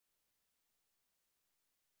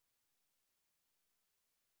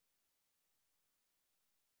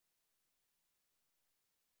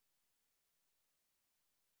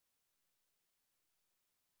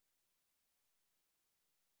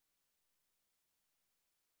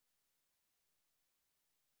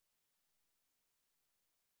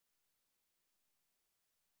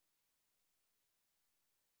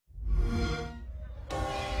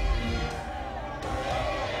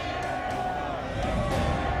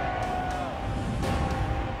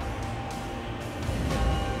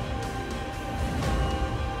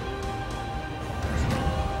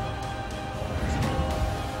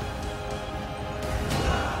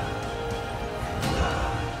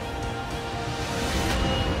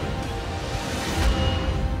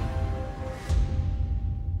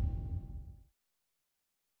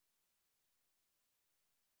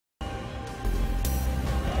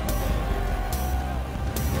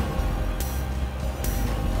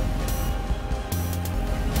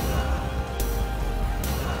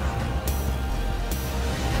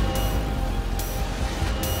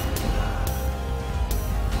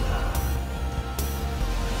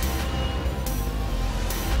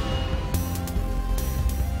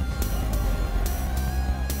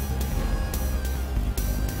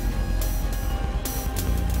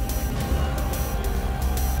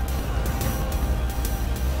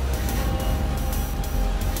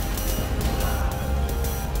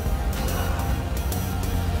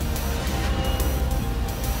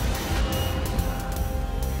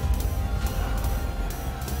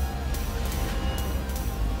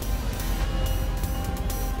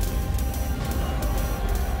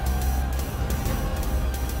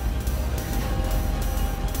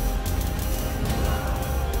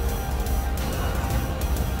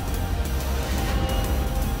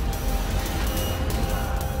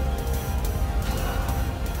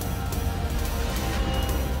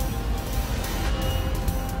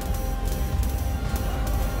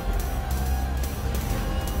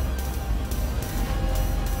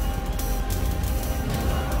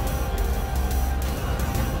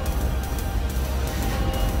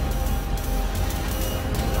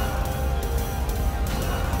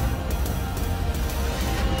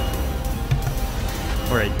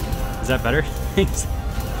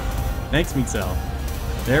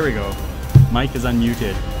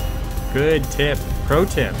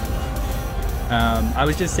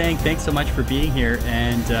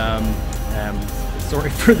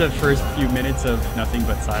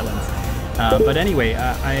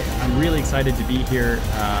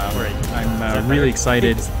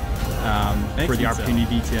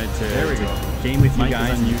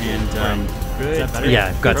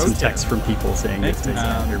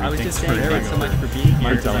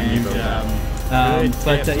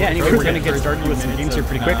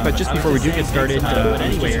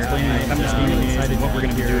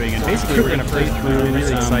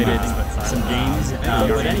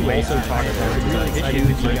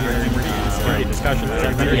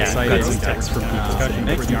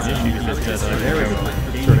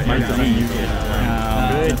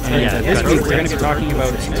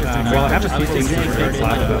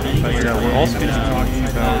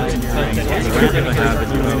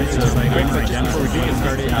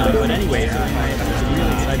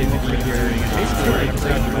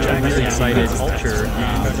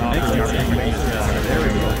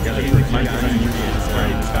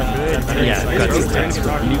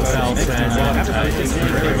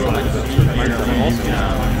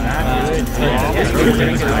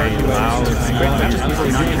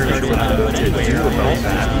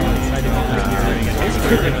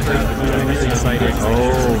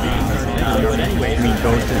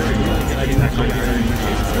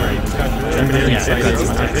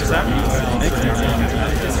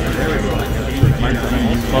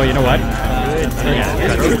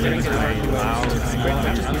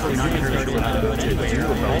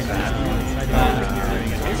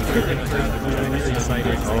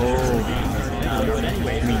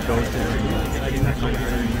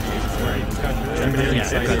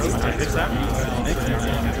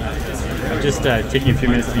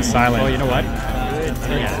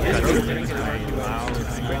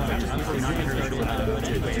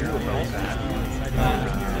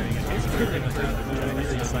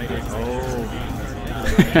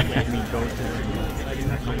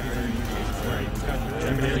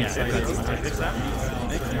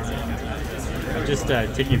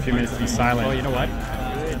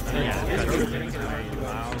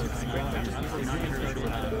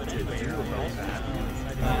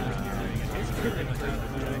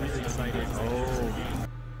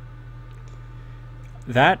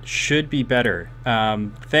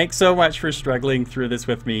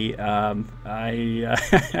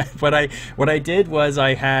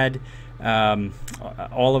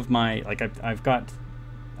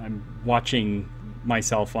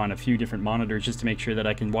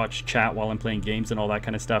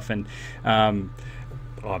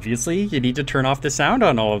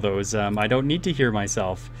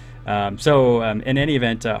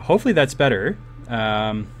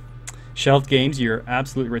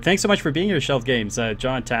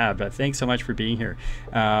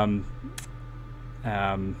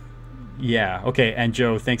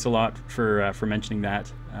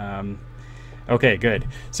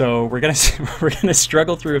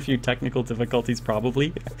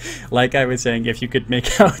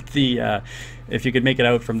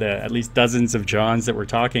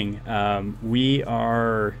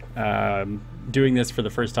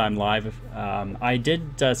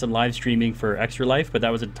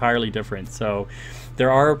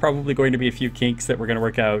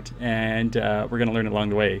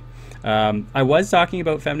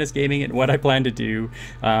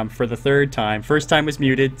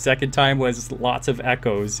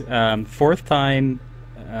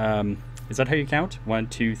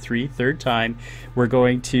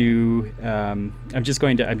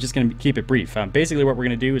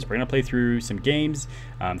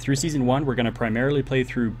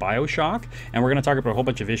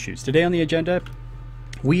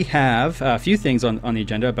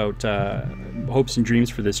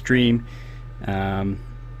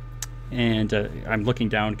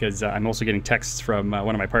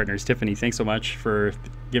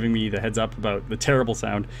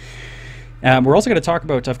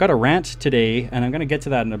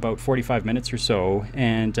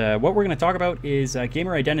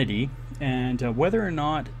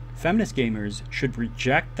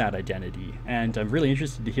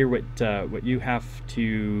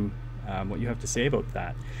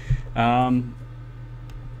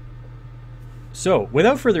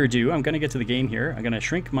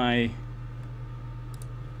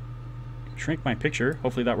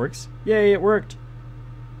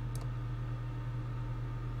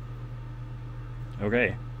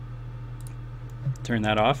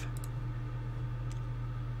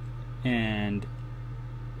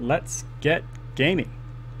let's get gaming.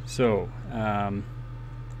 So,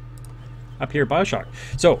 up here, BioShock.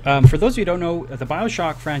 So, for those of you who don't know, the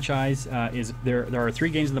BioShock franchise there are 3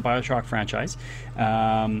 games in the BioShock franchise.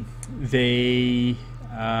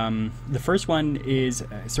 The first one is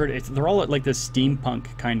they're all like this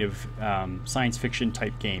steampunk kind of science fiction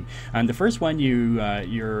type game. And the first one,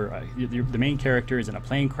 the main character is in a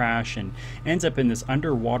plane crash and ends up in this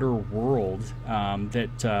underwater world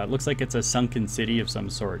that looks like it's a sunken city of some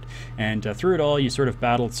sort. And through it all, you sort of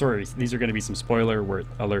battle. Sorry, these are going to be some spoiler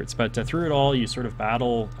alerts, but through it all, you sort of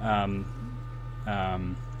battle.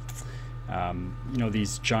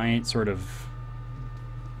 These giant sort of.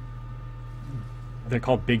 They're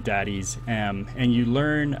called Big Daddies, and you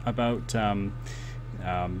learn about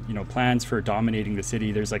plans for dominating the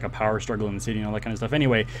city. There's like a power struggle in the city and all that kind of stuff.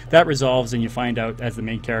 Anyway, that resolves, and you find out as the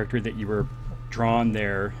main character that you were drawn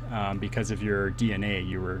there because of your DNA.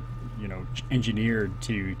 You were engineered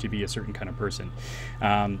to be a certain kind of person.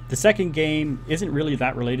 The second game isn't really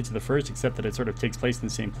that related to the first, except that it sort of takes place in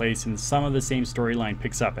the same place, and some of the same storyline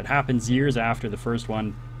picks up. It happens years after the first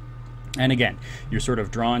one. And again, you're sort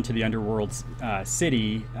of drawn to the underworld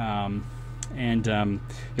city, and you'll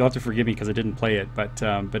have to forgive me because I didn't play it. But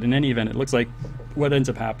in any event, it looks like what ends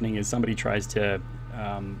up happening is somebody tries to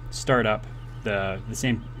start up the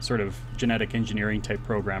same sort of genetic engineering type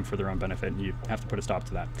program for their own benefit, and you have to put a stop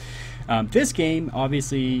to that. This game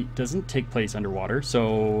obviously doesn't take place underwater,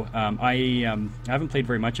 so I haven't played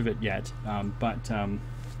very much of it yet. Oh,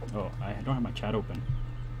 I don't have my chat open.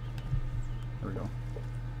 There we go.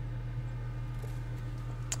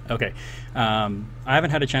 Okay, I haven't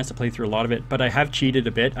had a chance to play through a lot of it, but I have cheated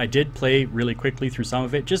a bit. I did play really quickly through some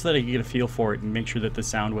of it, just so that I could get a feel for it and make sure that the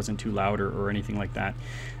sound wasn't too loud or anything like that.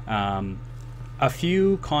 A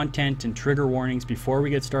few content and trigger warnings before we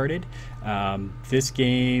get started. This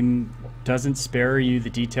game doesn't spare you the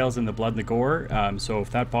details and the blood and the gore, so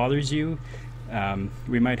if that bothers you,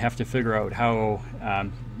 we might have to figure out how,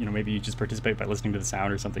 maybe you just participate by listening to the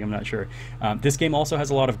sound or something. I'm not sure. This game also has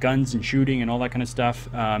a lot of guns and shooting and all that kind of stuff,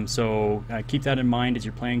 so keep that in mind as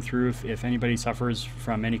you're playing through. If anybody suffers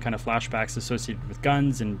from any kind of flashbacks associated with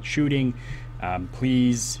guns and shooting,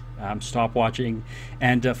 please stop watching.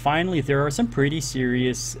 And finally, there are some pretty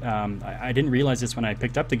serious, I didn't realize this when I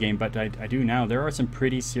picked up the game, but I do now. There are some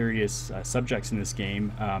pretty serious subjects in this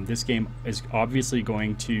game. This game is obviously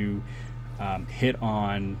going to hit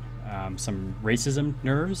on some racism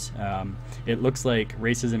nerves. It looks like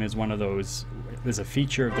racism is one of those, there's a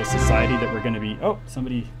feature of the society that we're going to be, I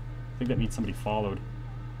think that means somebody followed.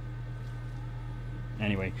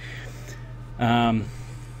 Anyway, I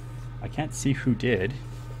can't see who did.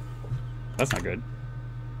 That's not good.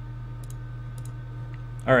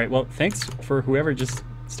 All right, well, thanks for whoever just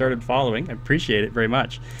started following. I appreciate it very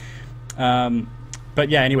much. But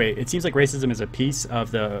yeah, anyway, it seems like racism is a piece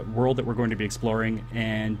of the world that we're going to be exploring,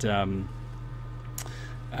 and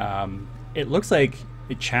it looks like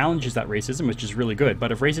it challenges that racism, which is really good.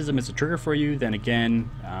 But if racism is a trigger for you, then again,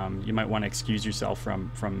 you might want to excuse yourself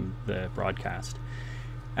from the broadcast.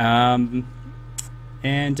 And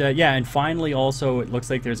finally, also, it looks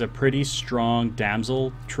like there's a pretty strong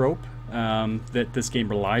damsel trope that this game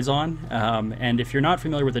relies on, and if you're not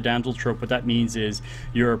familiar with the damsel trope, what that means is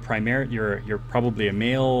you're probably a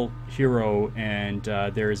male hero, and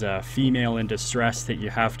there's a female in distress that you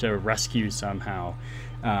have to rescue somehow.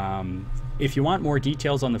 If you want more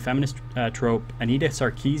details on the feminist trope, Anita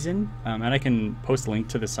Sarkeesian, and I can post a link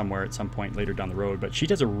to this somewhere at some point later down the road, but she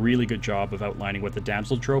does a really good job of outlining what the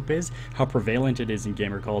damsel trope is, how prevalent it is in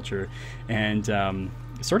gamer culture, and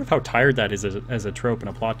sort of how tired that is as a trope and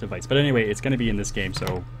a plot device. But anyway, it's going to be in this game,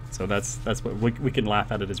 so that's what we can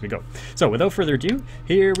laugh at it as we go. So without further ado,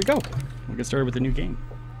 here we go. We'll get started with the new game.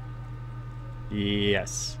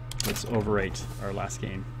 Yes, let's overwrite our last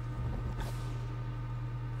game.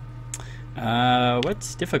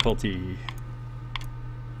 What's difficulty?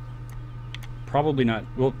 Probably not.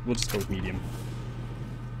 We'll just go with medium.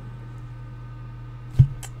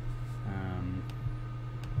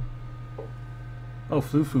 Oh,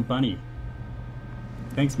 Flu Bunny.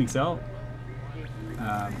 Thanks, Mixel.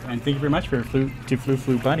 And thank you very much for Flu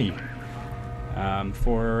Bunny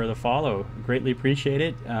for the follow. Greatly appreciate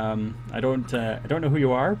it. I don't know who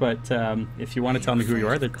you are, but if you want to tell me who you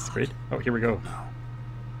are, that's great. Oh, here we go. No.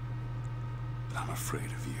 But I'm afraid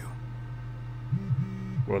of you.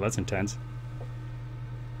 Whoa, that's intense.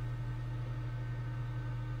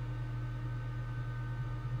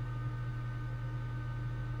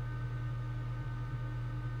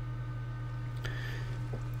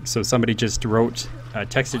 So somebody just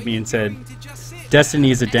texted me and said, Destiny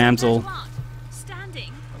is a damsel.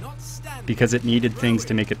 Standing. Not standing. because it needed things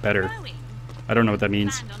to make it better. I don't know what that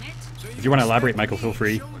means. If you want to elaborate, Michael, feel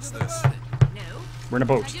free. What's this? We're in a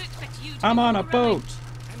boat. I'm on a boat.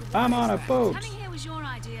 I'm on a boat. Coming here was your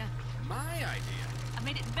idea. My idea. I've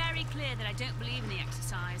made it very clear that I don't believe in the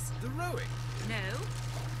exercise. The rowing. No.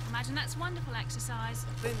 Imagine that's wonderful exercise.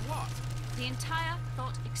 Then what? The entire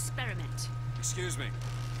thought experiment. Excuse me.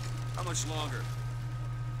 How much longer?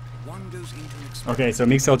 One goes into an experiment. Okay, so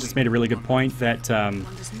Mixel just made a really good point that One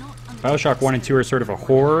does not Bioshock 1 and 2 are sort of a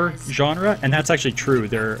horror genre, and that's actually true.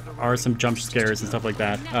 There are some jump scares and stuff like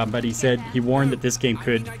that, but he said, he warned that this game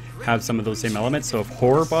could have some of those same elements, so if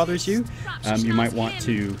horror bothers you, you might want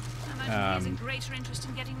to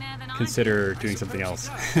consider doing something else.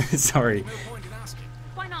 Sorry. No point in asking.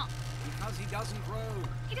 Why not? Because he doesn't row.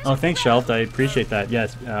 He doesn't Oh, thanks, row. Shelved. I appreciate that.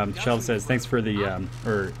 Yes, Shelved says thanks for the,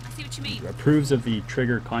 or I see what you mean. approves of the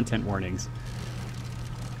trigger content warnings.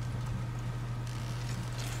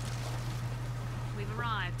 We've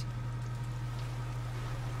arrived.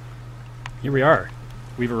 Here we are.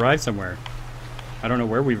 We've arrived somewhere. I don't know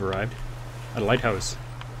where we've arrived. At a lighthouse.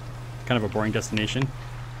 Kind of a boring destination.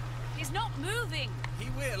 He's not moving. He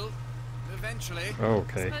will. Eventually. Oh,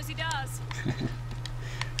 okay. Suppose he does.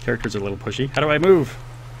 Characters are a little pushy. How do I move?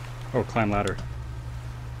 Oh, climb ladder.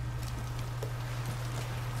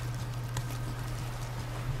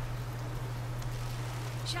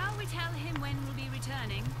 Shall we tell him when we'll be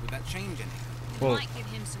returning? Would that change anything? It Well- might give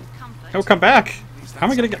him some comfort. Oh, come back! How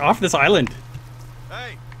am I gonna get off this island?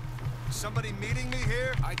 Hey, is somebody meeting me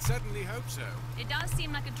here? I'd certainly hope so. It does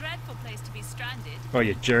seem like a dreadful place to be stranded. Oh,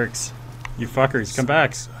 you jerks. You fuckers, come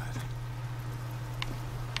back.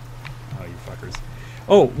 Oh, you fuckers.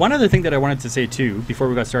 Oh, one other thing that I wanted to say too, before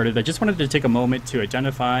we got started, I just wanted to take a moment to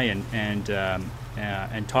identify and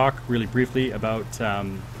talk really briefly about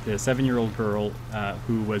the 7-year-old girl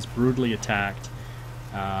who was brutally attacked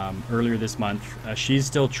earlier this month. She's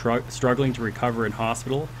still struggling to recover in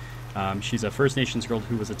hospital. She's a First Nations girl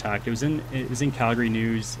who was attacked. It was in Calgary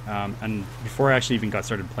News, and before I actually even got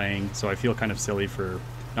started playing, so I feel kind of silly for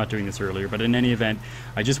not doing this earlier. But in any event,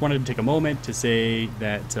 I just wanted to take a moment to say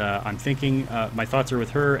that I'm thinking my thoughts are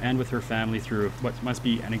with her and with her family through what must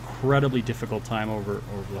be an incredibly difficult time over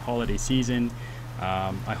the holiday season.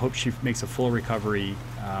 I hope she makes a full recovery.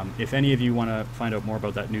 If any of you want to find out more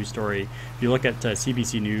about that news story, if you look at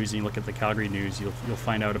CBC News and you look at the Calgary News, you'll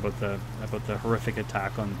find out about the horrific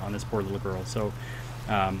attack on this poor little girl. So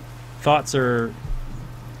thoughts to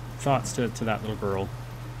that little girl.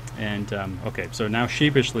 And okay, so now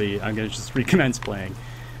sheepishly I'm going to just recommence playing.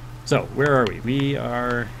 So where are we? We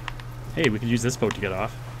are... Hey, we could use this boat to get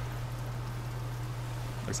off.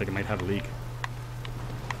 Looks like it might have a leak.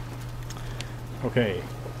 Okay.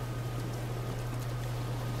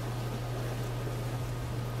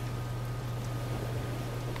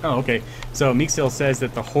 Oh, okay. So Meeksdale says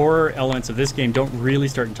that the horror elements of this game don't really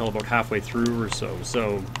start until about halfway through or so.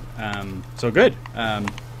 So good.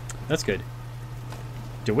 That's good.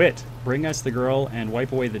 DeWitt, bring us the girl and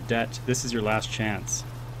wipe away the debt. This is your last chance.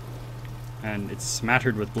 And it's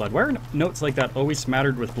smattered with blood. Why are notes like that always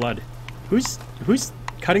smattered with blood? Who's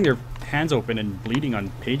cutting their hands open and bleeding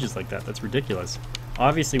on pages like that? That's ridiculous.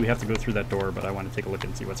 Obviously we have to go through that door, but I want to take a look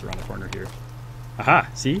and see what's around the corner here. Aha,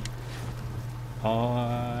 see?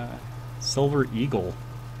 Silver Eagle.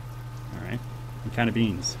 Alright. And can of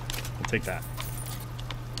beans. We'll take that.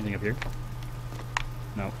 Anything up here?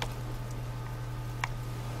 No.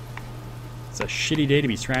 It's a shitty day to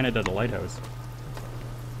be stranded at a lighthouse.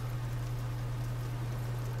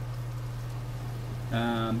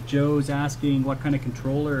 Joe's asking what kind of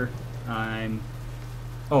controller I'm...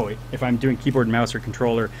 Oh, if I'm doing keyboard and mouse or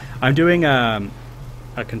controller. I'm doing a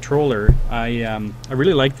controller. I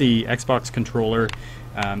really like the Xbox controller.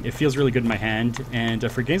 It feels really good in my hand,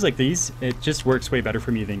 and for games like these, it just works way better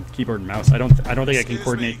for me than keyboard and mouse. I don't think I can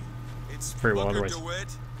coordinate very well otherwise.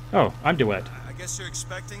 DeWitt. Oh, I'm DeWitt. I guess you're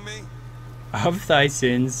expecting me? Of thy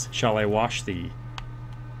sins shall I wash thee.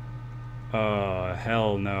 Oh,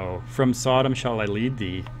 hell no. From Sodom shall I lead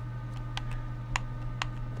thee.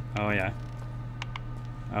 Oh, yeah.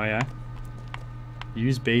 Oh, yeah.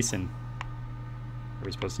 Use basin. Are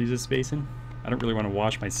we supposed to use this basin? I don't really want to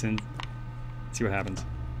wash my sins. Let's see what happens.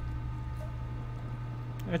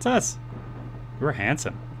 It's us. We're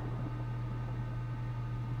handsome.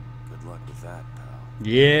 Good luck with that, pal.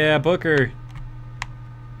 Yeah, Booker.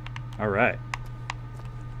 All right.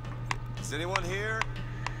 Is anyone here?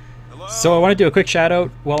 Hello? So I want to do a quick shout out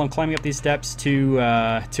while I'm climbing up these steps to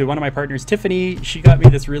one of my partners, Tiffany. She got me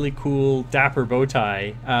this really cool Dapper bow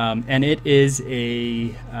tie, and it is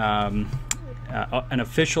a an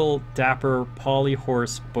official Dapper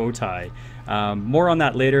polyhorse bow tie. More on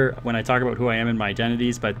that later when I talk about who I am and my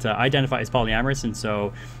identities, but I identify as polyamorous, and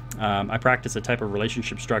so I practice a type of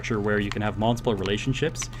relationship structure where you can have multiple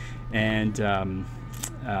relationships, and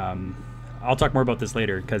I'll talk more about this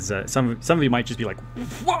later because some of you might just be like,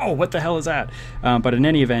 whoa, what the hell is that? But in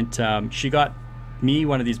any event, she got me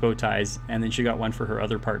one of these bow ties, and then she got one for her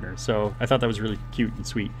other partner, so I thought that was really cute and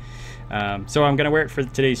sweet. So I'm gonna wear it for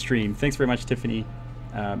today's stream. Thanks very much, Tiffany.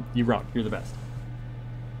 You rock. You're the best.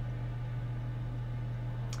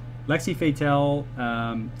 Lexi Fatel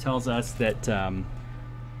tells us that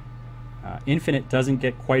Infinite doesn't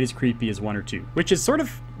get quite as creepy as 1 or 2, which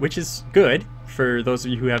is good for those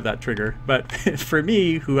of you who have that trigger. But for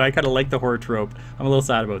me, who I kind of like the horror trope, I'm a little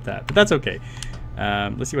sad about that. But that's okay.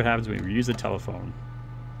 Let's see what happens when we use a telephone.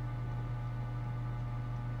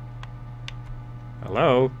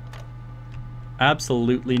 Hello?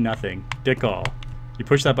 Absolutely nothing. Dick all. You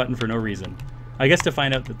push that button for no reason. I guess to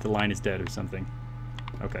find out that the line is dead or something.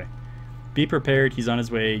 Okay. Be prepared. He's on his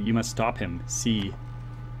way. You must stop him. See.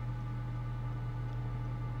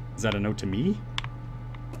 Is that a note to me?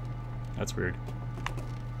 That's weird.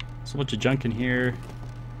 So much of junk in here.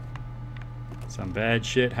 Some bad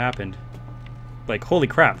shit happened. Like, holy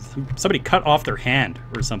crap. Somebody cut off their hand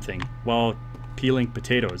or something while peeling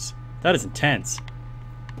potatoes. That is intense.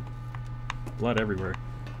 Blood everywhere.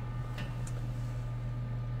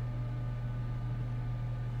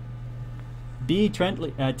 B.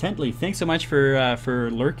 Tentley, thanks so much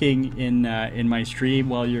for lurking in my stream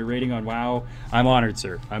while you're raiding on WoW. I'm honored,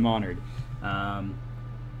 sir. I'm honored. I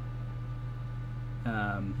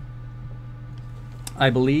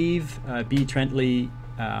believe B. Trentley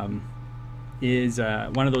is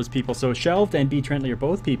one of those people. So Shelved and B. Trentley are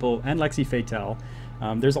both people, and Lexi Fatel.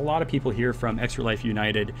 There's a lot of people here from Extra Life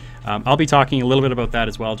United. I'll be talking a little bit about that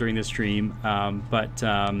as well during this stream, but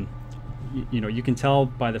you know, you can tell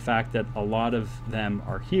by the fact that a lot of them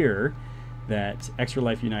are here that Extra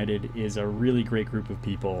Life United is a really great group of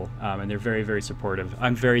people, and they're very, very supportive.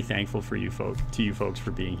 I'm very thankful for you folks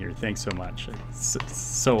for being here. Thanks so much. It's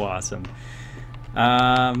so awesome.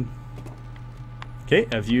 Okay,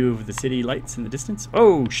 a view of the city lights in the distance.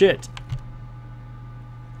 Oh shit!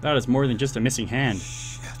 That is more than just a missing hand.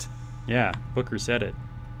 Shit. Yeah, Booker said it.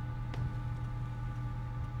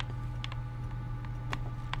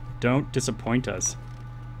 Don't disappoint us.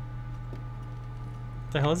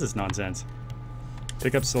 What the hell is this nonsense?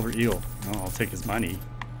 Pick up Silver Eel. Oh, I'll take his money.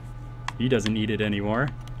 He doesn't need it anymore.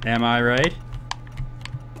 Am I right?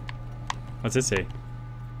 What's this say?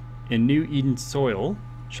 In New Eden soil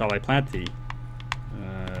shall I plant thee.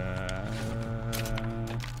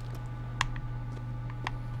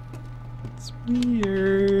 It's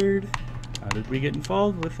weird. How did we get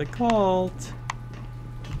involved with the cult?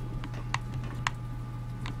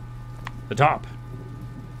 The top.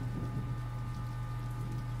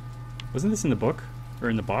 Wasn't this in the book? Or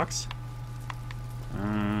in the box?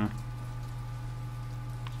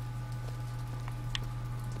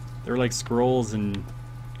 There were like scrolls and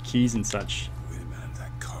keys and such. Wait a minute,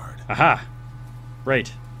 that card. Aha! Right.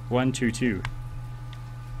 122.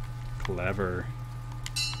 Clever.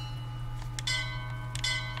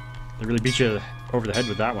 They really beat you over the head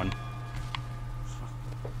with that one.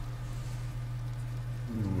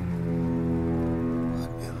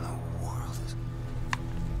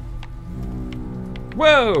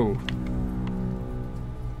 Whoa!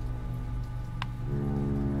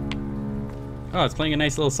 Oh, it's playing a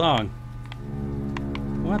nice little song.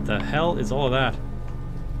 What the hell is all of that?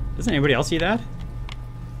 Doesn't anybody else see that?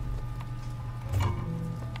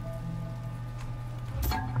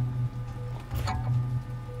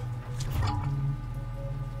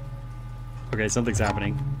 Okay, something's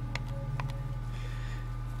happening.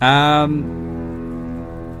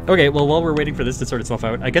 Okay, well, while we're waiting for this to sort itself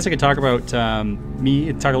out, I guess I could talk about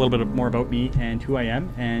me, talk a little bit more about me and who I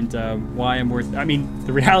am and why I'm worth... I mean,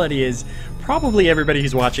 the reality is probably everybody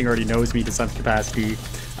who's watching already knows me to some capacity.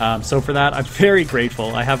 So for that, I'm very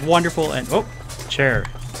grateful. I have wonderful and... Oh, chair.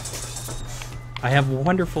 I have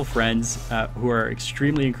wonderful friends who are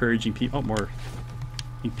extremely encouraging people. Oh, more.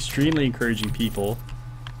 Extremely encouraging people.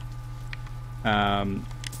 And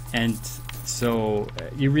so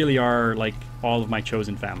you really are like all of my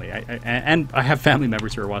chosen family. And I have family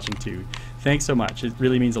members who are watching too. Thanks so much. It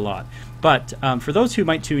really means a lot. But for those who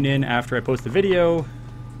might tune in after I post the video...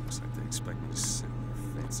 Looks like they expect me to sit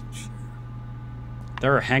in their fancy chair.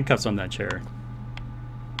 There are handcuffs on that chair.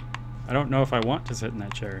 I don't know if I want to sit in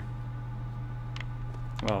that chair.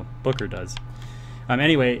 Well, Booker does.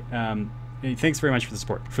 Anyway, thanks very much for the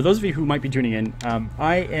support. For those of you who might be tuning in,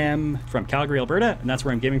 I am from Calgary, Alberta, and that's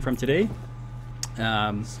where I'm gaming from today.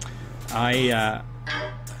 I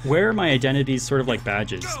wear my identities sort of like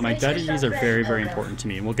badges. My identities are very, very important to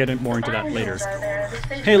me, and we'll get more into that later.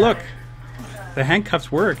 Hey, look! The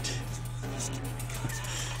handcuffs worked.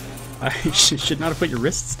 I should not have put your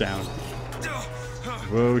wrists down.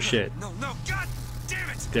 Whoa, shit. No, God damn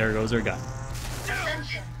it! There goes our gun.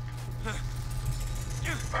 Attention.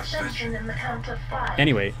 Attention in the count of 5.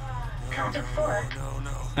 Anyway, Count of 4.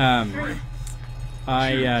 No.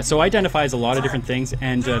 so I identify as a lot of different things,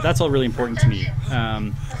 and that's all really important to me.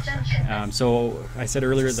 Attention. So I said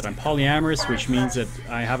earlier that I'm polyamorous, which means that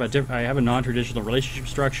I have a non-traditional relationship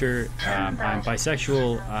structure. I'm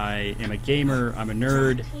bisexual. I am a gamer. I'm a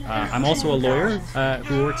nerd. I'm also a lawyer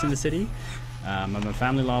who works in the city. I'm a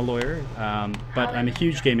family law lawyer, but I'm a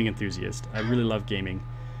huge gaming enthusiast. I really love gaming.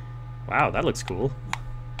 Wow, that looks cool.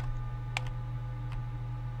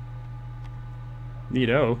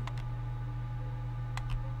 Neato.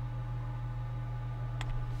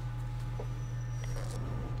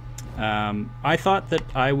 I thought that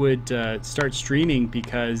I would start streaming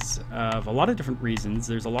because of a lot of different reasons.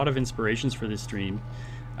 There's a lot of inspirations for this stream.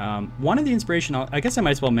 One of the inspiration, I guess I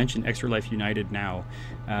might as well mention Extra Life United now.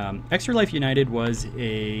 Extra Life United was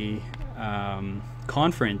a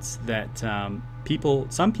conference that some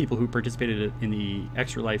people who participated in the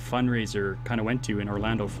Extra Life fundraiser kind of went to in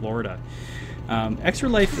Orlando, Florida. Extra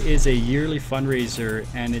Life is a yearly fundraiser,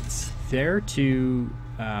 and it's there to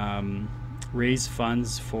raise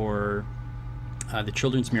funds for the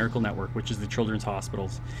Children's Miracle Network, which is the children's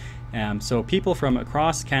hospitals. So people from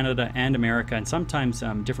across Canada and America, and sometimes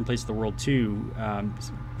different places of the world too,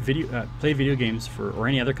 play video games or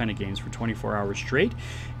any other kind of games for 24 hours straight,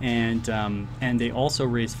 and they also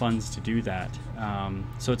raise funds to do that.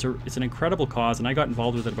 So it's an incredible cause, and I got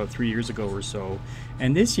involved with it about 3 years ago or so.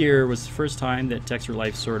 And this year was the first time that Extra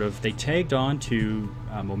Life they tagged on to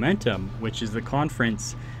Momentum, which is the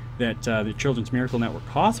conference that the Children's Miracle Network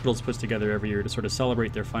Hospitals puts together every year to sort of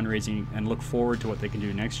celebrate their fundraising and look forward to what they can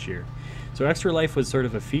do next year. So Extra Life was sort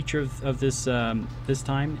of a feature of this this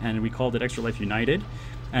time, and we called it Extra Life United.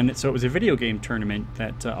 And so it was a video game tournament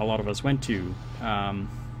that a lot of us went to.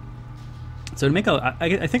 So to make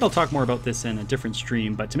I think I'll talk more about this in a different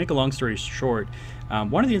stream, but to make a long story short,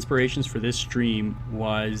 one of the inspirations for this stream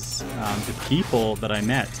was the people that I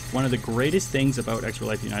met. One of the greatest things about Extra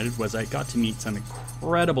Life United was I got to meet some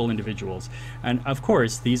incredible individuals. And of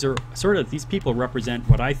course, these people represent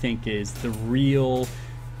what I think is the real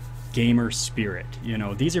gamer spirit. You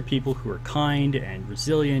know, these are people who are kind and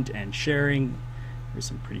resilient and sharing. There's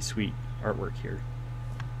some pretty sweet artwork here.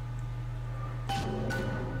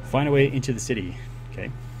 Find a way into the city.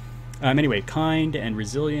 Okay. Anyway, kind and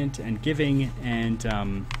resilient and giving, and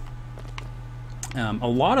a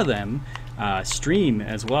lot of them stream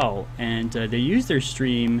as well, and they use their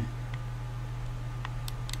stream.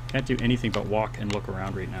 Can't do anything but walk and look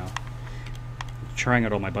around right now. I'm trying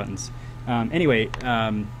out all my buttons. Anyway,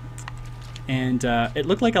 and it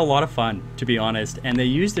looked like a lot of fun, to be honest, and they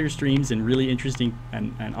use their streams in really interesting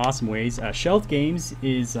and awesome ways. Shelved Games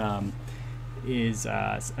is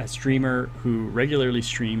a streamer who regularly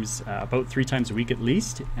streams about 3 times a week at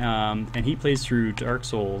least, and he plays through Dark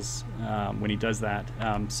Souls when he does that.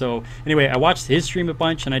 So anyway, I watched his stream a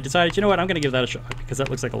bunch, and I decided, you know what, I'm going to give that a shot because that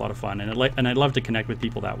looks like a lot of fun, and I'd love to connect with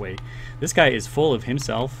people that way. This guy is full of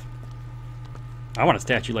himself. I want a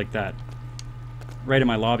statue like that right in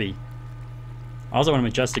my lobby. I also want a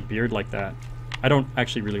majestic beard like that. I don't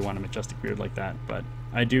actually really want a majestic beard like that, but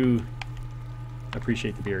I do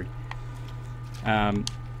appreciate the beard.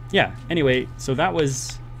 Yeah, anyway, so that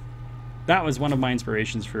was one of my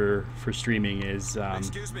inspirations for streaming is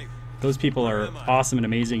Excuse me. those people are awesome and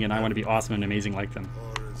amazing, and I want to be awesome and amazing like them.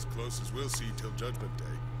 Or as close as we'll see till Judgment Day.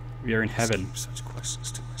 We are in heaven. Keep such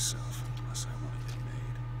questions to myself unless I want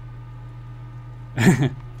to get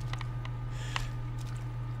made.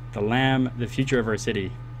 The Lamb, the future of our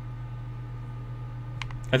city.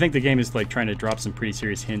 I think the game is like trying to drop some pretty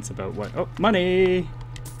serious hints about money!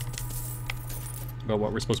 About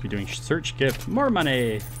what we're supposed to be doing. Search gift, more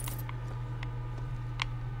money!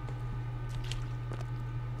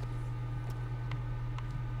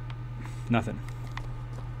 Nothing.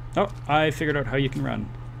 Oh, I figured out how you can run.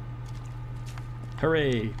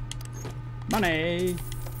 Hooray! Money!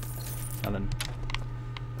 Nothing.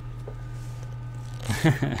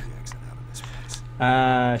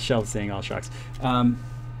 Shell's saying all shucks.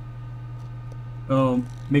 Oh,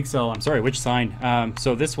 Mixel, I'm sorry, which sign?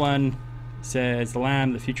 So this one says the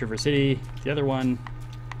Lamb, the future of our city. The other one,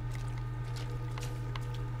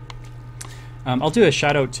 I'll do a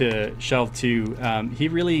shout out to Shell too. He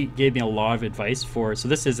really gave me a lot of advice so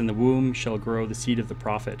this is in the womb shall grow the seed of the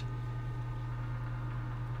prophet.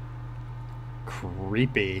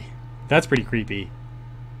 creepy. That's pretty creepy.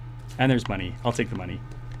 And there's money. I'll take the money.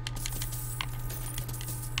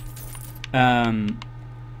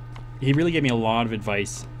 He really gave me a lot of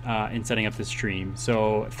advice in setting up this stream.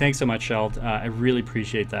 So thanks so much, Sheld. I really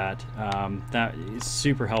appreciate that. That is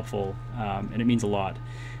super helpful, and it means a lot.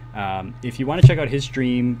 If you want to check out his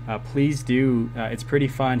stream, please do. It's pretty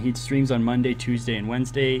fun. He streams on Monday, Tuesday, and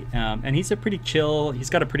Wednesday, and he's got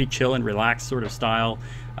a pretty chill and relaxed sort of style.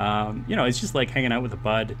 You know, it's just like hanging out with a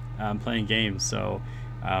bud, playing games. So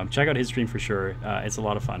check out his stream for sure. It's a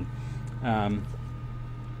lot of fun.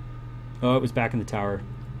 Oh, it was back in the tower.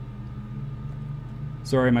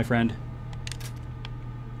 Sorry, my friend.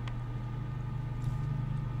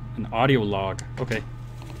 An audio log. Okay.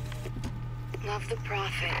 Love the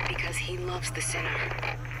prophet because he loves the sinner.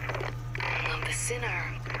 Love the sinner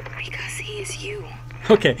because he is you.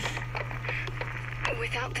 Okay.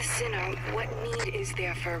 Without the sinner, what need is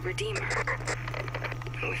there for a redeemer?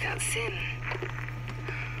 Without sin,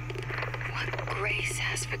 what grace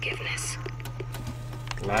has forgiveness?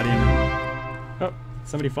 Gladium. Oh,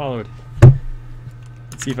 somebody followed.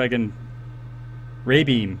 Let's see if I can...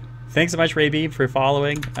 Raybeam. Thanks so much, Raybeam, for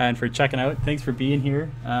following and for checking out. Thanks for being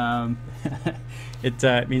here.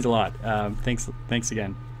 It means a lot. Thanks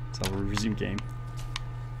again. So we'll resume game.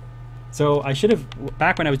 So I should have,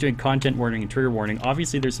 back when I was doing content warning and trigger warning,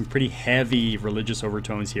 obviously there's some pretty heavy religious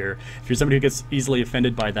overtones here. If you're somebody who gets easily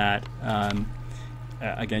offended by that,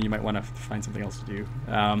 again, you might want to find something else to do.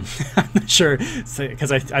 I'm not sure,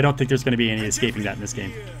 because I don't think there's going to be any escaping that in this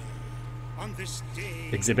game. On this day,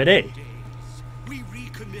 Exhibit A. we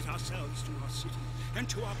recommit ourselves to our city and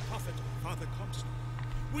to our prophet, Father Comstock.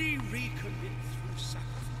 We recommit through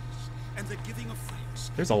sacrifice and the giving of thanks.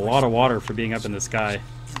 There's a lot of water for being up in the sky.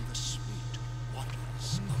 In the sweet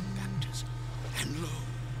waters of baptism. And lo,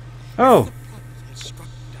 Oh, the prophet has struck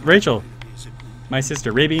down Rachel, enemies at wound. my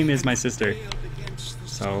sister. Raybeam is my sister. Railed against the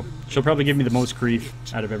So she'll probably give me the most grief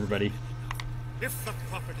out of everybody. If the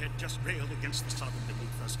prophet had just railed against the Sodom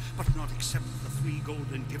beneath us, but not accepted the 3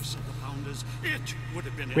 golden gifts of the founders, it would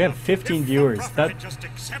have been We have enough. 15 If the viewers. prophet That had just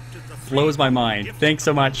accepted the 3 blows my golden mind. gifts Thanks of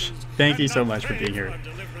so the much. founders Thank you and so not much for being prayed here. our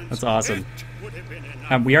deliverance, That's awesome. it would have been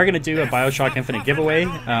enough. We are going to do a If Bioshock the Infinite prophet giveaway. had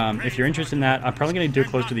only If prayed you're for interested in our that, I'm probably going to do it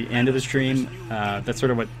close to the end of the stream. That's sort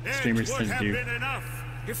of what It streamers would tend to have do. been enough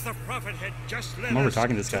if the prophet had just led I'm over us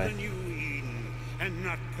talking to this to guy. the new Eden and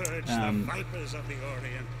not purged the vipers of the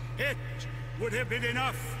Orient. It would have been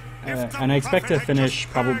enough. If the And I expect to prophet had finish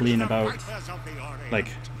just probably purged in the about vipers of the Orient, like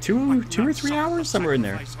but two or not 3 sought hours, the somewhere in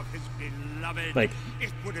there, sacrifice of his beloved, like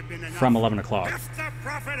it would have been enough. from 11 o'clock. If the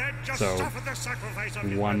prophet had just So, suffered the sacrifice of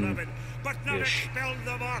his 1-ish. beloved, but not expelled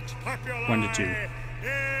the vox populi, 1 to 2.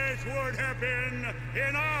 it would have been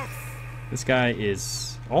enough. This guy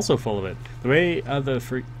is also full of it. The way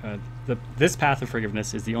this path of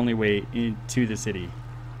forgiveness is the only way into the city.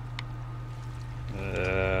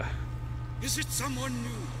 Is it someone new?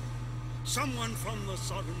 Someone from the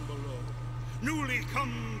Sodom below, newly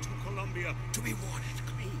come to Columbia to be washed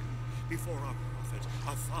clean before our prophet,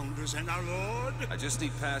 our founders, and our Lord? I just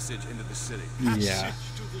need passage into the city. Yeah.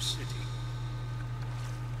 Passage to the city.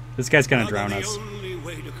 This guy's gonna Now drown the us. only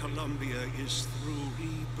way to Columbia is through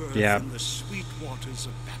rebirth Yeah. in the sweet waters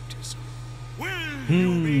of baptism. Will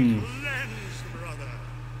you be cleansed, brother?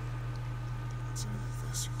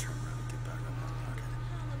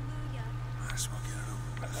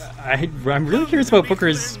 I'm really curious about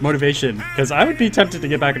Booker's motivation, because I would be tempted to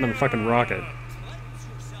get back into the fucking rocket.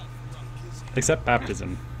 Except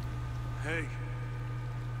baptism. Hey,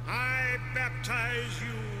 I baptize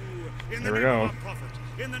you in the There we name go. of our prophet,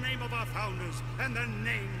 in the name of our founders, and the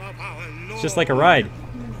name of our Lord. It's just like a ride.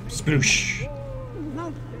 Sploosh.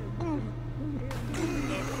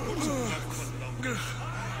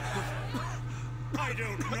 I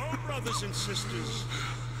don't know, brothers and sisters,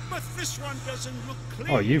 but this one doesn't look clean.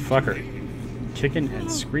 Oh, you fucker. Kicking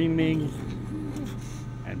and screaming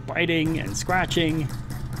and biting and scratching.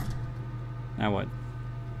 Now what?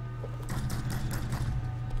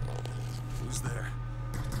 Who's there?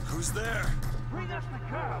 Who's there? Bring us the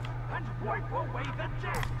curve and wipe away the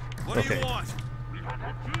debt. What do Okay. you want? We had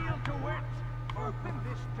a deal to it. Open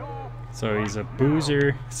this door. So he's a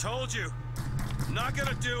boozer. Told you. Not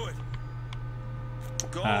gonna do it.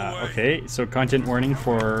 Go away. Okay, so content warning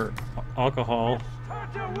for alcohol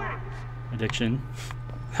Start to wit. addiction.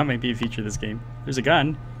 That might be a feature of this game. There's a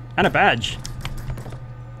gun and a badge.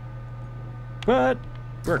 But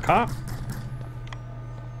we're a cop.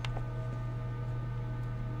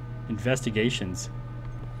 Investigations.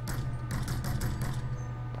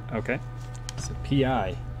 Okay. So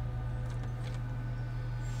PI.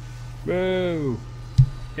 Whoa.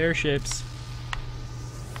 Airships.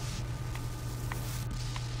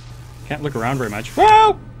 Can't look around very much.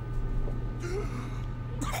 Whoa!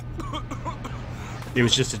 It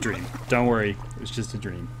was just a dream. Don't worry. It was just a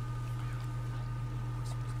dream.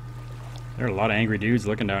 There are a lot of angry dudes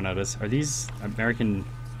looking down at us. Are these American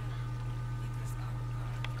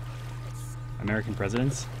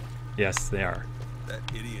presidents? Yes, they are. That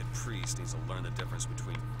idiot priest needs to learn the difference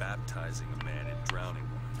between baptizing a man and drowning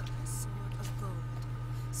one. Sword of gold,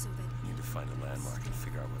 so that Need to find a landmark and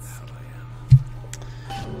figure out where the hell I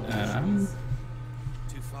am.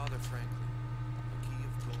 To Father Franklin, a key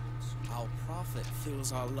of gold. Our prophet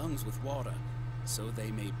fills our lungs with water, so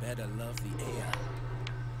they may better love the air.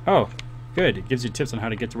 Oh, good. It gives you tips on how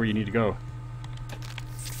to get to where you need to go.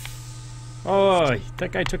 Oh,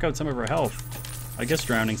 that guy took out some of our health. I guess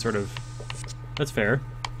drowning sort of... That's fair.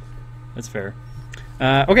 That's fair.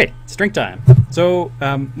 Okay, it's drink time. So,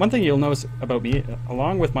 one thing you'll notice about me,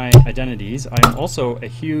 along with my identities, I'm also a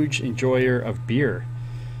huge enjoyer of beer.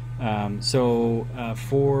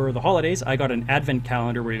 For the holidays, I got an advent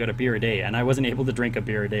calendar where you got a beer a day, and I wasn't able to drink a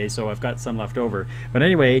beer a day, so I've got some left over. But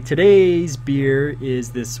anyway, today's beer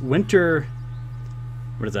is this winter...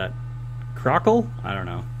 What is that? Crockle? I don't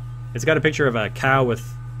know. It's got a picture of a cow with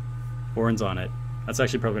horns on it. That's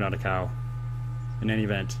actually probably not a cow. In any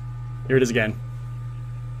event. Here it is again.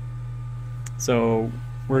 So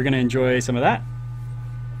we're going to enjoy some of that.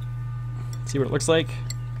 See what it looks like.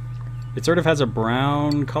 It sort of has a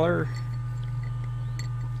brown color.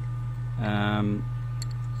 Not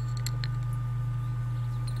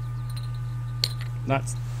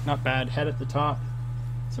bad. Head at the top.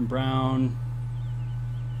 Some brown.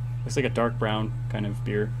 Looks like a dark brown kind of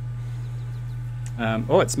beer.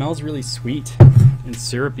 Oh, it smells really sweet and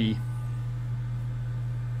syrupy.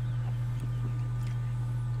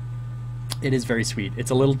 It is very sweet. It's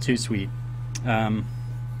a little too sweet. Wow,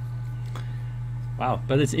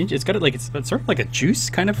 but it's got it's sort of like a juice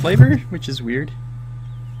kind of flavor, which is weird.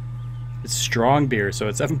 It's strong beer, so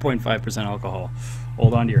it's 7.5% alcohol.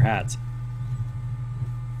 Hold on to your hats.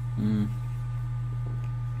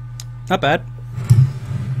 Not bad.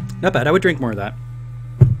 Not bad. I would drink more of that.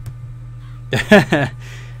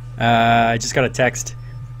 I just got a text.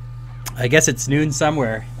 I guess it's noon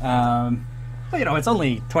somewhere. Well, you know, it's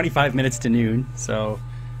only 25 minutes to noon, so...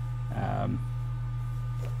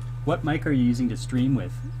 what mic are you using to stream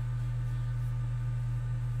with?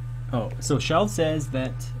 Oh, so Shell says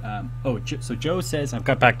that... so Joe says... I've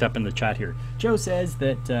got backed up in the chat here. Joe says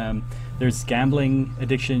that there's gambling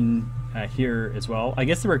addiction here as well. I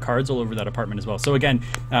guess there were cards all over that apartment as well. So again,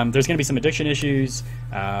 there's going to be some addiction issues.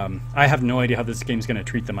 I have no idea how this game's going to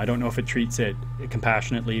treat them. I don't know if it treats it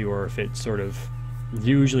compassionately or if it sort of...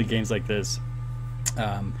 Usually games like this...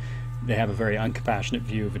 they have a very uncompassionate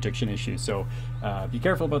view of addiction issues, so be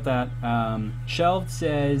careful about that. Shelved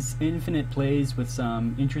says Infinite plays with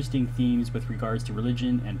some interesting themes with regards to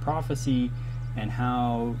religion and prophecy and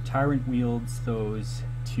how Tyrant wields those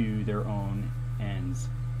to their own ends.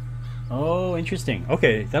 Oh, interesting.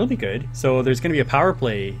 Okay, that'll be good. So there's going to be a power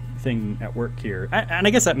play thing at work here, and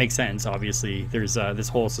I guess that makes sense. Obviously, there's this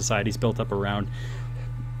whole society's built up around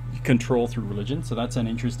control through religion, so that's an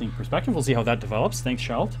interesting perspective. We'll see how that develops. Thanks,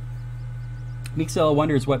 Shalt. Mixel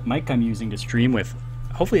wonders what mic I'm using to stream with.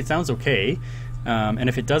 Hopefully it sounds okay, and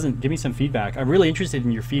if it doesn't, give me some feedback. I'm really interested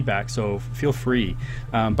in your feedback, so feel free.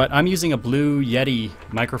 But I'm using a Blue Yeti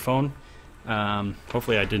microphone.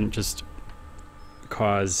 Hopefully I didn't just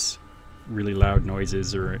cause really loud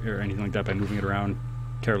noises or anything like that by moving it around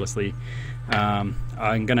carelessly.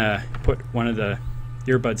 I'm gonna put one of the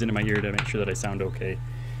earbuds into my ear to make sure that I sound okay.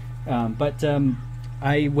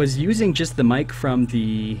 I was using just the mic from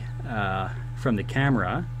the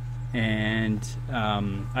camera, and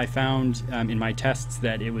I found in my tests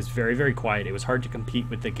that it was very, very quiet. It was hard to compete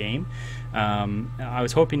with the game. I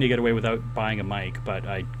was hoping to get away without buying a mic, but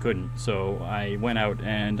I couldn't, so I went out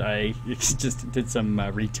and I just did some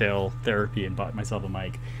retail therapy and bought myself a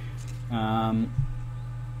mic.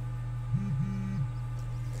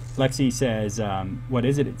 Lexi says, what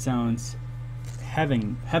is it? It sounds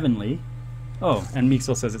heavenly. Oh, and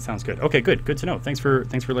Mixel says it sounds good. Okay, good to know. Thanks for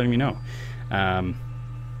letting me know.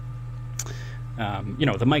 You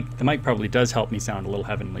know, the mic probably does help me sound a little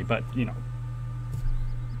heavenly, but you know,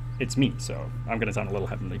 it's me, so I'm gonna sound a little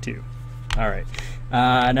heavenly too. All right,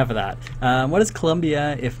 enough of that. What is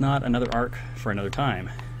Columbia if not another arc for another time?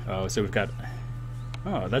 Oh, so we've got.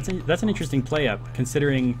 Oh, that's an interesting play up,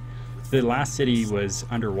 considering the last city was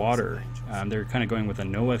underwater. They're kind of going with a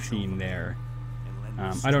Noah theme there.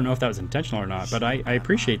 I don't know if that was intentional or not, but I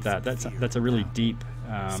appreciate that. That's a really deep,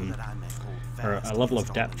 or a level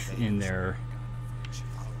of depth in their,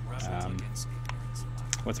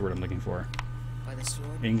 what's the word I'm looking for? by the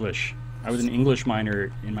sword. English. I was an English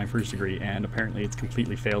minor in my first degree, and apparently it's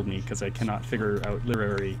completely failed me because I cannot figure out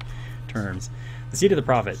literary terms. The seed of the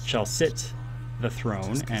prophet shall sit the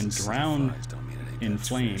throne and drown in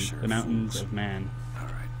flame the mountains of man. All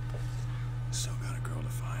right. Still got a girl to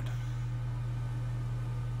find.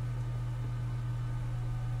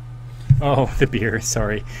 Oh, the beer.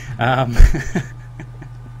 Sorry.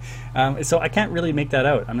 So I can't really make that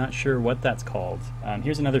out. I'm not sure what that's called.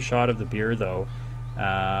 Here's another shot of the beer, though.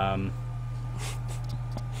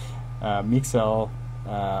 Mixel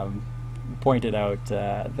pointed out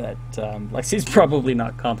that Lexi's probably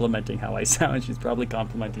not complimenting how I sound. She's probably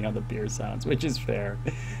complimenting how the beer sounds, which is fair.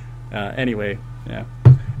 Anyway, yeah.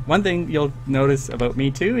 One thing you'll notice about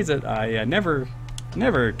me too is that I never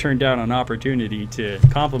turn down an opportunity to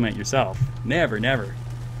compliment yourself. Never.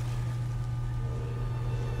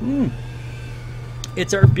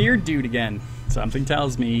 It's our beard dude again. Something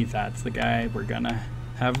tells me that's the guy we're gonna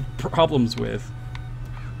have problems with.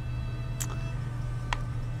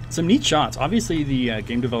 Some neat shots. Obviously, the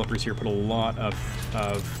game developers here put a lot of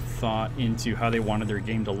thought into how they wanted their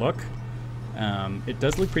game to look. It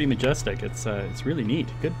does look pretty majestic. It's really neat.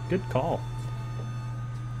 Good call.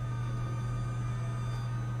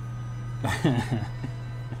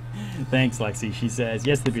 Thanks, Lexi. She says,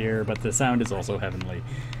 yes, the beer, but the sound is also heavenly.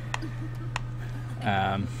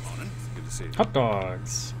 Hot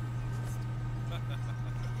dogs.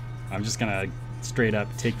 I'm just gonna straight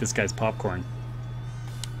up take this guy's popcorn.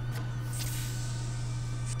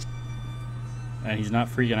 And he's not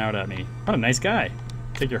freaking out at me. What a nice guy.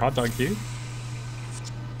 Take your hot dog too?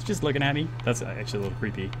 He's just looking at me. That's actually a little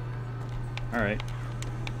creepy. Alright.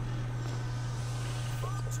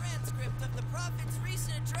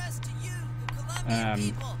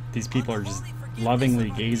 These people are just lovingly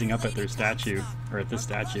gazing up at their statue, or at this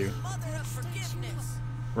statue.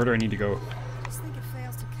 Where do I need to go? I just think it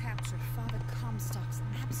fails to capture Father Comstock's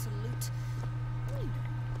absolute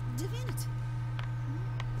divinity.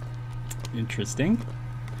 Interesting.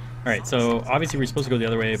 Alright, so obviously we're supposed to go the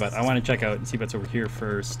other way, but I want to check out and see what's over here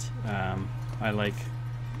first. I like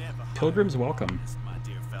Pilgrim's Welcome.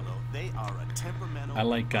 I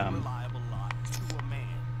like,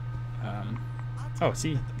 oh,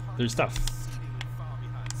 see, there's stuff.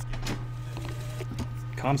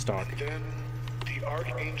 Comstock. Then the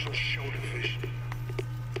Archangel showed a vision.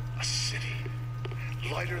 A city,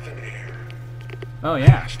 lighter than air. Oh,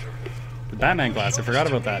 yeah. The Batman glass, I forgot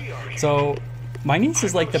about that. So, my niece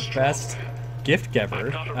is like the best gift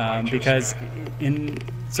giver, because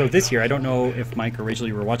so this year, I don't know if Mike or Rachel,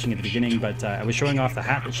 you were watching at the beginning, but I was showing off the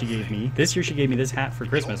hat that she gave me. This year she gave me this hat for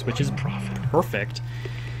Christmas, which is perfect.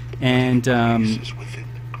 And, oh,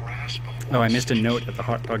 I missed a note at the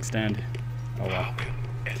hot dog stand. Oh, well.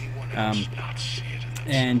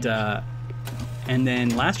 And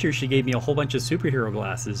then last year she gave me a whole bunch of superhero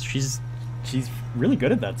glasses. She's really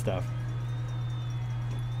good at that stuff.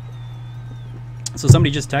 So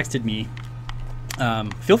somebody just texted me.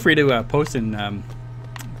 Feel free to post and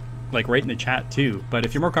like write in the chat too. But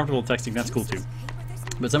if you're more comfortable texting, that's cool too.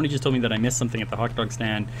 But somebody just told me that I missed something at the hot dog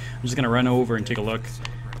stand. I'm just gonna run over and take a look,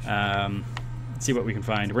 see what we can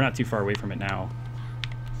find. We're not too far away from it now.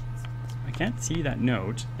 I can't see that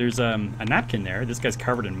note. There's a napkin there. This guy's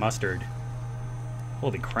covered in mustard.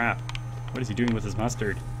 Holy crap! What is he doing with his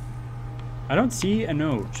mustard? I don't see a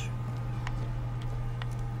note.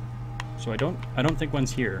 So I don't think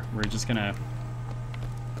one's here. We're just gonna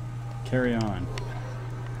carry on.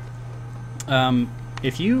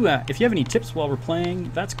 If you have any tips while we're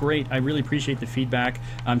playing, that's great. I really appreciate the feedback.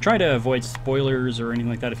 Try to avoid spoilers or anything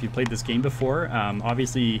like that if you've played this game before.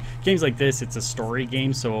 Obviously, games like this, it's a story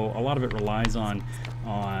game, so a lot of it relies on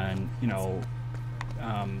you know,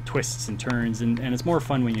 twists and turns, and it's more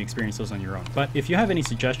fun when you experience those on your own. But if you have any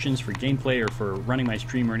suggestions for gameplay or for running my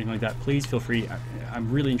stream or anything like that, please feel free.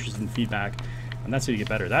 I'm really interested in feedback, and that's how you get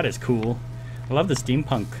better. That is cool. I love the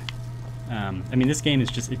steampunk. I mean, this game is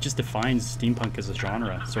just, it just defines steampunk as a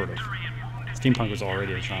genre, sort of. Steampunk was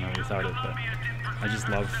already a genre without it, but I just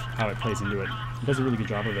love how it plays into it. It does a really good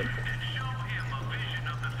job of it.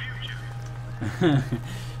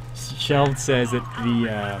 Shelved says that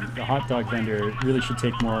the hot dog vendor really should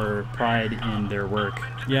take more pride in their work.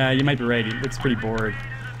 Yeah, you might be right. He looks pretty bored.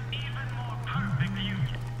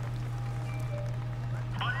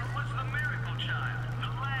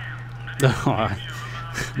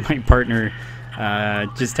 My partner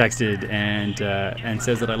just texted and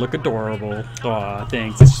says that I look adorable. Aw,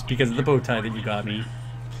 thanks. It's just because of the bow tie that you got me.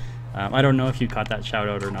 I don't know if you caught that shout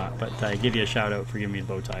out or not, but I give you a shout out for giving me the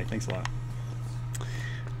bow tie. Thanks a lot.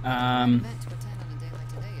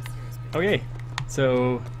 Okay,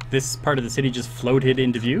 so this part of the city just floated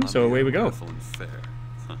into view, so away we go. Fair.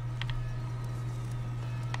 Huh.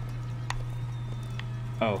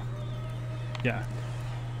 Oh. Yeah.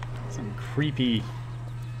 Some creepy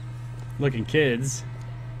looking kids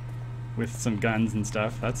with some guns and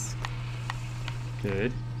stuff. That's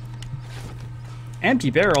good.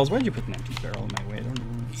 Empty barrels? Why did you put an empty barrel in my way? I don't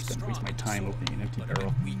want to waste my time opening an empty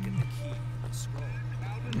barrel.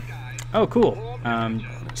 Oh, cool.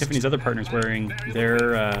 Tiffany's other partner's wearing their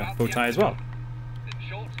bow tie as well.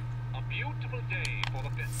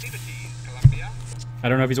 I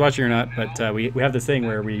don't know if he's watching or not, but we have this thing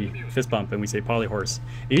where we fist bump and we say polyhorse.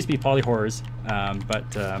 It used to be polyhorse,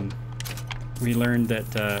 but we learned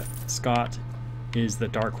that Scott is the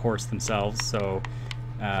dark horse themselves, so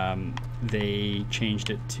they changed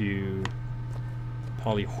it to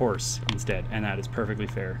polyhorse instead, and that is perfectly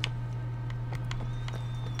fair.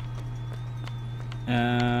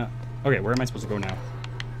 Okay, where am I supposed to go now?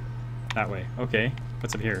 That way. Okay,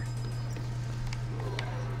 what's up here?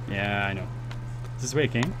 Yeah, I know. Is this the way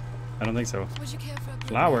it came? I don't think so. Would you care for a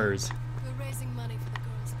Flowers. We're raising money for the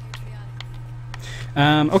Girls' Patriotic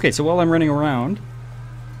League. Okay, so while I'm running around,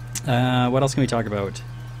 what else can we talk about?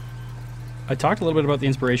 I talked a little bit about the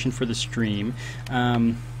inspiration for the stream.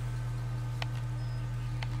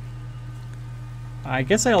 I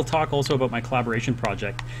guess I'll talk also about my collaboration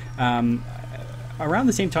project. Around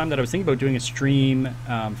the same time that I was thinking about doing a stream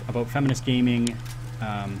about feminist gaming,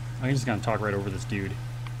 I'm just going to talk right over this dude.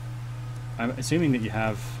 I'm assuming that you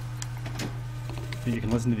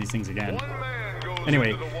can listen to these things again.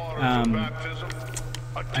 Anyway,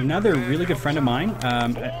 another really good friend of mine,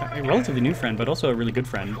 a relatively new friend, but also a really good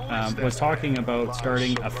friend, was talking about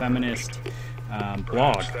starting a feminist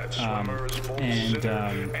blog and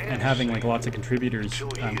having like lots of contributors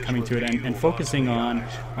coming to it and focusing on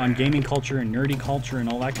gaming culture and nerdy culture and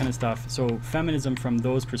all that kind of stuff. So feminism from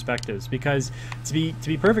those perspectives, because to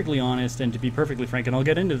be perfectly honest and to be perfectly frank, and I'll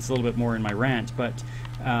get into this a little bit more in my rant, but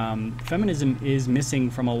feminism is missing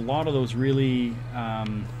from a lot of those really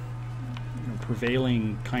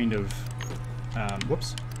prevailing kind of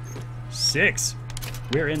whoops, 6,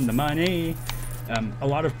 we're in the money, a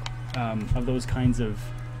lot of those kinds of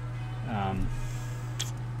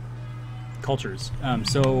cultures.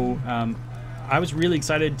 So I was really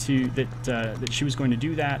excited that she was going to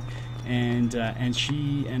do that, and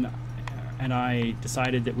she and I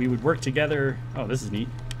decided that we would work together. Oh, this is neat.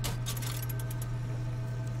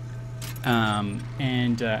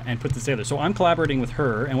 And put this together. So I'm collaborating with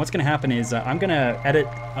her, and what's going to happen is I'm going to edit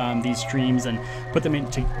these streams and put them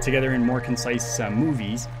together in more concise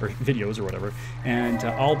movies or videos or whatever, and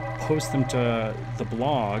I'll post them to the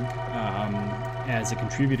blog as a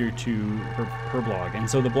contributor to her blog. And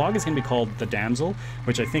so the blog is going to be called The Damsel,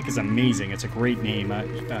 which I think is amazing. It's a great name.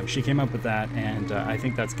 She came up with that, and I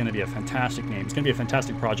think that's going to be a fantastic name. It's going to be a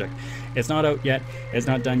fantastic project. It's not out yet. It's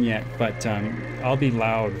not done yet, but I'll be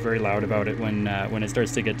loud, very loud about it when it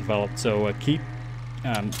starts to get developed. So keep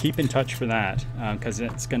in touch for that, because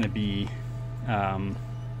it's going to be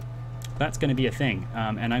that's going to be a thing,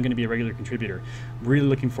 and I'm going to be a regular contributor. Really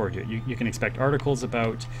looking forward to it. You can expect articles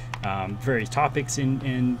about various topics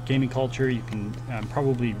in gaming culture. You can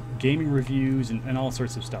probably gaming reviews and all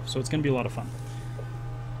sorts of stuff. So it's going to be a lot of fun.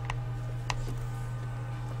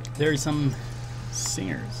 There's some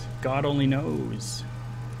singers. God only knows.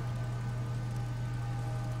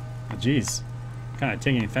 Oh, geez, kind of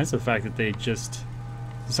taking offense to the fact that they just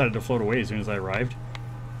decided to float away as soon as I arrived.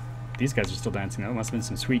 These guys are still dancing. That must have been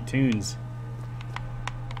some sweet tunes.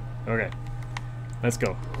 Okay, let's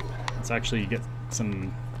go. Let's actually get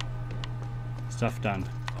some stuff done.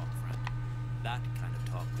 That kind of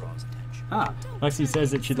talk draws attention. Ah, Lexi says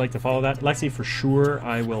that she'd like to follow that. Lexi, for sure,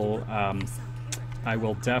 I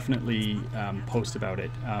will definitely post about it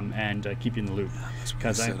and keep you in the loop,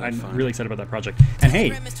 because I'm really excited about that project. And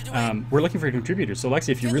hey, we're looking for contributors. So Lexi,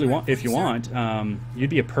 if you want, you'd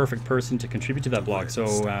be a perfect person to contribute to that blog. So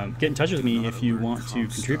get in touch with me if you want to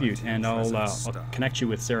contribute, and I'll connect you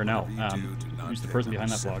with Sarah Nell, who's the person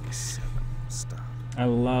behind that blog. I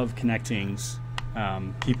love connecting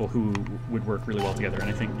people who would work really well together, and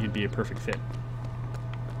I think you'd be a perfect fit.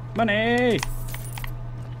 Money!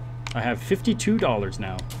 I have $52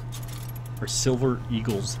 now, or silver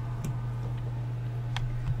eagles.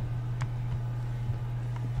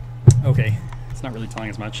 Okay, it's not really telling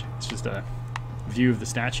us much. It's just a view of the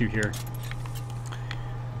statue here.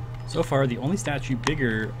 So far, the only statue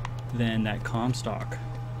bigger than that Comstock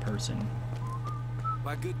person.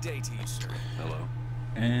 Why, good day to you, sir. Hello.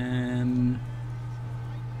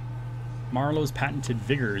 Marlowe's patented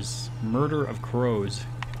vigors, murder of crows.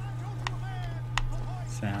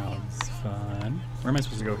 Sounds fun. Where am I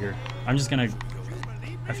supposed to go here? I'm just gonna...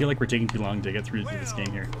 I feel like we're taking too long to get through this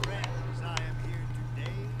game here.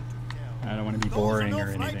 I don't want to be boring or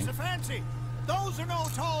anything. Those are no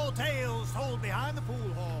tall tales told behind the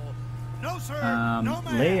pool hall. No, sir, no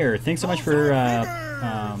man. Lair, thanks so much for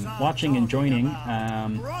watching and joining. I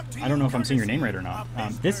don't know if I'm saying your name right or not.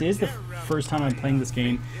 This is the first time I'm playing this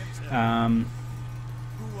game.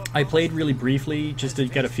 I played really briefly just to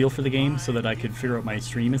get a feel for the game so that I could figure out my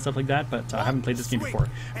stream and stuff like that, but I haven't played this game before.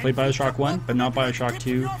 I played Bioshock 1, but not Bioshock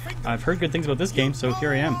 2. I've heard good things about this game, so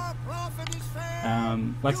here I am.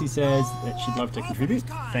 Lexi says that she'd love to contribute.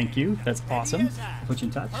 Thank you. That's awesome. I'll put you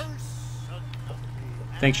in touch.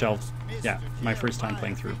 Thanks, Shell. Yeah, my first time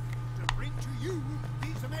playing through.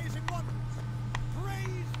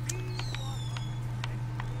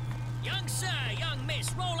 Young sir, young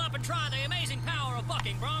miss, roll up and try the amazing power of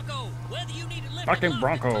Bucking Bronco. Whether you need to lift Bucking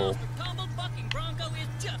Bronco. Bucking Bronco is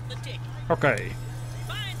just the ticket. Okay.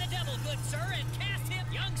 Find the devil, good sir, and cast him.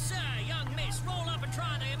 Young sir, young miss, roll up and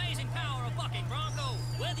try the amazing power of Bucking Bronco.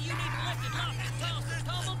 Whether you need to lift it, loft it, toss it,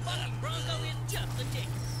 tumble, Bucking Bronco is just the ticket.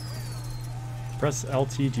 Press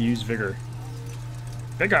LT to use vigor.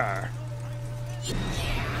 Vigor!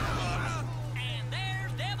 And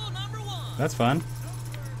there's devil number 1. That's fun.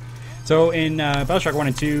 So in Bioshock 1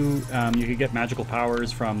 and 2, you could get magical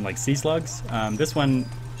powers from like sea slugs. This one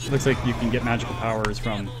looks like you can get magical powers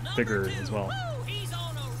from vigor as well.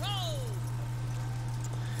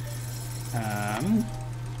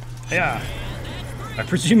 Yeah. I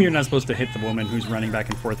presume you're not supposed to hit the woman who's running back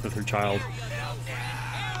and forth with her child.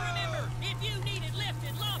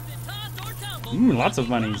 Lots of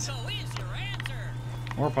monies.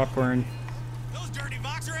 More popcorn.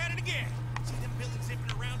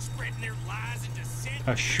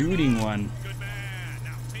 A shooting one.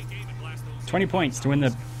 20 points to win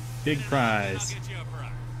the big prize.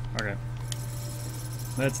 Okay.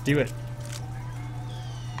 Let's do it.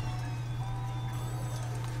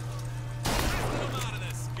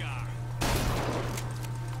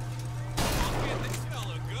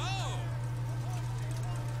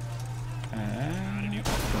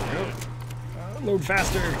 Load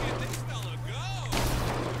faster.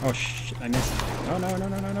 Oh shit, I missed. Oh no, no,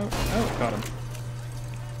 no, no, no. Oh, got him.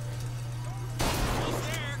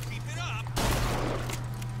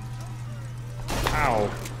 Ow.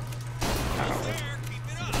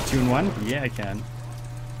 Ow. 2 and 1? Yeah, I can.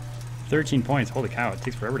 13 points. Holy cow, it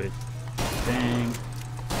takes forever to... Dang.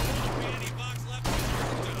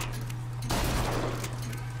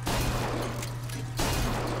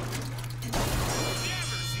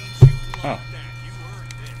 Oh.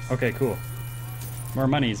 Okay, cool. More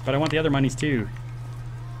monies, but I want the other monies too.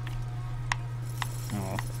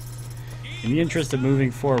 Oh. In the interest of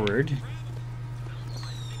moving forward,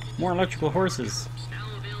 more electrical horses.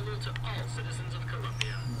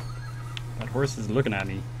 That horse is looking at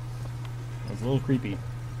me. That's a little creepy.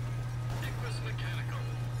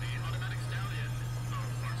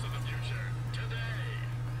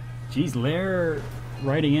 Geez, Lair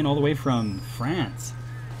riding in all the way from France.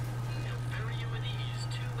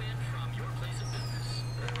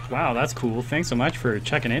 Wow, that's cool. Thanks so much for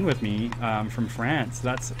checking in with me from France.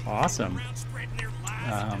 That's awesome.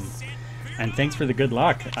 And thanks for the good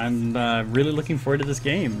luck. I'm really looking forward to this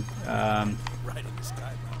game.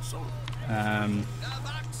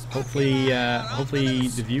 Hopefully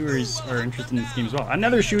the viewers are interested in this game as well.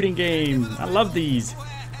 Another shooting game. I love these.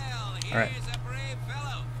 All right.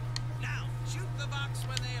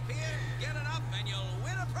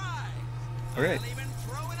 Okay.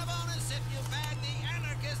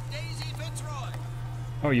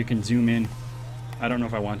 Oh, you can zoom in. I don't know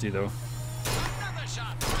if I want to, though.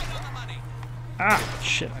 Ah,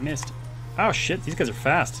 shit, I missed. Oh, shit, these guys are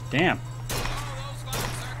fast. Damn.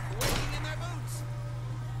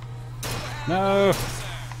 No.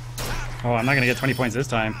 Oh, I'm not going to get 20 points this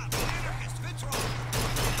time.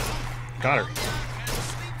 Got her.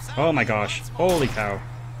 Oh, my gosh. Holy cow.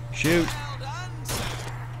 Shoot.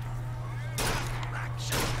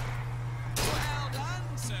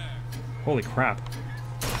 Holy crap.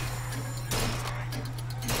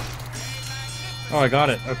 Oh, I got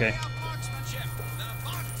it. Okay.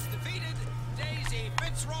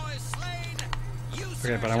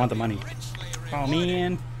 Okay, but I want the money. Oh,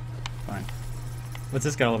 man. Fine. What's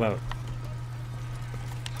this guy all about?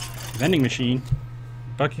 Vending machine.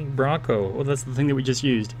 Bucking Bronco. Oh, that's the thing that we just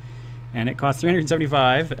used. And it costs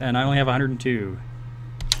 375, and I only have 102.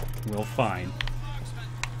 Well, fine.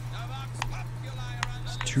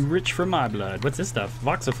 It's too rich for my blood. What's this stuff?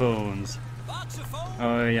 Voxophones.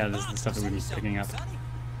 Oh, yeah, this is the stuff that we'll be picking up.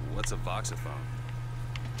 What's a voxophone?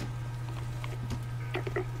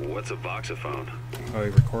 What's a voxophone? Oh, he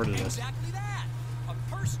recorded it. Exactly that. A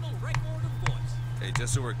personal record of voice. Hey,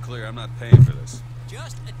 just so we're clear, I'm not paying for this.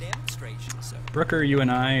 Just a demonstration, sir. Brooker, you and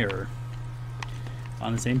I are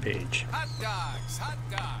on the same page. Hot dogs,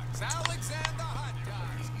 Alexander hot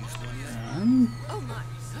dogs. Oh my.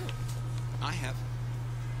 I have.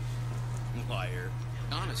 Liar.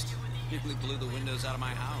 Honest. Nearly blew the windows out of my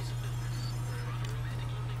house.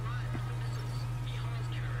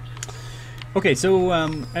 Okay, so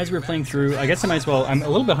as we were playing through, I guess I might as well. I'm a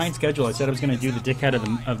little behind schedule. I said I was going to do the Dickhead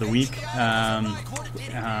of the week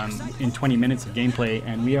in 20 minutes of gameplay,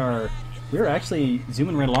 and we're actually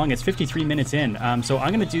zooming right along. It's 53 minutes in, so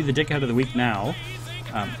I'm going to do the Dickhead of the week now.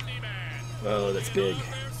 Oh, that's big.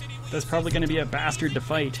 That's probably going to be a bastard to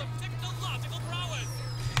fight.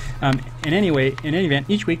 In any event,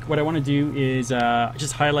 each week what I want to do is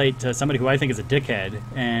just highlight somebody who I think is a dickhead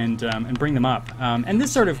and bring them up. And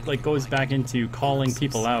this sort of like goes back into calling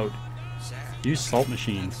people out. Use salt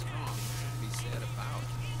machines.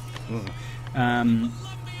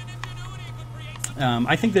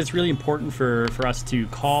 I think that it's really important for us to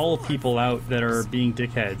call people out that are being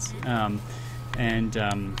dickheads.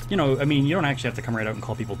 You know, I mean, you don't actually have to come right out and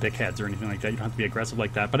call people dickheads or anything like that. You don't have to be aggressive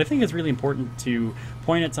like that. But I think it's really important to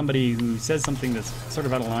point at somebody who says something that's sort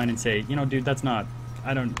of out of line and say, you know, dude, that's not.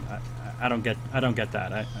 I don't get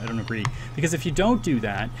that. I don't agree. Because if you don't do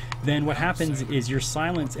that, then what happens is your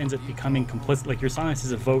silence ends up becoming complicit. Like your silence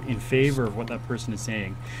is a vote in favor of what that person is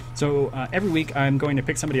saying. So every week I'm going to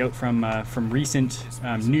pick somebody out from recent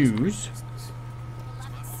news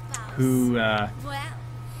who.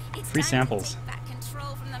 Free samples.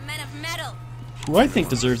 Who I think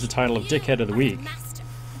deserves the title of Dickhead of the Week.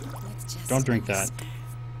 Don't drink that.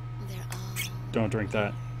 Don't drink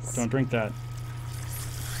that. Don't drink that.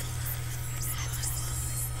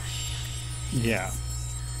 Yeah.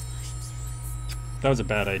 That was a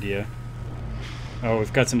bad idea. Oh,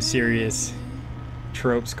 we've got some serious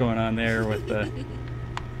tropes going on there with the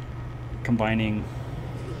combining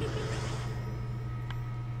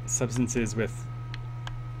substances with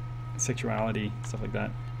sexuality, stuff like that.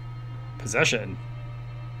 Possession.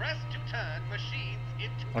 Press to turn machines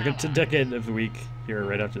into I'll get to Dickhead of the Week here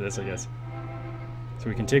right after this, I guess. So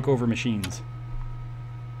we can take over machines.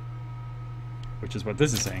 Which is what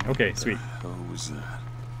this is saying. Okay, sweet. What was that?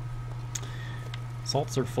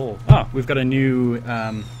 Salts are full. Ah, we've got a new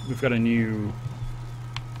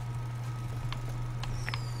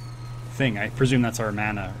thing. I presume that's our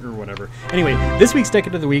mana or whatever. Anyway, this week's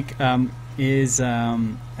Dickhead of the Week is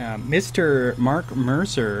Mr. Mark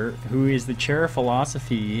Mercer, who is the chair of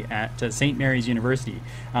philosophy at St. Mary's University.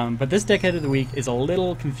 But this Dickhead of the Week is a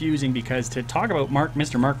little confusing because to talk about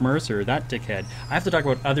Mr. Mark Mercer, that dickhead, I have to talk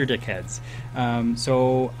about other dickheads.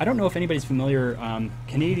 So I don't know if anybody's familiar.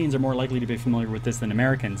 Canadians are more likely to be familiar with this than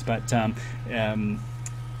Americans, but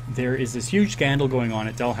there is this huge scandal going on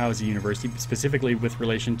at Dalhousie University, specifically with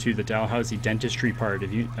relation to the Dalhousie dentistry part of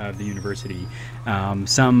the university.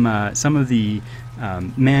 Some of the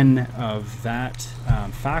men of that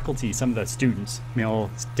faculty, some of the students, male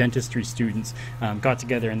dentistry students, got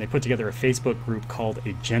together and they put together a Facebook group called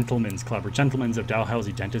a Gentlemen's Club, or Gentlemen's of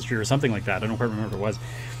Dalhousie Dentistry, or something like that. I don't quite remember what it was.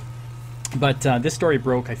 But this story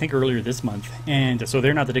broke, I think, earlier this month, and so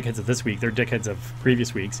they're not the dickheads of this week, they're dickheads of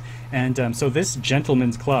previous weeks. And so this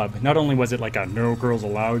Gentlemen's Club, not only was it like a no girls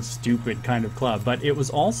allowed stupid kind of club, but it was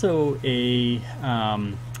also a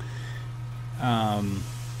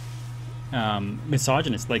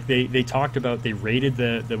misogynist. Like they talked about, they rated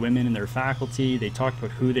the women in their faculty, they talked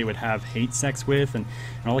about who they would have hate sex with and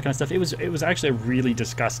all that kind of stuff. It was actually a really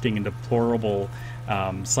disgusting and deplorable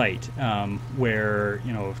site where,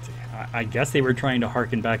 you know, I guess they were trying to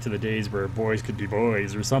harken back to the days where boys could be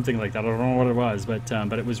boys or something like that. I don't know what it was, but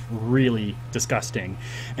it was really disgusting,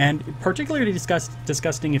 and particularly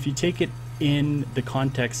disgusting if you take it in the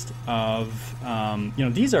context of you know,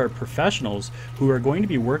 these are professionals who are going to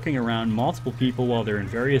be working around multiple people while they're in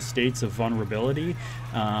various states of vulnerability.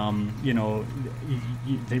 You know,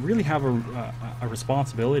 they really have a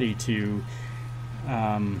responsibility to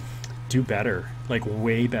do better, like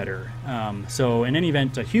way better. So in any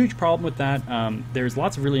event, a huge problem with that. There's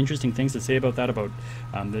lots of really interesting things to say about that, about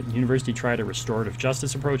the university tried a restorative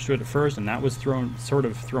justice approach to it at first, and that was sort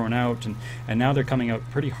of thrown out, and now they're coming out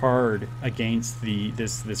pretty hard against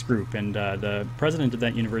this group. And the president of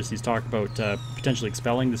that university has talked about potentially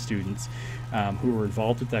expelling the students who were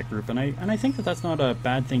involved with that group, and I think that that's not a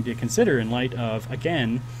bad thing to consider in light of,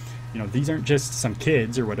 again, you know, these aren't just some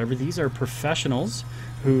kids or whatever. These are professionals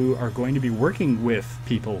who are going to be working with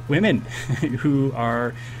people, women, who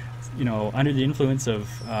are, you know, under the influence of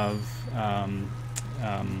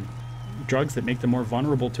drugs that make them more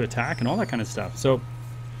vulnerable to attack and all that kind of stuff. So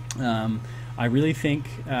I really think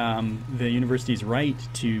the university is right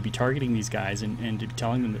to be targeting these guys and to be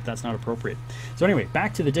telling them that that's not appropriate. So anyway,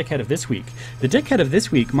 back to the dickhead of this week. The dickhead of this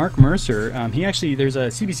week, Mark Mercer, he actually, there's a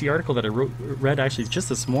CBC article that I read actually just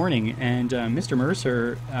this morning, and Mr.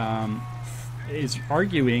 Mercer is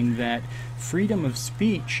arguing that freedom of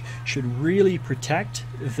speech should really protect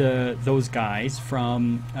those guys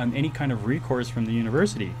from any kind of recourse from the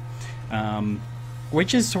university.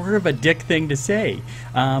 Which is sort of a dick thing to say.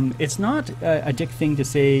 It's not a dick thing to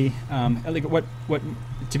say. Like what?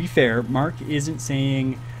 To be fair, Mark isn't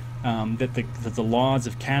saying that the laws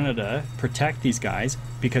of Canada protect these guys,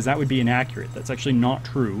 because that would be inaccurate. That's actually not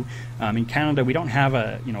true. In Canada, we don't have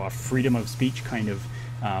a freedom of speech kind of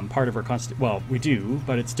part of our constitution. Well, we do,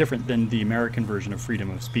 but it's different than the American version of freedom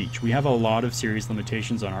of speech. We have a lot of serious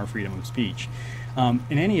limitations on our freedom of speech.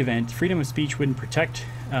 In any event, freedom of speech wouldn't protect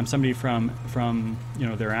somebody from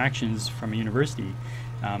their actions from a university.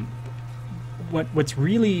 What's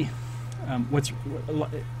really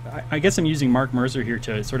I guess I'm using Mark Mercer here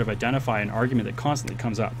to sort of identify an argument that constantly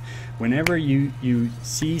comes up. Whenever you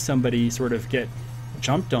see somebody sort of get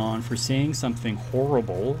jumped on for saying something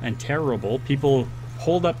horrible and terrible, people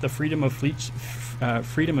hold up the freedom of speech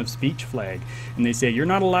flag, and they say you're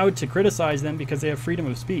not allowed to criticize them because they have freedom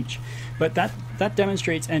of speech. But that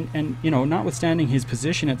demonstrates, and notwithstanding his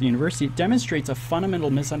position at the university, it demonstrates a fundamental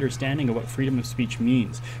misunderstanding of what freedom of speech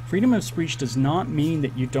means. Freedom of speech does not mean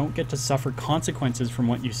that you don't get to suffer consequences from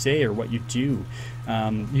what you say or what you do.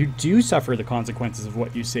 You do suffer the consequences of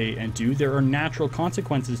what you say and do. There are natural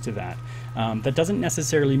consequences to that. That doesn't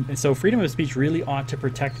necessarily. So freedom of speech really ought to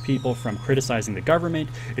protect people from criticizing the government.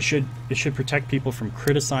 It should protect people from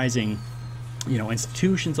criticizing,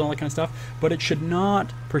 institutions, all that kind of stuff. But it should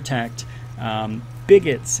not protect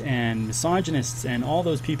bigots and misogynists and all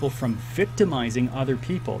those people from victimizing other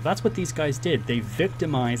people. That's what these guys did. They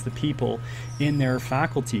victimized the people in their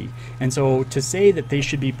faculty. And so to say that they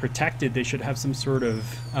should be protected, they should have some sort of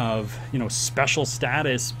special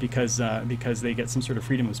status because they get some sort of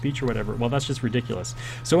freedom of speech or whatever, well, that's just ridiculous.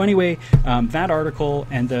 So anyway, that article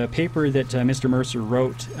and the paper that Mr. Mercer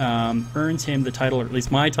wrote earns him the title, or at least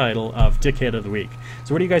my title, of Dickhead of the Week.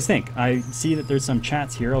 So what do you guys think? I see that there's some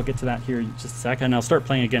chats here. I'll get to that here in just a second, and I'll start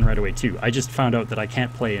playing again right away too. I just found out that I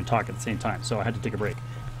can't play and talk at the same time, so I had to take a break.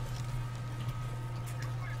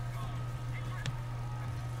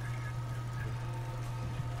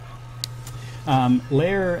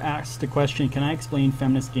 Lair asked a question, can I explain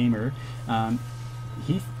feminist gamer?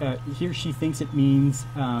 He or she thinks it means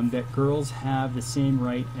that girls have the same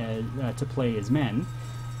right to play as men.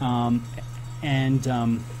 On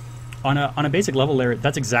a basic level, Lair,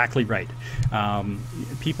 that's exactly right.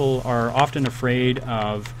 People are often afraid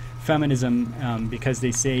of feminism because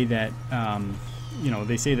they say that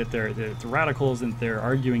they're radicals and they're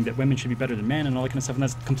arguing that women should be better than men and all that kind of stuff, and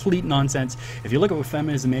that's complete nonsense. If you look at what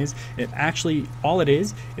feminism is, all it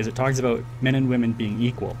is it talks about men and women being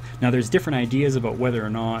equal. Now, there's different ideas about whether or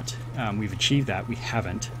not we've achieved that. We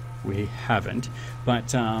haven't,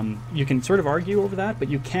 but you can sort of argue over that, but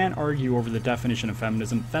you can't argue over the definition of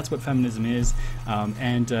feminism. That's what feminism is,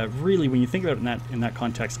 and really, when you think about it in that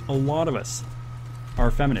context, a lot of us are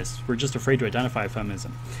feminists. We're just afraid to identify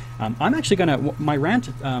feminism. I'm actually going to, my rant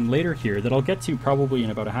later here that I'll get to probably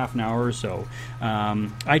in about a half an hour or so,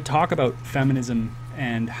 I talk about feminism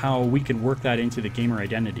and how we can work that into the gamer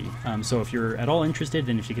identity. So if you're at all interested,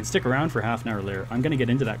 and if you can stick around for half an hour later, I'm going to get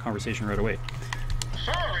into that conversation right away.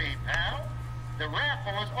 Sorry, pal. The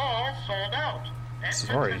raffle is all sold out.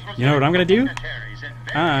 Sorry. You know what I'm going to do?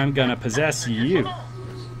 I'm going to possess you.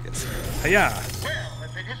 Hiya! Well,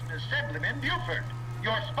 if it isn't Assemblyman Buford,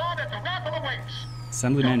 your spot at the raffle awaits.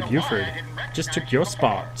 Assemblyman Buford just took your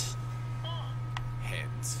spot.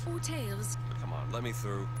 Heads. Or tails. Come on, let me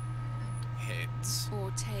through. Heads.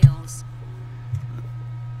 Or tails.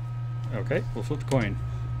 Okay, we'll flip the coin.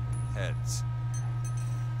 Heads.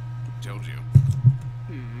 Told you.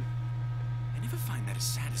 I never find that as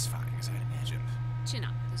satisfying as I'd imagined. Chin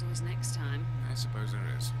up, there's always next time. I suppose there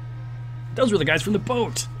is. Those were the guys from the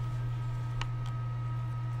boat.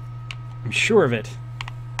 I'm sure of it.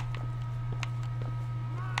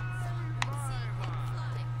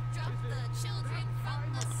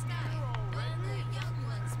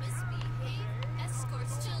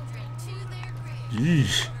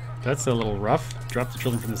 Yeesh, that's a little rough. Drop the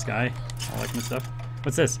children from the sky, all that kind of stuff.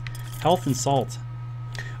 What's this? Health and salt.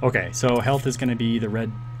 Okay, so health is going to be the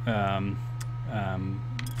red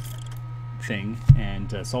thing,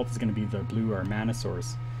 and salt is going to be the blue or mana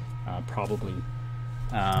source, probably.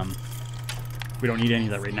 We don't need any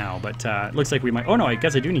of that right now, but it looks like we might. Oh no, I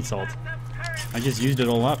guess I do need salt. I just used it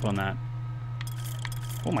all up on that.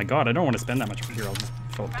 Oh my god, I don't want to spend that much. Here, I'll just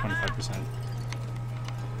fill up 25%.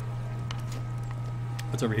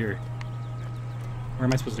 What's over here? Where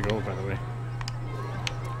am I supposed to go, by the way?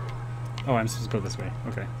 Oh, I'm supposed to go this way.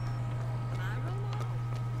 Okay.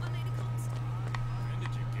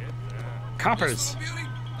 Coppers!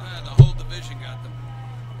 The whole division got them.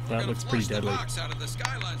 That looks pretty deadly. Out of the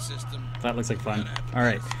Skyline system. That looks like fun.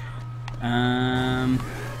 Alright.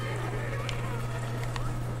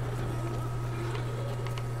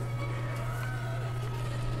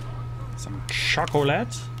 Some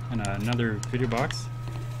chocolate and another video box.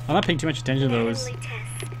 I'm not paying too much attention to those.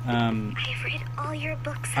 I've read all your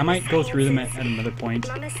books. I might go through them at another point.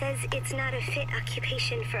 Mama says it's not a fit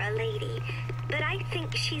occupation for a lady, but I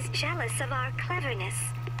think she's jealous of our cleverness.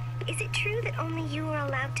 Is it true that only you were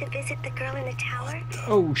allowed to visit the girl in the tower?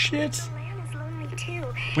 Oh shit! The land is lonely too.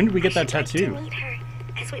 When did we get that I should tattoo? like to meet her,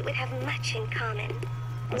 as we would have much in common.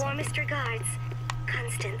 Warmest regards,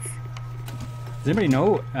 Constance. Does anybody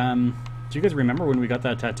know? Do you guys remember when we got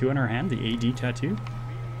that tattoo on our hand, the AD tattoo?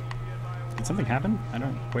 Did something happen? I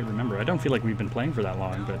don't quite remember. I don't feel like we've been playing for that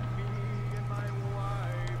long, but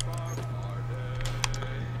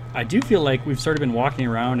I do feel like we've sort of been walking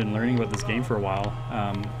around and learning about this game for a while.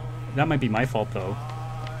 That might be my fault, though.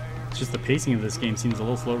 It's just the pacing of this game seems a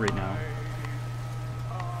little slow right now.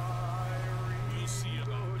 This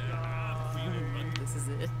is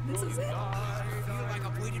it. This is it.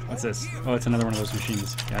 What's this? Oh, it's another one of those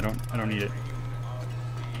machines. Yeah, I don't need it.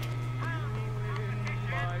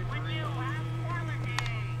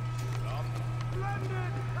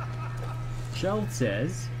 Sheld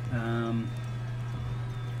says,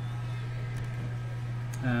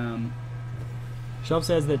 Shelf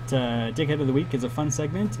says that Dickhead of the Week is a fun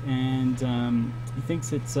segment, and he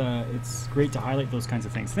thinks it's great to highlight those kinds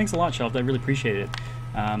of things. Thanks a lot, Shelf. I really appreciate it.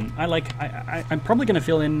 I'm probably going to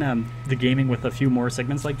fill in the gaming with a few more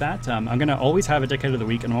segments like that. I'm going to always have a Dickhead of the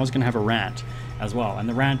Week, and I'm always going to have a rant as well. And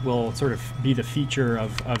the rant will sort of be the feature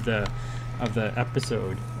of the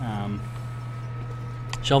episode.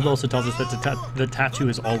 Shelf also tells us that the tattoo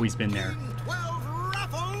has always been there.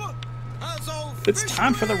 It's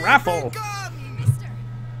time for the raffle!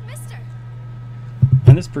 Mister!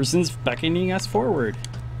 And this person's beckoning us forward.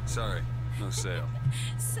 Sorry, no sale.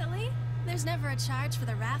 Silly. There's never a charge for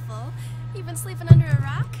the raffle. You've been sleeping under a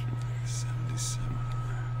rock? 77.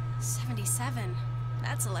 77.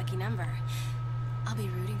 That's a lucky number. I'll be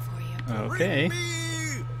rooting for you. Okay. Bring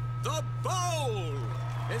me the bowl!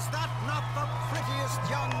 Is that not the prettiest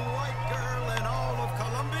young white girl in all of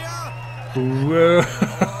Columbia? Whoa!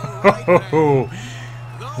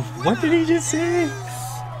 What did he just say?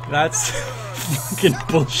 That's fucking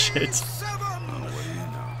bullshit.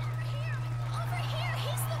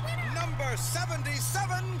 Number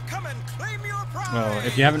 77, come and claim your prize! Oh,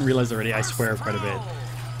 if you haven't realized already, I swear quite a bit.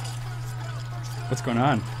 What's going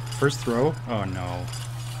on? First throw? Oh no.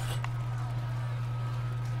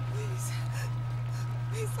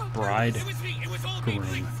 Bride.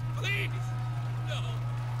 Groom.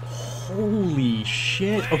 Holy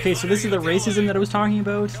shit. Okay, so this is the racism that I was talking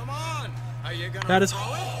about? That is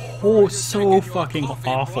so fucking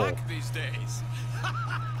awful.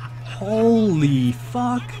 Holy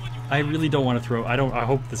fuck. I really don't want to throw. I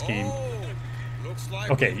hope this game.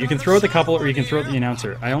 Okay, you can throw the couple or you can throw the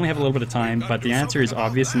announcer. I only have a little bit of time, but the answer is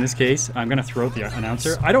obvious in this case. I'm going to throw the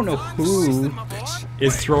announcer. I don't know who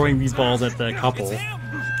is throwing these balls at the couple.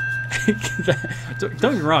 Don't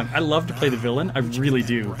get me wrong, I love to play the villain, I really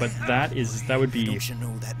do, but that would be... Don't you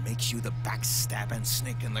know that makes you the backstabbing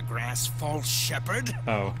snake in the grass false shepherd?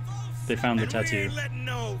 Oh, they found the tattoo.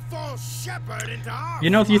 No false shepherd into our You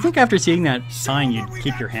know, if you think after seeing that sign you'd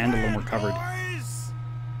keep your hand a little more covered.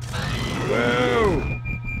 Whoa!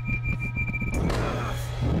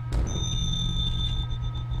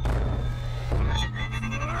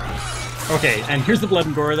 Okay, and here's the blood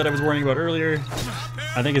and gore that I was warning about earlier.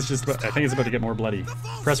 I think it's about to get more bloody.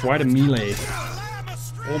 Press Y to melee.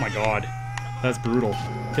 Oh my god. That's brutal.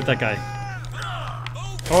 Hit that guy.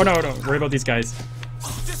 Oh no, don't worry about these guys.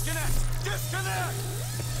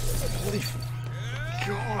 Holy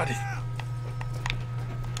god.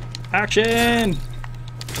 Action!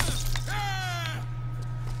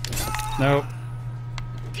 Nope.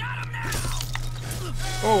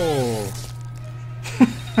 Oh.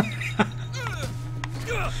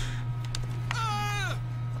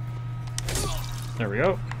 There we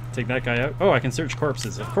go. Take that guy out. Oh, I can search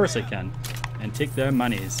corpses. Of course I can. And take their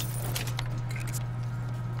monies.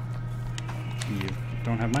 You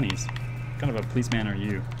don't have monies. What kind of a policeman are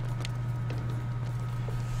you?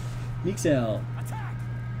 Mixel.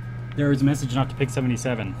 There is a message not to pick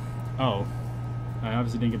 77. Oh. I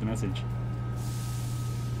obviously didn't get the message.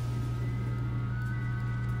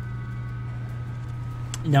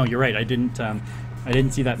 No, you're right. I didn't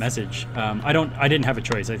see that message. I didn't have a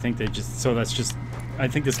choice. I think they just. So that's just. I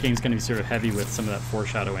think this game's going to be sort of heavy with some of that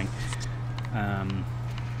foreshadowing.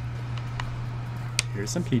 Here's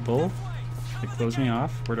some people. They close me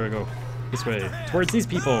off. Where do I go? This way. Towards these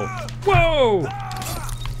people. Whoa!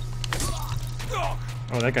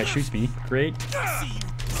 Oh, that guy shoots me. Great.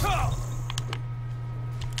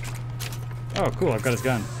 Oh, cool. I've got his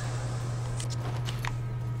gun.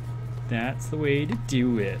 That's the way to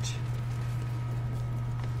do it.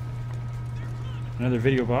 Another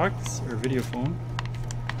video box or video phone.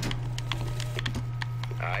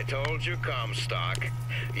 I told you, Comstock.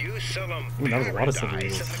 You sell them. Ooh, that was a lot of silver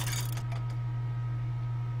eagles.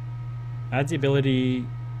 Adds the ability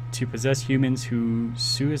to possess humans who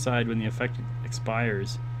suicide when the effect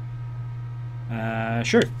expires.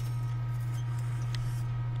 Sure.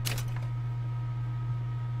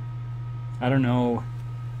 I don't know.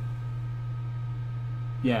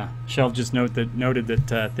 Yeah, Shell just noted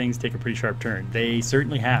that things take a pretty sharp turn. They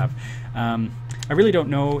certainly have. I really don't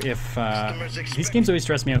know if these games always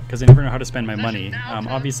stress me out because I never know how to spend my money.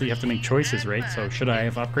 Obviously, you have to make choices, right? So should I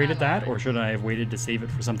have upgraded that, or should I have waited to save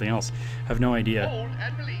it for something else? I have no idea.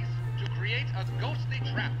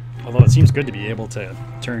 Although it seems good to be able to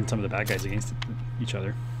turn some of the bad guys against each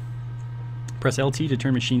other. Press LT to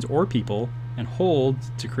turn machines or people, and hold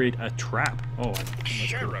to create a trap. Oh,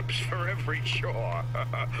 sheriffs for every chore.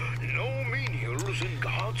 No menials in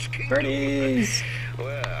God's kingdom. Birdies!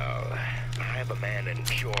 Well, I have a man in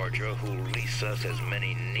Georgia who'll lease us as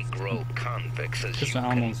many Negro convicts as just you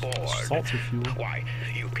can board. Salts fuel. Why,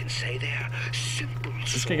 you can say they're simple.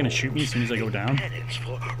 Is this guy gonna shoot me as soon as I go down?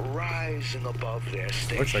 For rising above their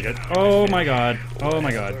station. Looks like it. Oh my god. Oh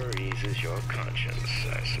my god. Eases your conscience,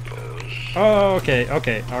 I suppose. Oh, okay,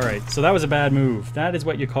 okay, alright. So that was a bad move. That is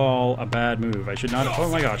what you call a bad move. I should not have. Oh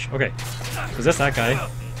my gosh. Okay. Possess that guy.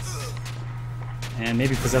 And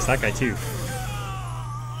maybe possess that guy too.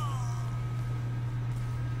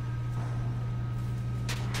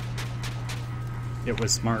 It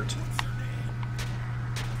was smart.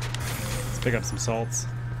 Let's pick up some salts.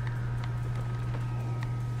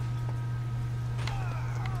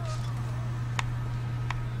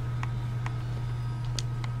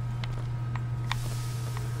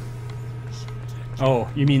 Oh,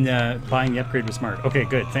 you mean buying the upgrade was smart. Okay,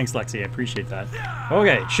 good. Thanks, Lexi. I appreciate that.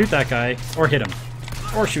 Okay, shoot that guy. Or hit him.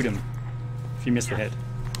 Or shoot him. If you miss the hit.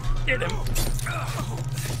 Hit him.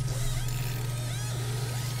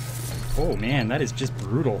 Oh, man, that is just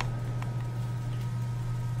brutal.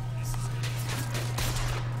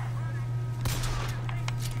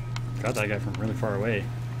 Got that guy from really far away.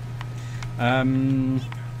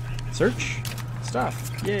 Search.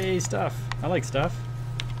 Stuff. Yay, stuff. I like stuff.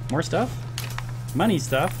 More stuff? Money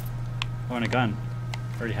stuff. Oh, and a gun.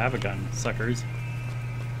 I already have a gun, suckers.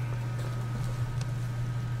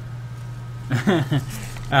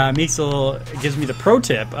 Meeksel gives me the pro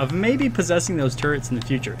tip of maybe possessing those turrets in the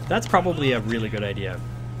future. That's probably a really good idea.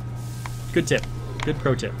 Good tip. Good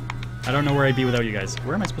pro tip. I don't know where I'd be without you guys.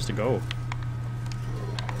 Where am I supposed to go?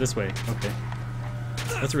 This way. Okay.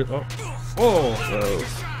 That's a real. Oh. Oh. Whoa.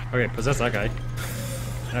 Okay, possess that guy.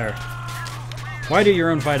 There. Why do your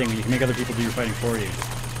own fighting when you can make other people do your fighting for you?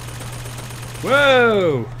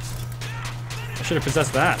 Whoa! I should have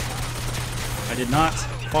possessed that. I did not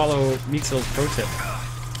follow Meeksel's pro tip.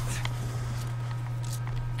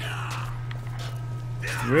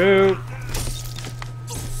 Whoa!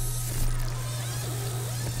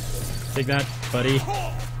 Take that, buddy.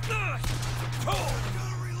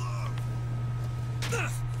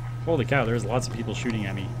 Holy cow, there's lots of people shooting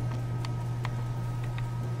at me.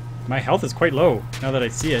 My health is quite low, now that I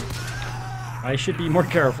see it. I should be more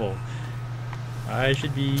careful. I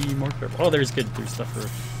should be more careful. Oh, there's stuff for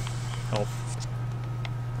health.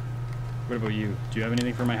 What about you? Do you have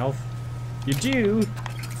anything for my health? You do?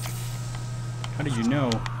 How did you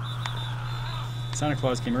know? Santa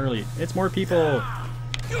Claus came early. It's more people!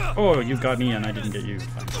 Oh, you got me and I didn't get you.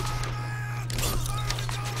 Fine.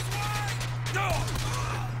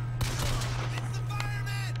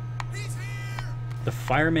 The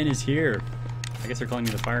fireman is here. I guess they're calling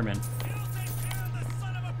me the fireman.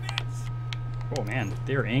 Oh man,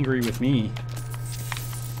 they are angry with me.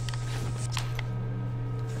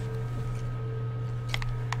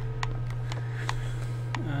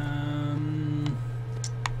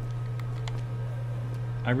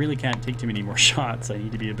 I really can't take too many more shots. I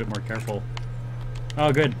need to be a bit more careful.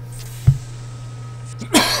 Oh, good.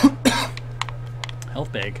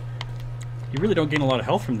 Health bag. You really don't gain a lot of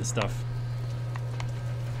health from this stuff.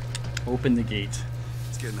 Open the gate.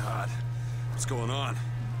 getting hot. What's going on?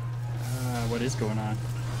 What is going on?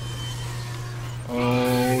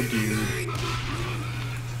 Oh, dude.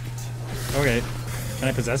 Okay. Can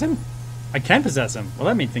I possess him? I can possess him. Well,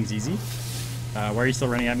 that made things easy. Why are you still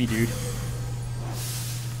running at me, dude?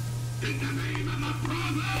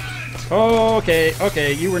 Oh, okay.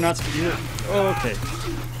 Okay, you were not... okay.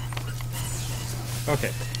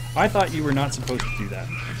 Okay. I thought you were not supposed to do that.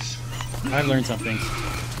 I've learned something.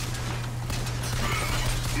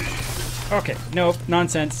 Okay. Nope.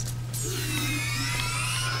 Nonsense.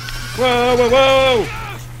 Whoa, whoa, whoa!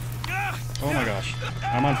 Oh my gosh.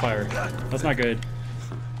 I'm on fire. That's not good.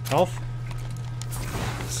 Health?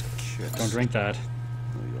 Don't drink that.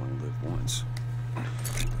 Well, you only live once.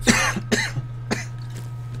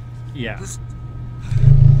 Yeah.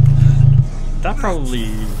 That probably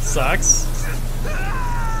sucks.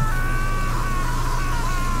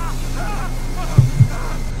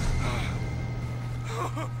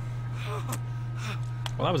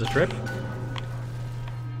 Well, that was a trip.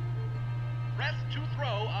 Press to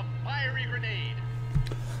throw a fiery grenade.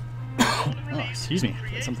 Oh, excuse me.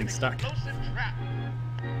 Something stuck.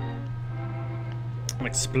 An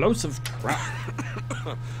explosive trap.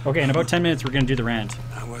 Okay, in about 10 minutes we're going to do the rant.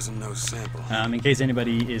 That wasn't no sample. In case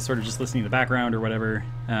anybody is sort of just listening in the background or whatever,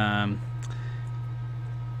 I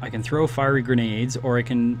can throw fiery grenades or I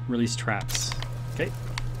can release traps. Okay.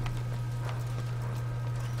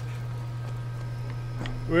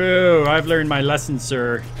 Whoa, I've learned my lesson,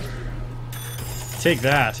 sir. Take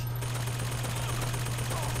that.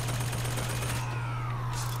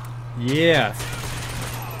 Yeah.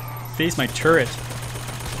 Face my turret.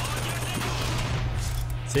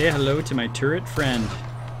 Say hello to my turret friend.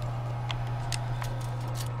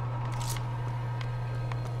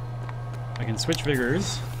 I can switch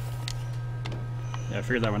vigors. Yeah, I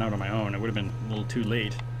figured that one out on my own. It would have been a little too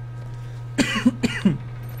late.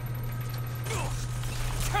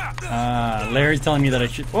 Larry's telling me that I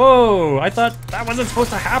should... Whoa! I thought that wasn't supposed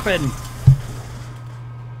to happen!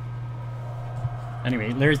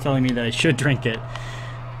 Anyway, Larry's telling me that I should drink it.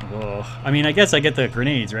 Whoa. I mean, I guess I get the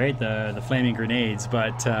grenades, right? The flaming grenades,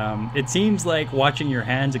 but it seems like watching your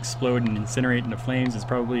hands explode and incinerate into flames is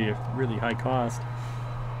probably a really high cost.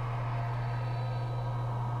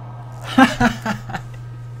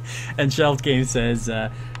 And Shelf Game says,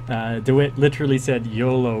 DeWitt literally said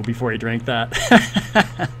YOLO before he drank that.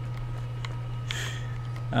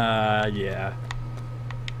 Yeah.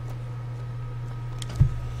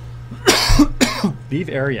 Beef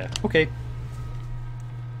area. Okay.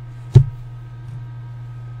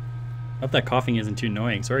 Hope that coughing isn't too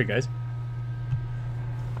annoying. Sorry, guys.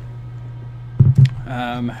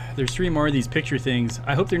 There's 3 more of these picture things.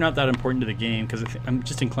 I hope they're not that important to the game because I'm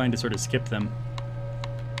just inclined to sort of skip them.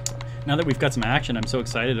 Now that we've got some action, I'm so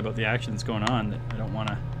excited about the action that's going on that I don't want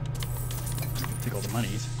to take all the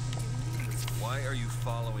monies. Why are you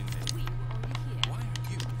following me? Why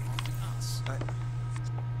are you following us?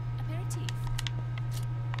 Aperitif.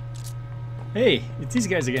 Hey, it's these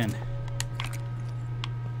guys again.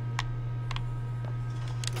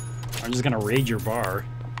 I'm just gonna raid your bar,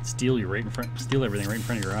 steal you right in front, steal everything right in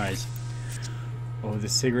front of your eyes. Oh, the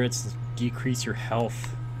cigarettes decrease your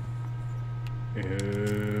health.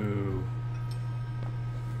 Ooh.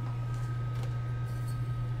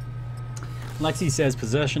 Lexi says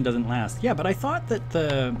possession doesn't last. Yeah, but I thought that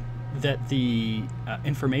the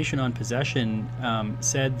information on possession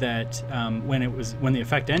said that when the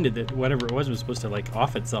effect ended, that whatever it was supposed to like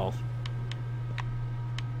off itself.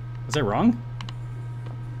 Was I wrong?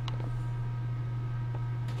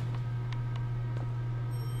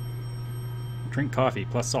 Drink coffee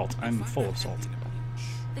plus salt. I'm full of salt.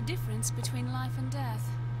 The difference between life and death.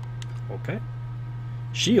 Okay.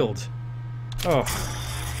 Shield. Oh.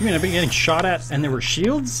 You mean I've been getting shot at and there were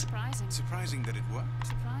shields? Surprising. Surprising that it worked.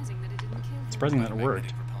 Surprising that it didn't kill you. Surprising that it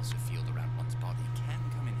worked. A repulsive field around one's body can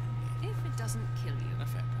come in handy. If it doesn't kill you. A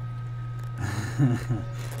fair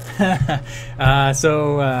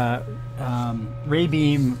point. Ray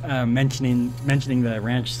Beam mentioning the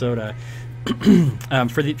ranch soda.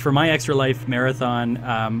 For my Extra Life marathon,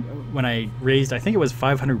 when I raised, I think it was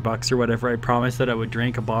 $500 or whatever, I promised that I would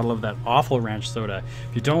drink a bottle of that awful ranch soda.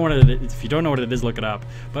 If you don't know what it is, look it up.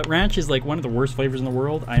 But ranch is like one of the worst flavors in the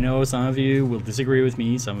world. I know some of you will disagree with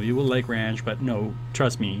me, some of you will like ranch, but no,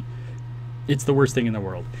 trust me, it's the worst thing in the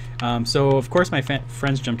world. So of course my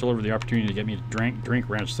friends jumped all over the opportunity to get me to drink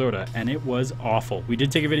ranch soda, and it was awful. We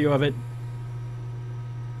did take a video of it.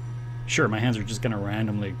 Sure, my hands are just gonna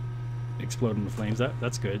randomly explode into flames.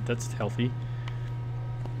 That's good. That's healthy.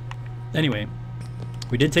 Anyway,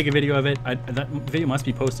 we did take a video of it. That video must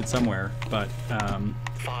be posted somewhere, but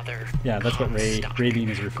Father Yeah, that's what Ravine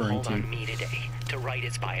is referring called to. on me today to write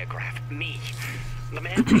his biograph. Me. The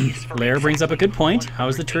man pays for Lair brings up a good point. How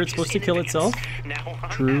is the 100 turret pages supposed to in kill advance. itself? Now, I'm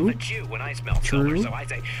True. half a Jew when I smell True. silver, so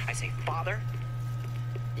I say, Father,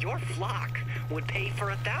 your flock would pay for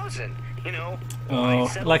 1,000. You know. Oh,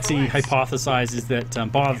 Lexi hypothesizes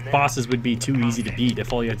that bosses would be too easy to beat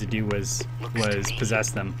if all you had to do was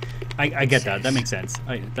possess them. I get that. That makes sense.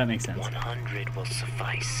 That makes sense. 100 will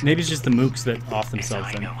suffice. Maybe it's just the mooks that off themselves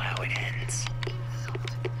I then. know how it ends.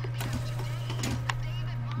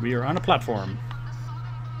 We are on a platform.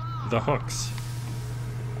 The hooks.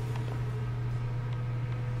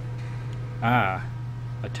 Ah,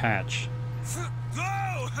 attach.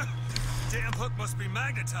 Go! Damn hook must be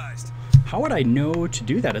magnetized. How would I know to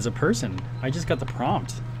do that as a person? I just got the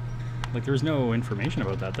prompt. Like, there's no information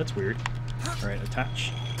about that. That's weird. Alright,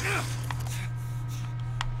 attach.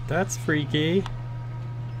 That's freaky.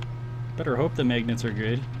 Better hope the magnets are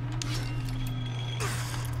good.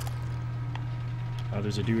 Oh,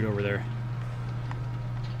 there's a dude over there.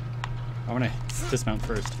 I want to dismount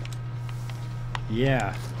first.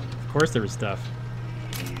 Yeah, of course there was stuff.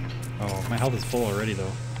 Oh, my health is full already,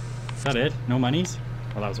 though. Is that it? No monies?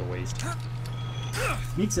 Well, that was a waste.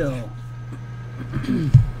 Mixo.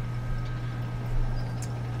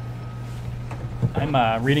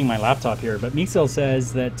 I'm reading my laptop here, but Mixel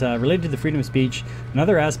says that related to the freedom of speech,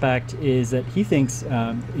 another aspect is that he thinks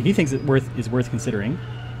it is worth considering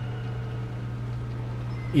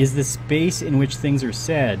is the space in which things are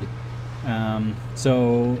said.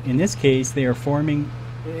 So in this case, they are forming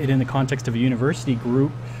it in the context of a university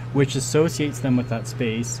group, which associates them with that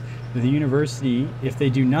space. The university, if they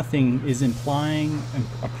do nothing, is implying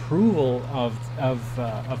approval of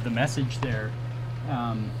the message there,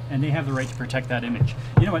 and they have the right to protect that image.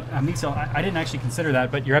 You know what, Mixel, I didn't actually consider that,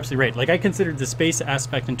 but you're absolutely right. Like, I considered the space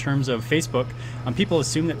aspect in terms of Facebook. People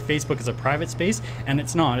assume that Facebook is a private space, and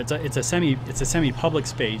it's not. It's a semi-public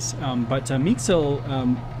space. But Mixel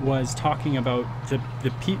was talking about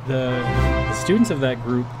the students of that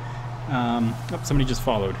group. Oh, somebody just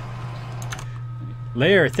followed.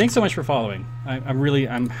 Lair, thanks so much for following.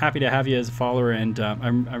 I'm happy to have you as a follower, and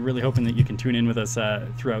I'm really hoping that you can tune in with us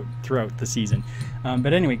throughout the season.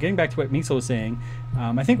 But anyway, getting back to what Mixel was saying,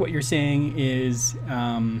 I think what you're saying is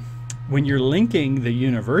when you're linking the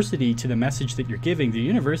university to the message that you're giving, the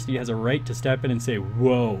university has a right to step in and say,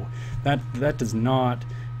 "Whoa, that does not."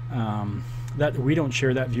 That we don't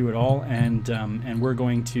share that view at all, and we're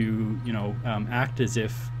going to act as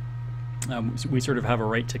if we sort of have a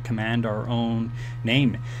right to command our own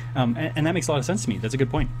name, and that makes a lot of sense to me. That's a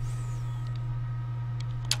good point.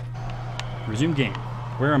 Resume game.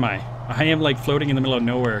 Where am I? I am like floating in the middle of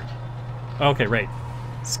nowhere. Okay, right.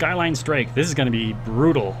 Skyline strike. This is going to be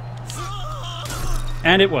brutal.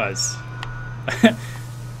 And it was.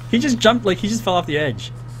 He just jumped, like he just fell off the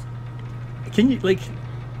edge. Can you like?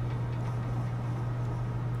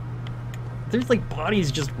 There's like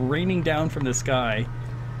bodies just raining down from the sky.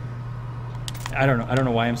 I don't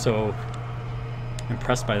know why I'm so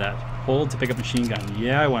impressed by that. Hold to pick up machine gun.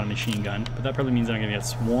 Yeah, I want a machine gun, but that probably means I'm gonna get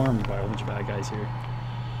swarmed by a whole bunch of bad guys here.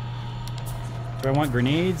 Do I want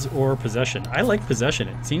grenades or possession? I like possession.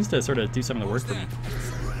 It seems to sort of do some of the work for me.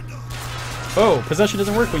 Oh, possession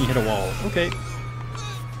doesn't work when you hit a wall. Okay.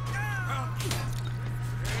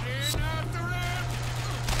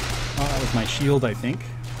 Oh, that was my shield, I think.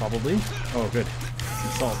 Probably. Oh, good.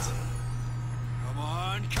 Some salt.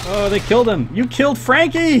 Oh, they killed him! You killed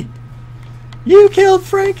Frankie! You killed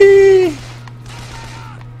Frankie!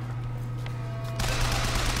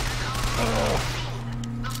 Oh.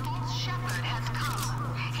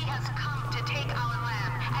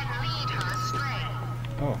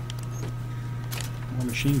 Oh. More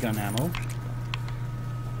machine gun ammo.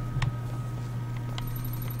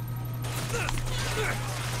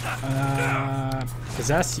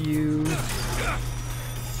 Possess you.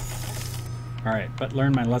 Alright, but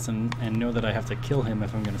learn my lesson and know that I have to kill him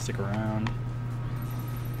if I'm going to stick around.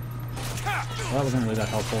 Well, that wasn't really that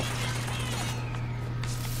helpful.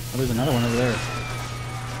 Oh, there's another one over there.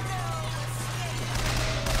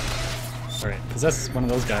 Alright, possess one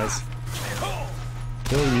of those guys.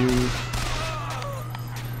 Kill you.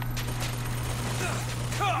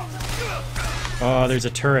 Oh, there's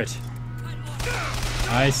a turret.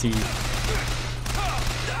 I see.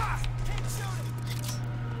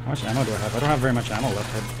 How much ammo do I have? I don't have very much ammo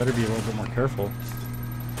left. I better be a little bit more careful.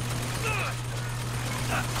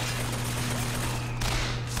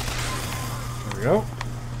 There we go.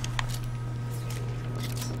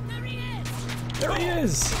 There he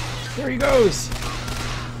is! There he goes!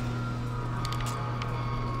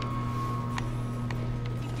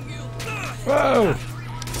 Whoa!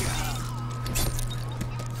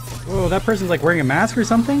 Oh, that person's like wearing a mask or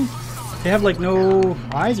something? They have like no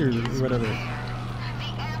eyes or whatever.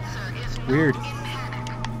 Weird.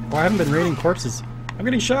 Oh, I haven't been raiding corpses. I'm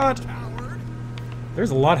getting shot!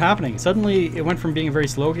 There's a lot happening. Suddenly, it went from being a very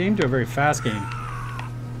slow game to a very fast game.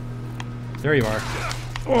 There you are.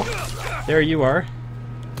 Oh, there you are.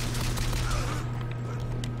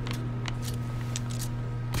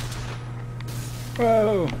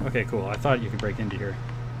 Whoa! Okay, cool. I thought you could break into here.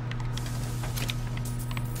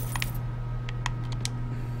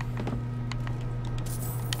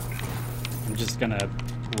 I'm just gonna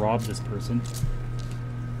rob this person.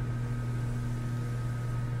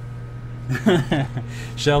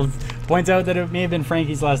 Shell points out that it may have been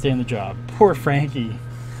Frankie's last day on the job. Poor Frankie.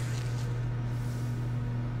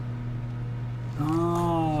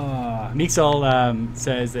 Ah, Mixel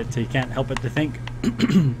says that he can't help but to think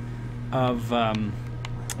of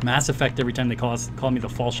Mass Effect every time they call me the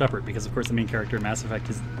Fall Shepherd, because of course the main character in Mass Effect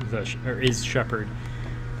is Shepherd.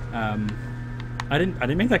 I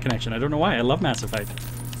didn't make that connection. I don't know why. I love Mass Effect.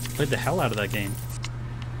 Played the hell out of that game.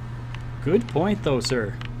 Good point though,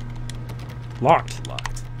 sir. Locked.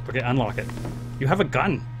 Locked. Okay, unlock it. You have a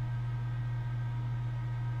gun.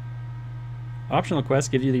 Optional quests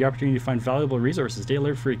give you the opportunity to find valuable resources. Stay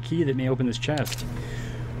alert for a key that may open this chest.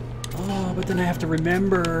 Oh, but then I have to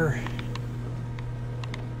remember.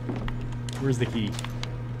 Where's the key?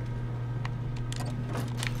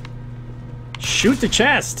 Shoot the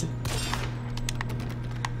chest!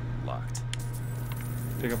 Locked.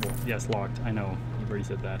 Pick up. Yes, locked. I know. You've already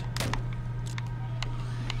said that.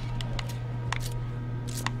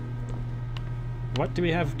 What do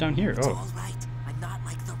we have down here? It's oh. all right. I'm not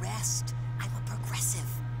like the rest. I'm a progressive.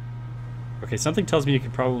 Okay, something tells me you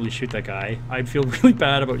could probably shoot that guy. I'd feel really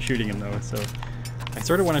bad about shooting him though, so I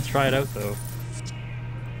sort of want to try it out though.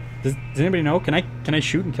 Does anybody know? Can I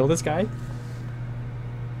shoot and kill this guy?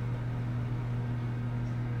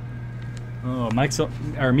 Oh,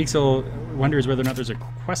 Mixel wonders whether or not there's a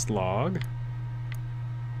quest log.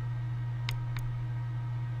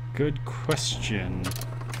 Good question.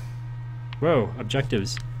 Whoa,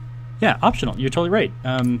 objectives. Yeah, optional. You're totally right.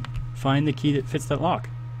 Find the key that fits that lock.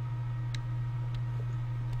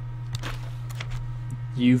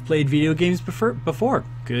 You've played video games before.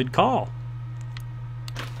 Good call.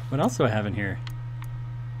 What else do I have in here?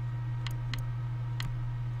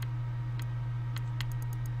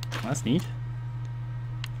 Well, that's neat.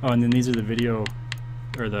 Oh, and then these are the video,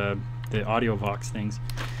 or the audio vox things.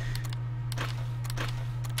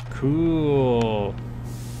 Cool.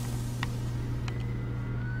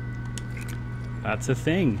 That's a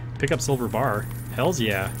thing. Pick up silver bar. Hells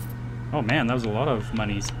yeah. Oh man, that was a lot of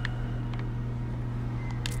monies.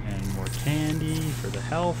 And more candy for the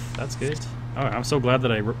health. That's good. Oh, I'm so glad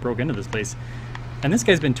that I broke into this place. And this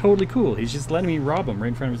guy's been totally cool. He's just letting me rob him right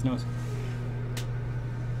in front of his nose.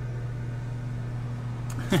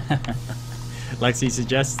 Lexi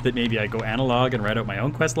suggests that maybe I go analog and write out my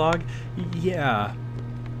own quest log. Yeah,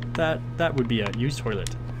 that would be a used toilet.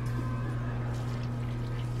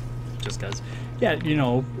 Just cause. Yeah, you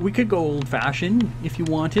know, we could go old-fashioned if you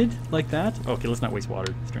wanted, like that. Okay, let's not waste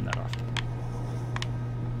water. Let's turn that off.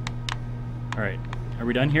 Alright, are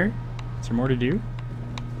we done here? Is there more to do?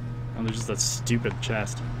 Oh, there's just that stupid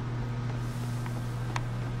chest.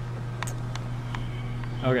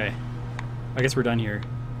 Okay, I guess we're done here.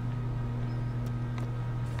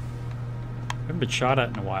 I haven't been shot at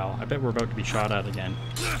in a while. I bet we're about to be shot at again.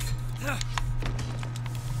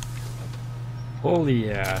 Holy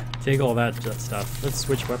yeah, take all that stuff. Let's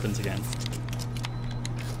switch weapons again.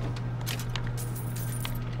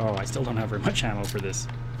 Oh, I still don't have very much ammo for this.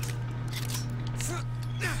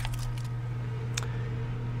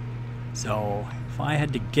 So, if I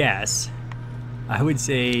had to guess, I would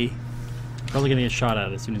say I'm probably gonna get shot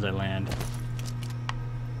at as soon as I land.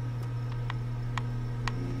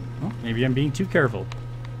 Oh, maybe I'm being too careful.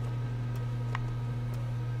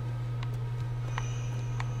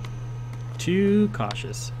 Too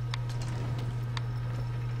cautious.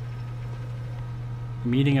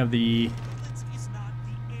 Meeting of the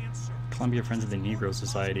Columbia Friends of the Negro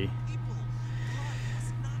Society.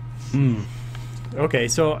 Okay,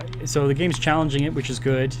 so the game's challenging it, which is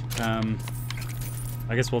good. I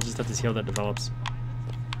guess we'll just have to see how that develops.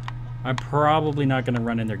 I'm probably not going to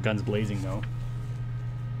run in there guns blazing, though.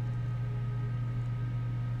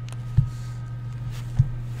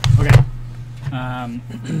 Okay.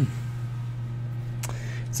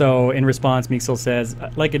 So in response, Mixel says,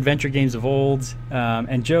 like adventure games of old.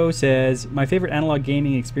 And Joe says, my favorite analog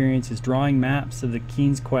gaming experience is drawing maps of the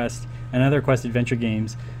Keen's Quest and other Quest adventure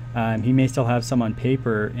games. He may still have some on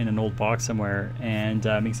paper in an old box somewhere. And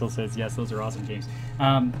Mixel says, yes, those are awesome games.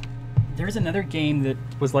 There's another game that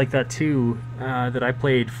was like that too, that I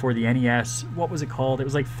played for the NES. What was it called? It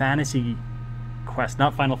was like Fantasy Quest,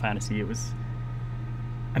 not Final Fantasy. It was...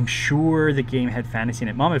 I'm sure the game had fantasy in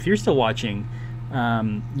it. Mom, if you're still watching,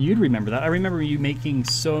 you'd remember that. I remember you making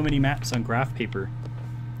so many maps on graph paper.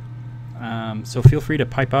 So feel free to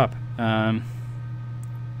pipe up.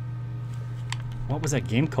 What was that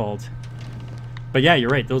game called? But yeah, you're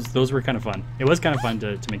right. Those were kind of fun. It was kind of fun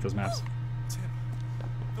to make those maps. Tim,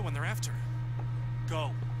 the one they're after.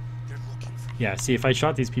 Go. They're looking for you. Yeah, see, if I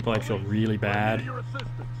shot these people, I'd feel really bad.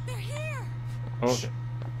 They're here. Oh, okay.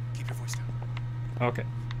 Keep your voice down. Okay.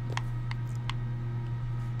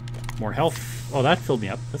 More health. Oh, that filled me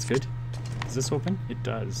up. That's good. Does this open? It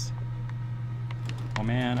does. Oh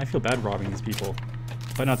man, I feel bad robbing these people.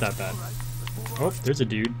 But not that bad. Oh, there's a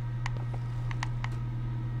dude.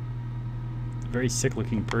 A very sick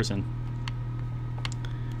looking person.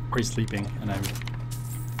 Or he's sleeping and I'm...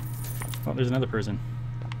 Oh, there's another person.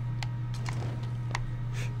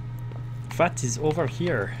 What is over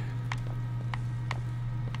here?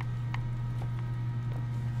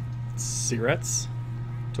 Cigarettes?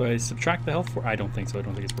 Do I subtract the health for? I don't think so. I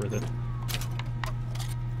don't think it's worth it.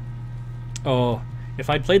 Oh, if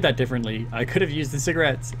I'd played that differently, I could have used the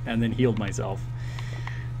cigarettes and then healed myself.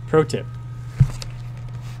 Pro tip.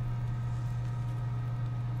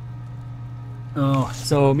 Oh,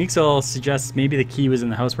 so Mixel suggests maybe the key was in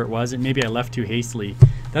the house where it was, and maybe I left too hastily.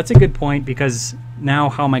 That's a good point, because now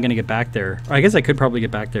how am I going to get back there? Or I guess I could probably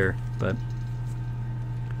get back there, but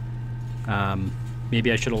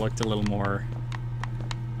maybe I should have looked a little more.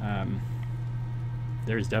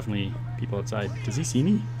 There's definitely people outside. Does he see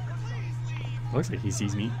me? Looks like he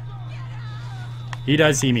sees me. He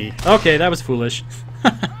does see me. Okay, that was foolish.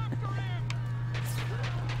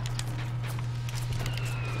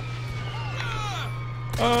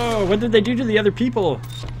 Oh, what did they do to the other people?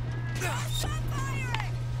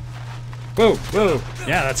 Whoa, whoa.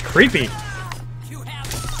 Yeah, that's creepy.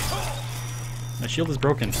 My shield is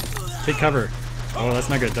broken. Take cover. Oh, that's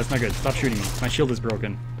not good. That's not good. Stop shooting me. My shield is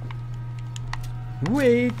broken.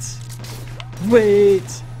 Wait.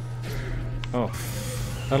 Wait. Oh,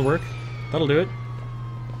 that'll work. That'll do it.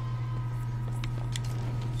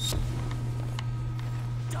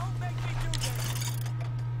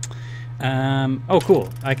 Oh, cool.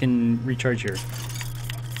 I can recharge here.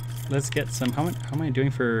 Let's get some... How am I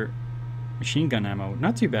doing for machine gun ammo?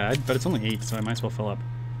 Not too bad, but it's only 8, so I might as well fill up.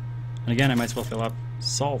 And again, I might as well fill up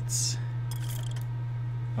salts.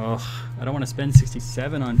 Oh, I don't want to spend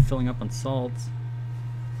 67 on filling up on salts.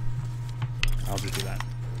 I'll just do that.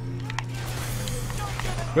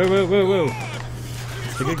 Whoa, whoa, whoa, whoa.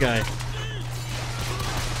 It's the good guy.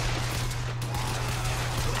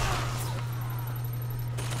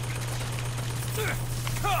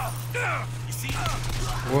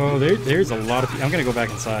 Whoa, there's a lot of people. I'm gonna go back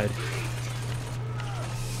inside.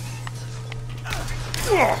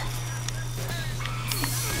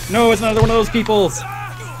 No, it's another one of those peoples.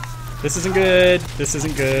 This isn't good. This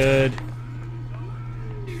isn't good.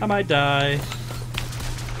 I might die.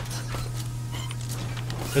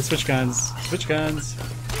 Let's switch guns. Switch guns.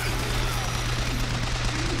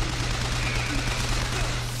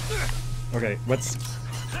 Okay, what's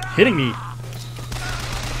hitting me?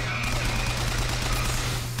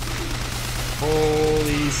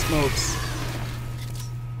 Holy smokes.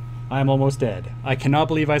 I'm almost dead. I cannot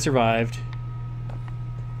believe I survived.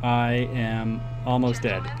 I am almost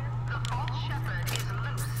dead.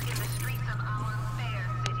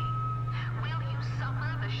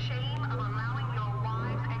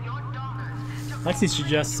 Lexi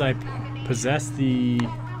suggests I possess the...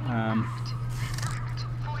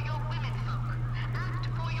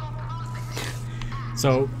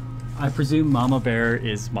 So, I presume Mama Bear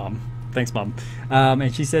is Mom. Thanks, Mom.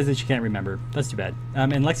 And she says that she can't remember. That's too bad.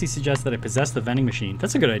 And Lexi suggests that I possess the vending machine.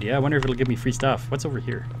 That's a good idea. I wonder if it'll give me free stuff. What's over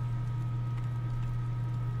here?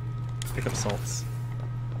 Pick up salts.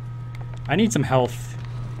 I need some health.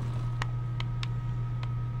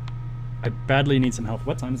 I badly need some health.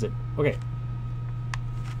 What time is it? Okay.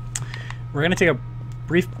 We're going to take a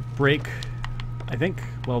brief break, I think,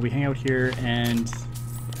 while we hang out here and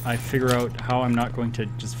I figure out how I'm not going to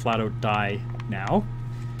just flat out die now.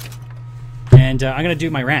 And I'm going to do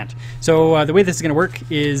my rant. So the way this is going to work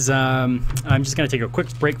is I'm just going to take a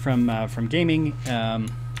quick break from gaming.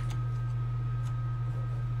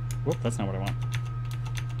 Whoop, that's not what I want.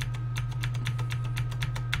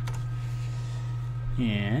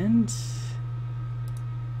 And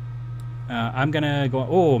I'm going to go...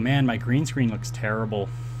 Oh, man, my green screen looks terrible.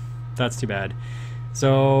 That's too bad.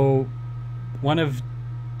 So one of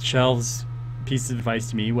Shelv's piece of advice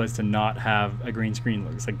to me was to not have a green screen.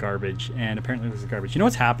 It looks like garbage, and apparently it looks like garbage. You know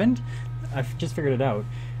what's happened? I've just figured it out.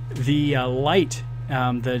 The light,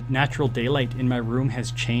 the natural daylight in my room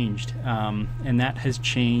has changed, and that has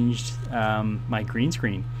changed my green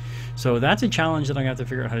screen. So that's a challenge that I'm going to have to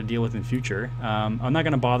figure out how to deal with in the future. I'm not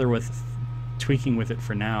going to bother with tweaking with it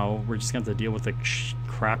for now. We're just going to have to deal with the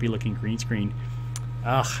crappy looking green screen.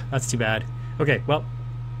 Ugh, that's too bad. Okay, well,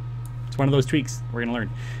 it's one of those tweaks we're going to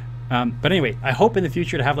learn. But anyway, I hope in the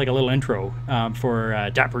future to have like a little intro for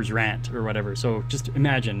Dapper's Rant or whatever. So just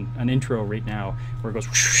imagine an intro right now where it goes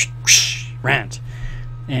whoosh, whoosh, rant.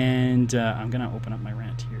 And I'm going to open up my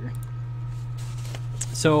rant here.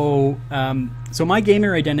 So, so my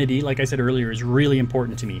gamer identity, like I said earlier, is really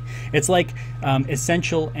important to me. It's like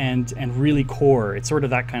essential and really core. It's sort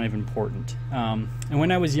of that kind of important. And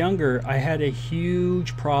when I was younger, I had a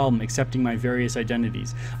huge problem accepting my various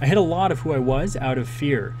identities. I hid a lot of who I was out of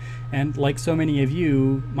fear. And like so many of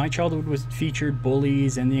you, my childhood was featured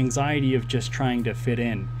bullies and the anxiety of just trying to fit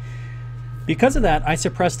in. Because of that, I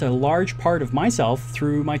suppressed a large part of myself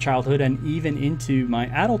through my childhood and even into my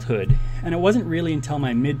adulthood. And it wasn't really until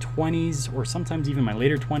my mid-20s or sometimes even my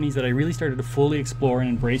later 20s that I really started to fully explore and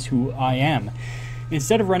embrace who I am.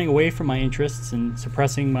 Instead of running away from my interests and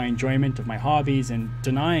suppressing my enjoyment of my hobbies and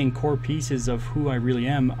denying core pieces of who I really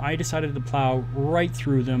am, I decided to plow right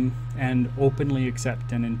through them and openly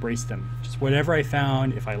accept and embrace them. Just whatever I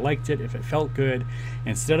found, if I liked it, if it felt good,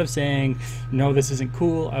 instead of saying, no, this isn't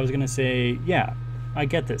cool, I was going to say, yeah, I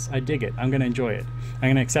get this, I dig it, I'm going to enjoy it, I'm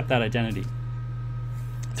going to accept that identity.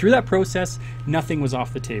 Through that process, nothing was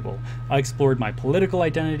off the table. I explored my political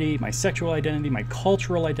identity, my sexual identity, my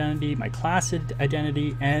cultural identity, my class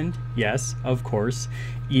identity, and yes, of course,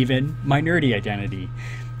 even my nerdy identity.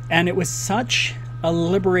 And it was such a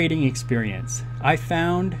liberating experience. I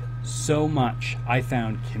found so much. I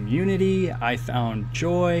found community, I found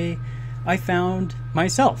joy, I found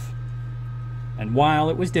myself. And while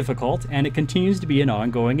it was difficult, and it continues to be an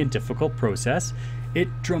ongoing and difficult process, it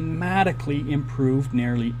dramatically improved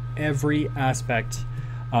nearly every aspect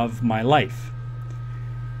of my life.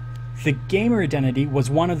 The gamer identity was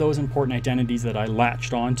one of those important identities that I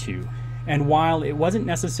latched onto. And while it wasn't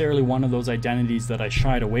necessarily one of those identities that I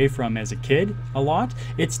shied away from as a kid a lot,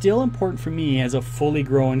 it's still important for me as a fully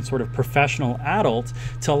grown sort of professional adult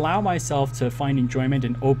to allow myself to find enjoyment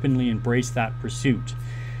and openly embrace that pursuit.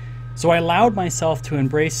 So I allowed myself to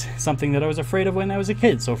embrace something that I was afraid of when I was a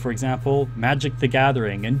kid. So for example, Magic the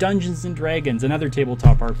Gathering and Dungeons and Dragons and other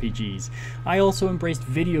tabletop RPGs. I also embraced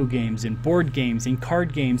video games and board games and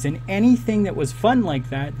card games and anything that was fun like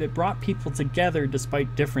that that brought people together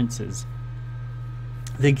despite differences.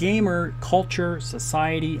 The gamer culture,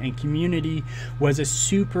 society, and community was a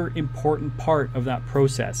super important part of that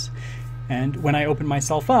process. And when I opened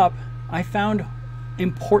myself up, I found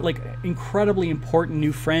incredibly important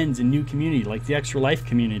new friends and new community, like the Extra Life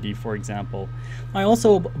community, for example. I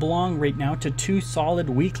also belong right now to 2 solid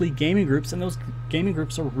weekly gaming groups, and those gaming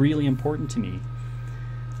groups are really important to me.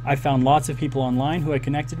 I found lots of people online who I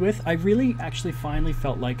connected with. I really actually finally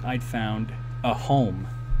felt like I'd found a home.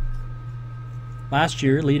 Last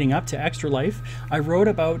year, leading up to Extra Life, I wrote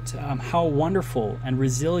about how wonderful and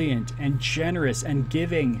resilient and generous and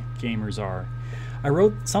giving gamers are. I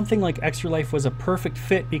wrote something like Extra Life was a perfect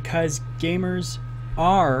fit because gamers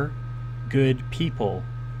are good people.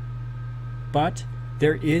 But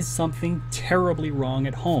there is something terribly wrong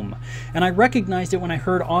at home. And I recognized it when I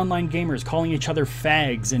heard online gamers calling each other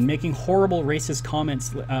fags and making horrible racist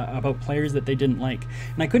comments about players that they didn't like.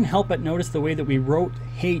 And I couldn't help but notice the way that we wrote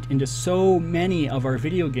hate into so many of our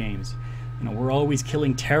video games. You know, we're always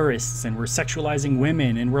killing terrorists and we're sexualizing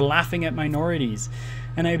women and we're laughing at minorities.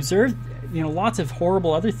 And I observed, you know, lots of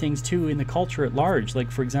horrible other things too in the culture at large.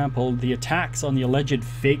 Like, for example, the attacks on the alleged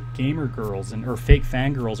fake gamer girls or fake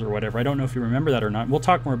fangirls or whatever. I don't know if you remember that or not. We'll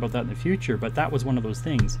talk more about that in the future, but that was one of those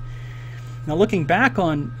things. Now, looking back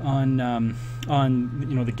on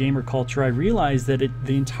you know, the gamer culture, I realized that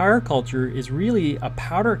the entire culture is really a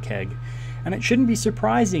powder keg, and it shouldn't be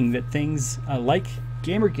surprising that things like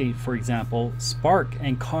Gamergate, for example, spark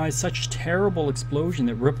and cause such terrible explosion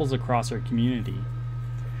that ripples across our community.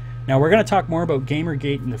 Now, we're going to talk more about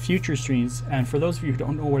Gamergate in the future streams, and for those of you who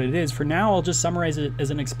don't know what it is, for now I'll just summarize it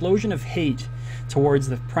as an explosion of hate towards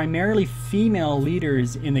the primarily female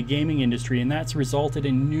leaders in the gaming industry, and that's resulted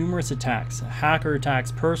in numerous attacks, hacker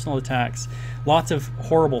attacks, personal attacks, lots of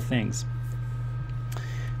horrible things.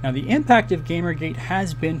 Now, the impact of Gamergate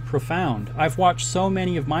has been profound. I've watched so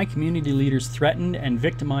many of my community leaders threatened and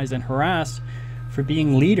victimized and harassed for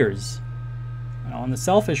being leaders. Now, on the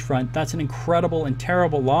selfish front, that's an incredible and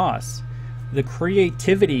terrible loss. the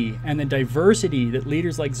creativity and the diversity that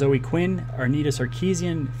leaders like Zoe Quinn, Arnita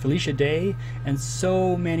Sarkeesian, Felicia Day, and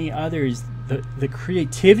so many others, the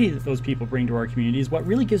creativity that those people bring to our community is what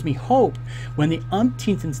really gives me hope when the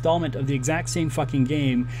umpteenth installment of the exact same fucking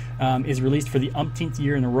game is released for the umpteenth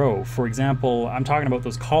year in a row. For example, I'm talking about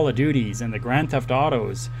those Call of Duties and the Grand Theft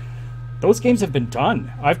Autos. Those games have been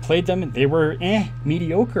done. I've played them and they were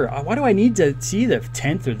mediocre. Why do I need to see the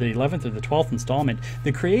 10th or the 11th or the 12th installment?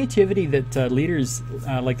 The creativity that leaders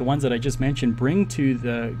like the ones that I just mentioned bring to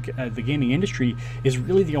the gaming industry is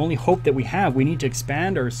really the only hope that we have. We need to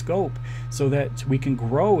expand our scope so that we can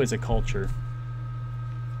grow as a culture.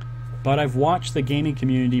 But I've watched the gaming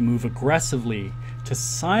community move aggressively to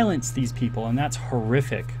silence these people, and that's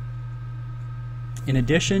horrific. In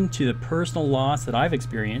addition to the personal loss that I've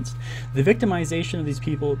experienced, the victimization of these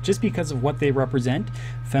people just because of what they represent,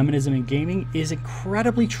 feminism in gaming, is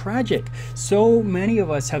incredibly tragic. So many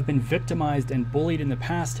of us have been victimized and bullied in the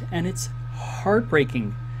past, and it's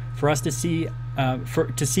heartbreaking for us to see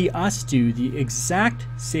us do the exact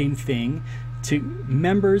same thing to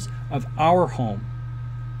members of our home.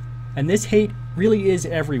 And this hate really is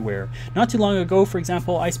everywhere. Not too long ago, for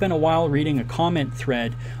example, I spent a while reading a comment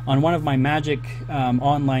thread on one of my Magic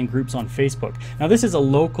online groups on Facebook. Now, this is a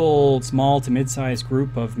local, small to mid-sized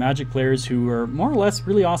group of Magic players who are more or less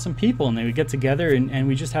really awesome people, and they would get together and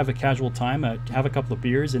we just have a casual time, have a couple of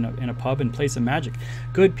beers in a pub and play some Magic.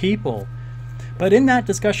 Good people. But in that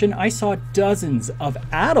discussion, I saw dozens of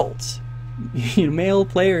adults, male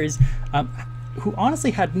players, who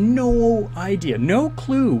honestly had no idea, no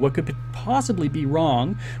clue what could possibly be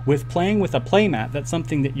wrong with playing with a playmat. That's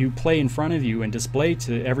something that you play in front of you and display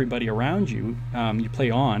to everybody around you, you play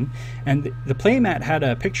on. And the playmat had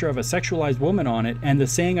a picture of a sexualized woman on it, and the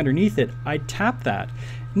saying underneath it, "I'd tap that."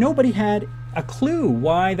 Nobody had a clue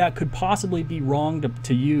why that could possibly be wrong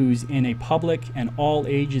to use in a public and all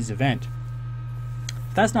ages event.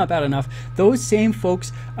 If that's not bad enough, those same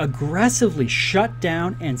folks aggressively shut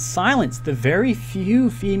down and silenced the very few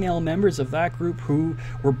female members of that group who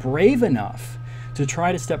were brave enough to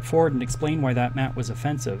try to step forward and explain why that mat was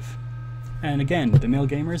offensive. And again, the male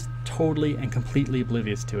gamers totally and completely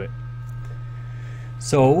oblivious to it.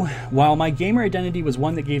 So, while my gamer identity was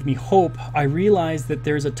one that gave me hope, I realized that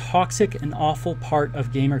there's a toxic and awful part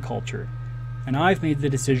of gamer culture, and I've made the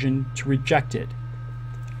decision to reject it.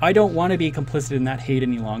 I don't want to be complicit in that hate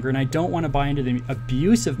any longer, and I don't want to buy into the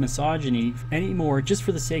abuse of misogyny anymore just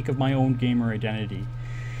for the sake of my own gamer identity.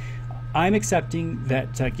 I'm accepting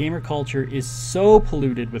that gamer culture is so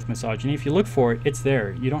polluted with misogyny. If you look for it, it's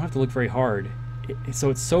there. You don't have to look very hard. So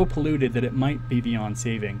it's so polluted that it might be beyond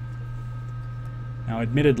saving. Now,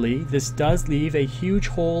 admittedly, this does leave a huge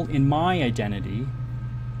hole in my identity.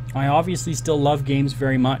 I obviously still love games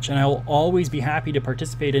very much, and I will always be happy to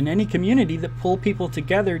participate in any community that pull people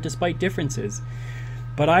together despite differences.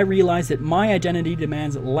 But I realize that my identity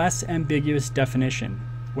demands less ambiguous definition.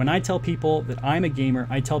 When I tell people that I'm a gamer,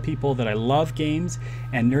 I tell people that I love games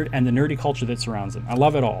and the nerdy culture that surrounds them. I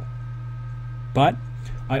love it all. But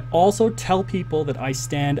I also tell people that I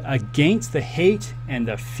stand against the hate and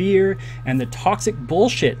the fear and the toxic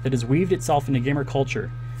bullshit that has weaved itself into gamer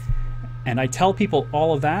culture. And I tell people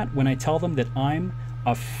all of that when I tell them that I'm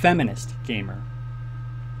a feminist gamer.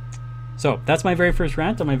 So that's my very first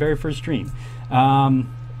rant on my very first stream.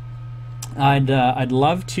 I'd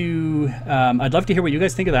love to hear what you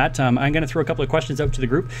guys think of that. I'm going to throw a couple of questions out to the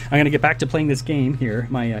group. I'm going to get back to playing this game here.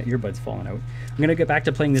 My earbud's falling out. I'm going to get back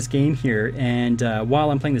to playing this game here, and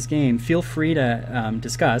while I'm playing this game, feel free to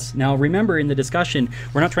discuss. Now, remember, in the discussion,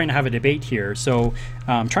 we're not trying to have a debate here, so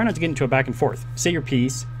try not to get into a back and forth. Say your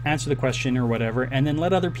piece, answer the question or whatever, and then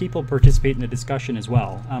let other people participate in the discussion as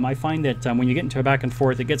well. I find that when you get into a back and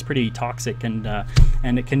forth, it gets pretty toxic, and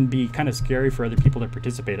it can be kind of scary for other people to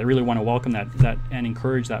participate. I really want to welcome that and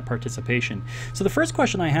encourage that participation. So the first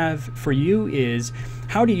question I have for you is,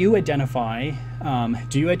 how do you identify?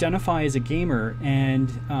 Do you identify as a gamer, and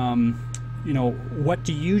what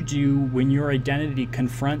do you do when your identity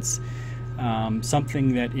confronts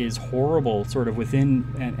something that is horrible, sort of within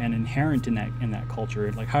and inherent in that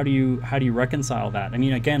culture? Like, how do you reconcile that? I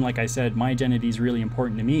mean, again, like I said, my identity is really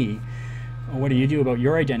important to me. What do you do about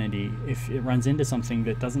your identity if it runs into something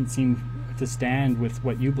that doesn't seem to stand with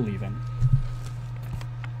what you believe in?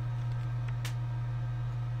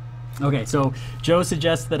 Okay, so Joe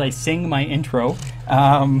suggests that I sing my intro.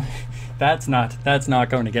 That's not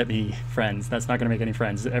going to get me friends. That's not going to make any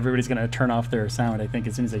friends. Everybody's going to turn off their sound, I think,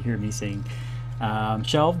 as soon as they hear me sing.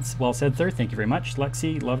 Shelves, well said, sir. Thank you very much.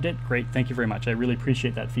 Lexi, loved it. Great. Thank you very much. I really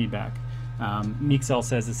appreciate that feedback. Meeksel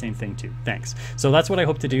says the same thing too. Thanks. So that's what I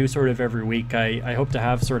hope to do sort of every week. I hope to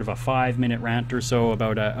have sort of a 5-minute rant or so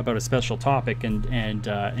about a special topic and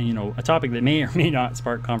you know, a topic that may or may not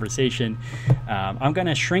spark conversation. I'm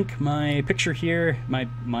gonna shrink my picture here, my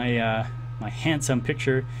handsome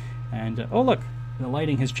picture, and oh look, the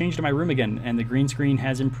lighting has changed in my room again, and the green screen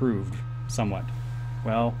has improved somewhat.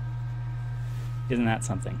 Well, isn't that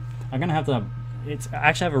something? I'm gonna have to. I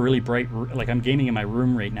actually have a really bright, like I'm gaming in my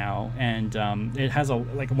room right now, and it has one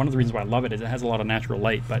of the reasons why I love it is it has a lot of natural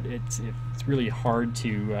light, but it's really hard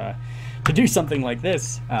to do something like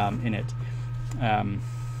this in it. Oh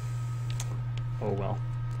well,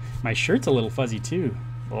 my shirt's a little fuzzy too.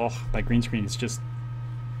 Oh, my green screen is just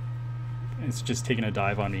taking a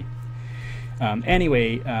dive on me.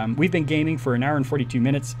 Anyway, we've been gaming for an hour and 42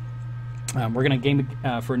 minutes. We're gonna game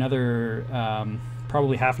for another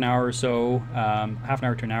probably half an hour or so, half an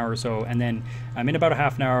hour to an hour or so, and then in about a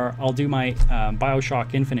half an hour I'll do my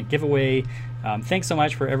Bioshock Infinite giveaway. Thanks so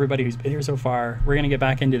much for everybody who's been here so far. We're gonna get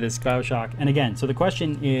back into this Bioshock, and again, so the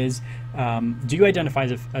question is, do you identify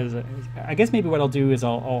as a, I guess maybe what I'll do is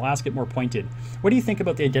I'll ask it more pointed. What do you think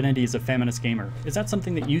about the identity as a feminist gamer? Is that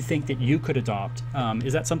something that you think that you could adopt?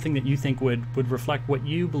 Is that something that you think would reflect what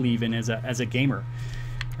you believe in as a gamer?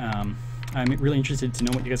 I'm really interested to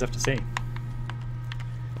know what you guys have to say.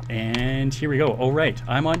 And here we go. Oh right,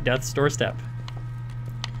 I'm on death's doorstep.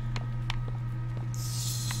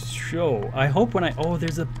 So I hope when oh,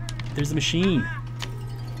 there's a machine.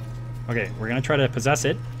 Okay, we're gonna try to possess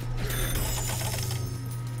it.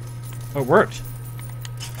 Oh, it worked.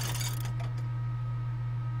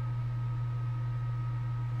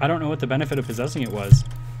 I don't know what the benefit of possessing it was.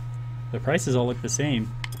 The prices all look the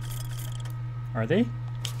same. Are they?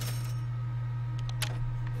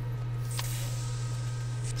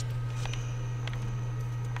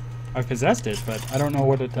 I've possessed it, but I don't know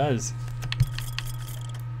what it does.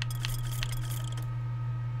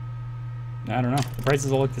 I don't know. The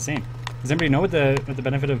prices all look the same. Does anybody know what the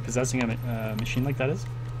benefit of possessing a machine like that is?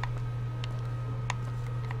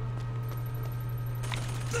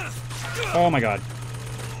 Oh my god.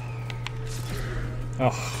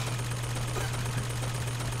 Oh.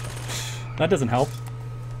 That doesn't help.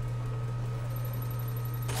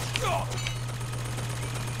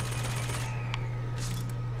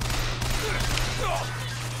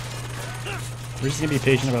 We're just gonna be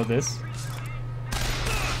patient about this.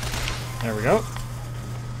 There we go.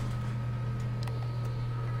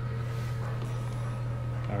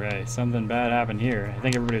 Okay, something bad happened here. I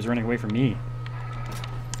think everybody's running away from me.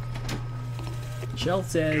 Shell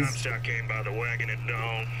says. Comstock came by the wagon at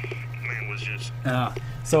dawn. Man was just.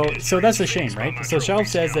 So that's a shame, right? So Shelf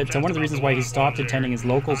says that one of the reasons why he stopped attending his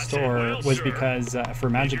local store was because for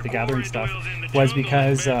Magic the Gathering stuff was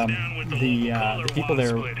because the people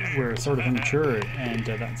there were sort of immature, and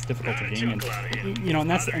that's difficult to game. And you know, and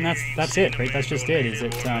that's it, right? That's just it. Is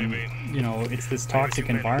it you know, it's this toxic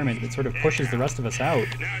environment that sort of pushes the rest of us out,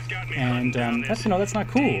 and that's, you know, that's not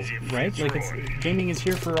cool, right? Like, gaming is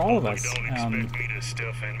here for all of us.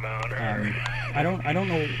 I don't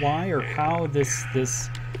know why or how this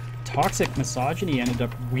toxic misogyny ended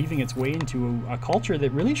up weaving its way into a culture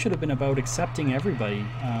that really should have been about accepting everybody.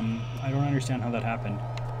 I don't understand how that happened,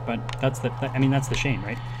 but that's the shame,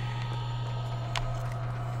 right?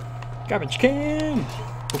 Garbage can!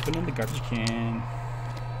 Opening the garbage can.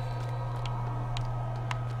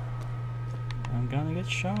 I'm gonna get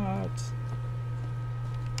shot.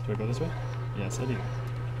 Do I go this way? Yes, I do.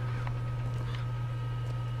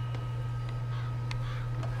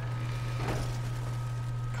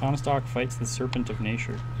 Comstock fights the serpent of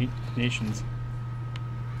nations.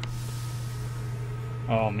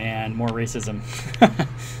 Oh man, more racism.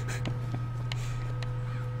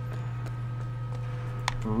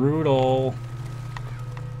 Brutal.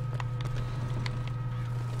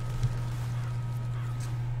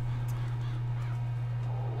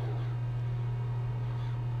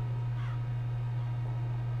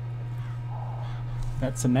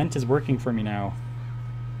 That cement is working for me now.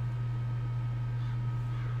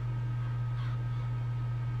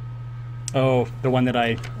 Oh, the one that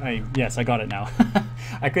yes, I got it now.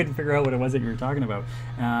 I couldn't figure out what it was that you were talking about.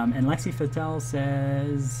 And Lexi Fattel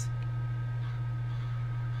says...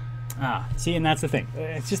 see, and that's the thing.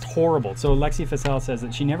 It's just horrible. So Lexi Fattel says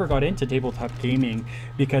that she never got into tabletop gaming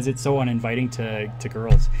because it's so uninviting to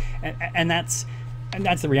girls. And that's... and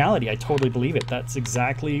that's the reality. I totally believe it. That's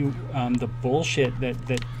exactly the bullshit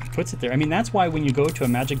that puts it there. I mean, that's why when you go to a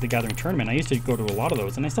Magic the Gathering tournament, I used to go to a lot of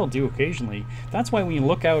those, and I still do occasionally. That's why when you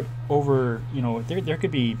look out over, you know, there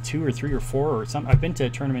could be 2 or 3 or 4 or some. I've been to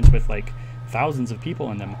tournaments with like thousands of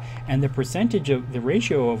people in them, and the percentage of the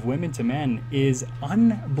ratio of women to men is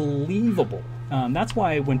unbelievable. That's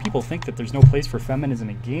why when people think that there's no place for feminism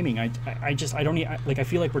in gaming, I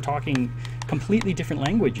feel like we're talking completely different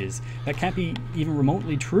languages. That can't be even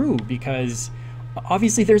remotely true, because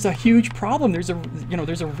obviously there's a huge problem. There's a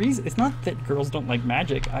reason. It's not that girls don't like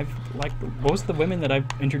Magic. Most of the women that I've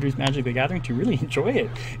introduced Magic the Gathering to really enjoy it.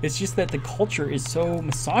 It's just that the culture is so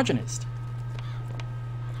misogynist.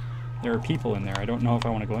 There are people in there. I don't know if I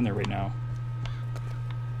want to go in there right now.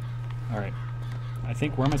 Alright. I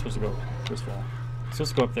think, where am I supposed to go, first of all? I'm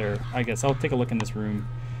supposed to go up there. I guess I'll take a look in this room.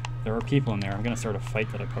 There are people in there. I'm going to start a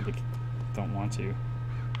fight that I probably don't want to.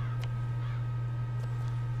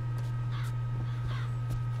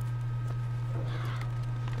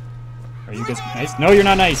 Are you guys nice? No, you're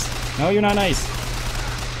not nice. No, you're not nice.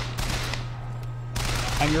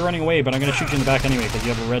 You're running away, but I'm going to shoot you in the back anyway, because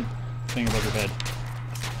you have a red thing above your head.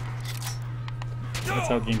 That's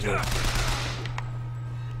how games work.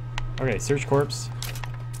 Okay, search corpse.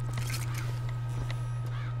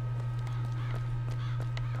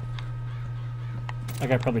 That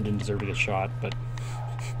guy probably didn't deserve to get shot, but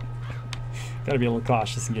gotta be a little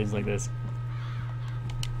cautious in games like this.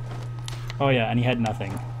 Oh yeah, and he had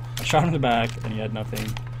nothing. I shot him in the back, and he had nothing.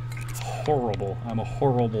 Horrible. I'm a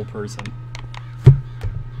horrible person.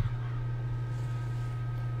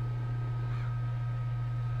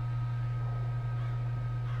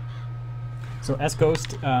 So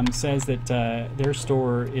S-Ghost says that their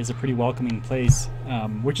store is a pretty welcoming place,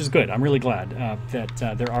 which is good. I'm really glad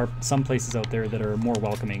that there are some places out there that are more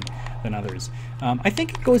welcoming than others. I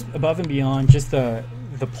think it goes above and beyond just the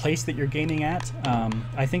place that you're gaming at.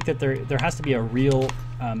 I think that there has to be a real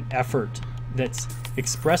effort that's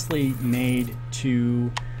expressly made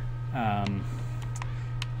to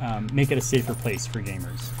make it a safer place for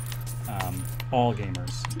gamers, all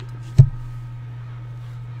gamers.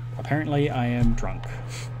 Apparently, I am drunk.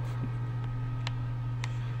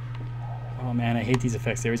 Oh man, I hate these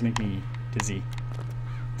effects. They always make me dizzy.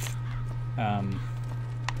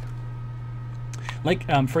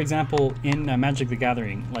 For example, in Magic the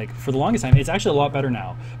Gathering, like, for the longest time, it's actually a lot better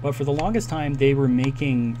now, but for the longest time, they were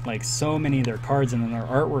making, like, so many of their cards, and then their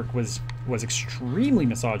artwork was extremely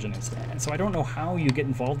misogynist. And so I don't know how you get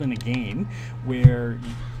involved in a game where,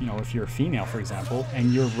 you know, if you're a female, for example,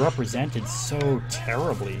 and you're represented so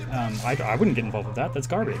terribly. I wouldn't get involved with that. That's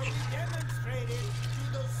garbage.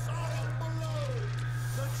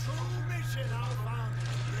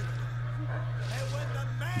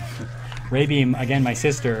 Raybeam, again, my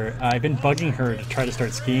sister, I've been bugging her to try to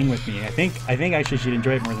start skiing with me. I think actually she'd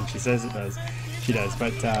enjoy it more than she says it does. She does,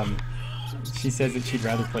 but she says that she'd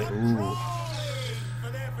rather play. Ooh.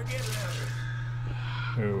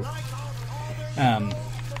 Ooh.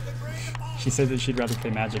 She says that she'd rather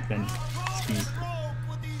play Magic than ski.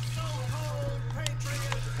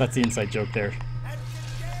 That's the inside joke there.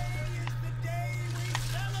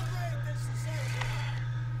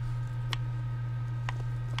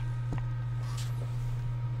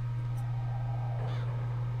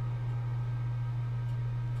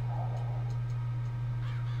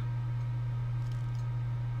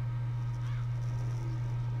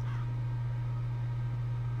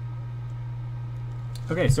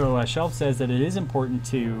 Okay, so Shelf says that it is important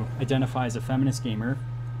to identify as a feminist gamer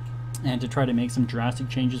and to try to make some drastic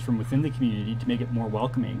changes from within the community to make it more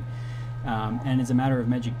welcoming. And as a matter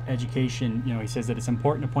of education, you know, he says that it's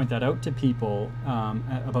important to point that out to people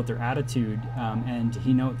about their attitude, and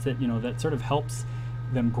he notes that, you know, that sort of helps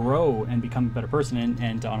them grow and become a better person,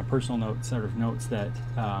 and on a personal note sort of notes that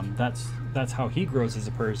that's how he grows as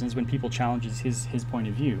a person, is when people challenges his point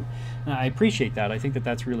of view. And I appreciate that. I think that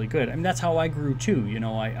that's really good. I mean, that's how I grew too. You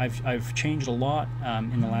know, I've changed a lot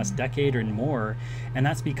in the last decade or more, and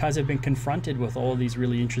that's because I've been confronted with all of these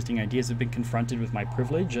really interesting ideas. I've been confronted with my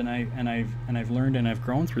privilege, and I've learned and I've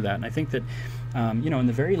grown through that. And I think that you know, in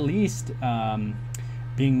the very least,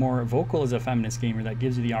 being more vocal as a feminist gamer, that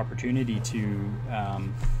gives you the opportunity to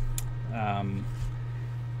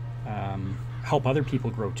help other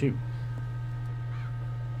people grow too.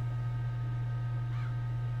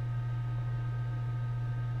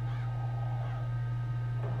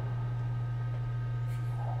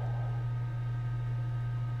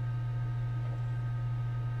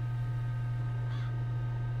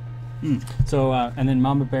 So, and then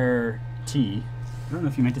Mama Bear T, I don't know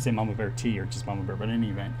if you meant to say Mama Bear T or just Mama Bear, but in any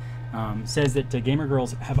event, says that gamer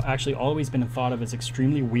girls have actually always been thought of as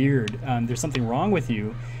extremely weird. There's something wrong with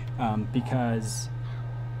you because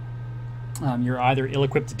you're either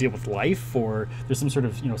ill-equipped to deal with life, or there's some sort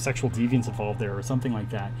of sexual deviance involved there, or something like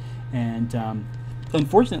that. And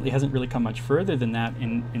unfortunately, it hasn't really come much further than that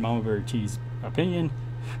in Mama Bear T's opinion.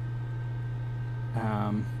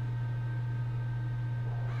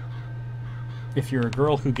 If you're a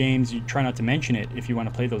girl who games, you try not to mention it if you want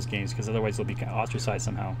to play those games, because otherwise you'll be ostracized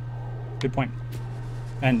somehow. Good point.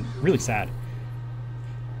 And really sad.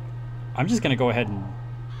 I'm just going to go ahead and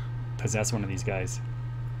possess one of these guys.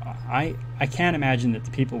 I can't imagine that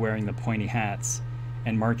the people wearing the pointy hats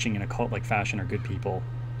and marching in a cult-like fashion are good people.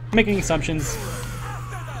 I'm making assumptions.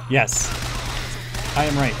 Yes. I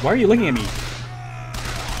am right. Why are you looking at me?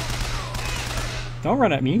 Don't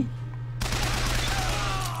run at me.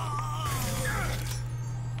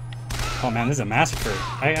 Oh man, this is a massacre.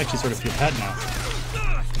 I actually sort of feel bad now.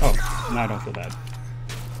 Oh, now I don't feel bad.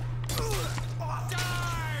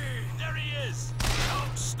 There he is.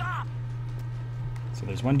 Don't stop. So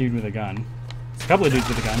there's one dude with a gun. There's a couple of dudes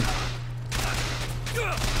with a gun.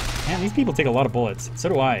 Man, these people take a lot of bullets. So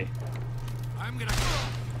do I.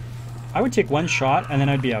 I would take one shot and then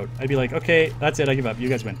I'd be out. I'd be like, okay, that's it, I give up. You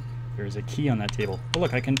guys win. There's a key on that table. Oh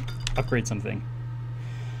look, I can upgrade something.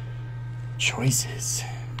 Choices.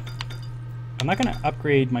 I'm not going to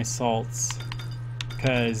upgrade my salts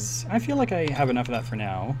because I feel like I have enough of that for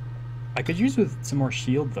now. I could use with some more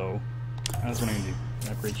shield though. That's what I'm going to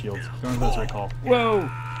do. Upgrade shields. Don't know if that's the right call. Whoa!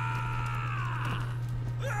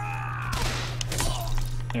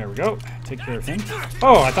 There we go. Take care of him.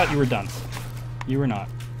 Oh, I thought you were done. You were not.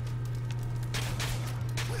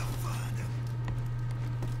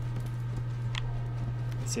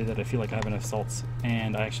 Let's say that I feel like I have enough salts,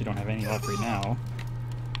 and I actually don't have any left right now.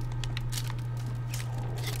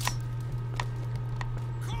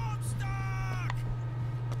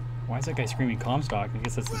 Why is that guy screaming Comstock? I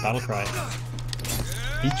guess that's the battle cry.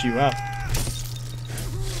 Beat you up.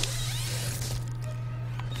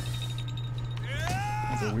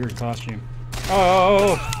 That's a weird costume.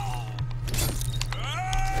 Oh!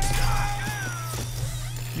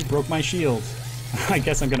 You broke my shield. I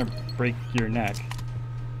guess I'm gonna break your neck.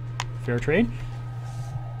 Fair trade?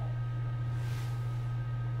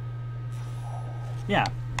 Yeah.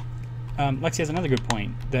 Lexi has another good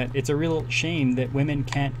point, that it's a real shame that women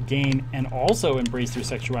can't game and also embrace their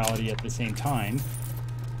sexuality at the same time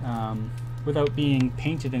without being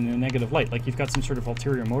painted in a negative light. Like you've got some sort of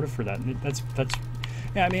ulterior motive for that. That's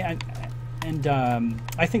yeah, I mean,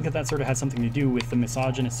 I think that sort of has something to do with the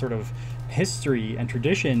misogynist sort of history and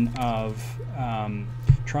tradition of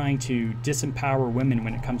trying to disempower women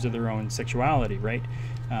when it comes to their own sexuality, right?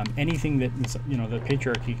 Anything that the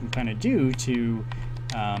patriarchy can kind of do to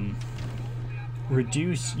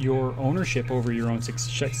reduce your ownership over your own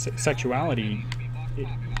sexuality,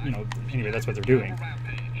 anyway, that's what they're doing.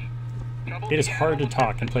 It is hard to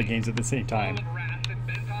talk and play games at the same time.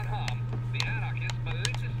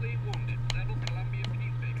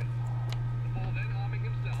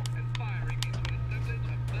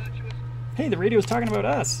 Hey, the radio's talking about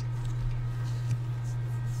us!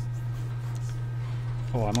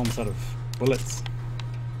 Oh, I'm almost out of bullets.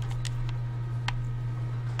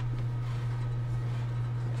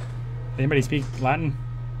 Anybody speak Latin?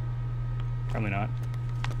 Probably not.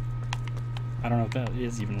 I don't know if that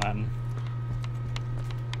is even Latin.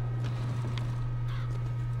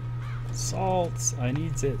 Salts, I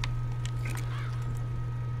needs it.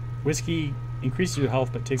 Whiskey increases your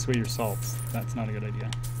health but takes away your salts. That's not a good idea.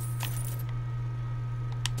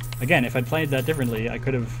 Again, if I'd played that differently, I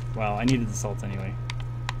could have... Well, I needed the salts anyway.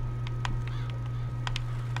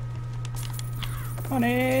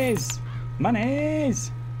 Monies!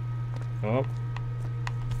 Monies! Oh.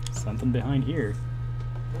 Something behind here.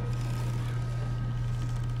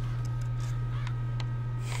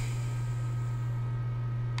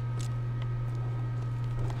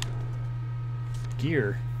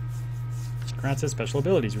 Gear. Grants us special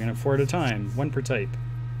abilities. We're going to have 4 at a time. 1 per type.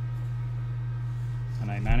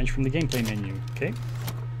 And I manage from the gameplay menu. Okay.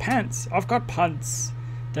 Pants! I've got pants!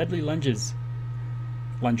 Deadly lunges.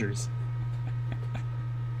 Lungers.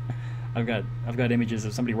 I've got images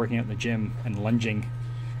of somebody working out in the gym and lunging,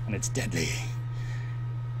 and it's deadly.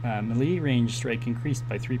 Melee range strike increased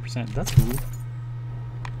by 3%. That's cool.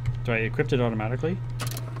 Do I equip it automatically?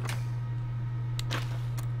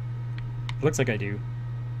 Looks like I do.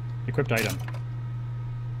 Equipped item.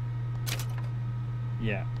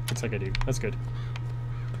 Yeah, looks like I do. That's good.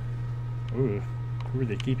 Ooh, who are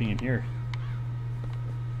they keeping in here?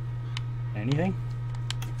 Anything?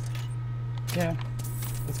 Yeah,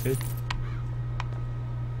 that's good.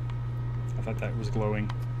 I thought that was glowing.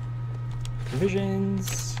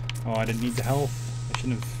 Provisions. Oh, I didn't need the health. I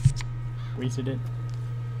shouldn't have wasted it.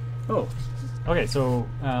 Oh, okay, so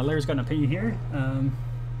Larry's got an opinion here.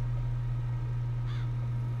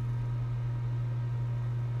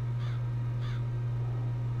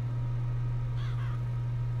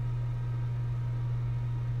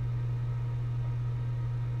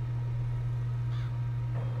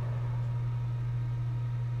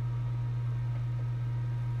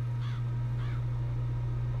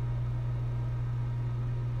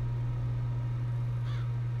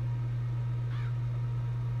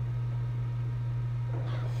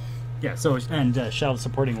 Yeah, so, and Shell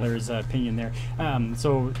supporting Larry's opinion there.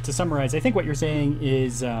 So to summarize, I think what you're saying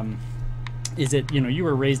is that, you know, you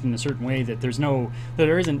were raised in a certain way that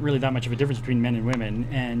there isn't really that much of a difference between men and women,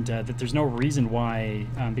 and that there's no reason why,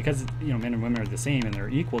 because, you know, men and women are the same and they're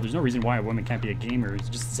equal, there's no reason why a woman can't be a gamer. It's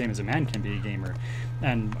just the same as a man can be a gamer.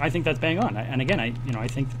 And I think that's bang on. And again, I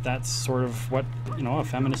think that that's sort of what, you know, a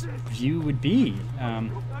feminist view would be. Do I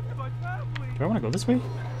want to go this way?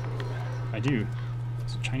 I do.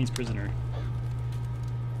 It's a Chinese prisoner.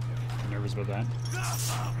 I'm nervous about that.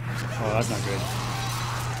 Oh, that's not good.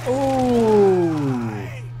 Oh!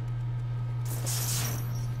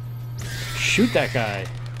 Shoot that guy.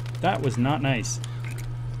 That was not nice.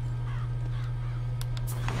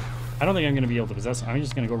 I don't think I'm going to be able to possess him. I'm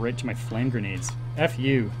just going to go right to my flame grenades. F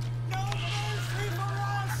you.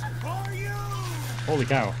 Holy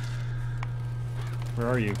cow. Where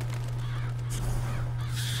are you?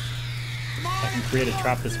 I can create a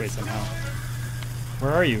trap this way somehow.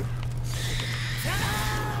 Where are you?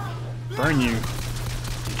 Burn you.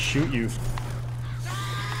 And shoot you.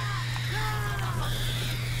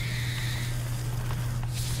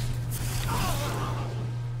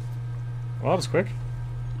 Well, that was quick.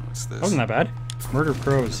 What's this? That wasn't that bad. Murder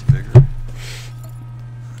crows. Bigger.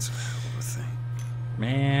 That's a hell of a thing.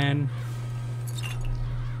 Man.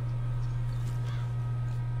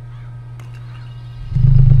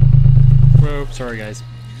 Whoa, sorry guys.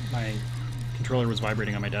 My controller was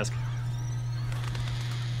vibrating on my desk.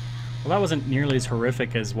 Well, that wasn't nearly as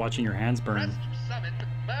horrific as watching your hands burn. Press to summon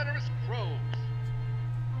murderous crows.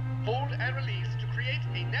 Hold and release to create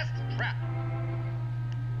a nest trap.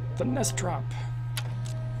 The nest trap.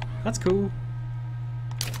 That's cool.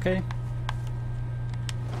 Okay.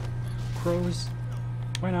 Crows.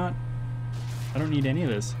 Why not? I don't need any of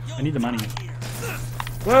this. I need the money.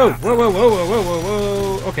 Whoa! Whoa, whoa, whoa, whoa, whoa, whoa,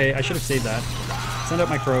 whoa! Okay, I should have saved that. Send out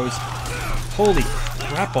my crows. Holy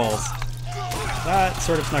crap balls. That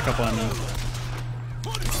sort of snuck up on me.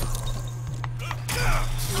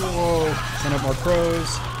 Whoa! Send out more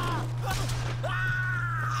crows.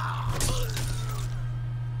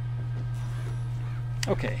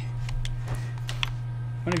 Okay.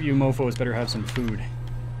 One of you mofos better have some food.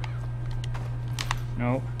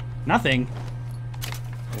 No. Nothing!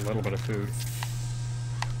 A little bit of food.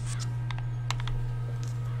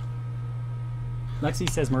 Lexi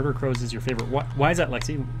says murder crows is your favorite. Why is that,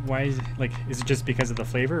 Lexi? Why is it just because of the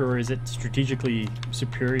flavor, or is it strategically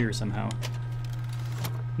superior somehow?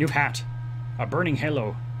 New hat. A burning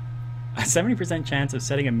halo. A 70% chance of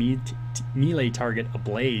setting a melee target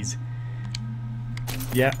ablaze.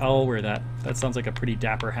 Yeah, I'll wear that. That sounds like a pretty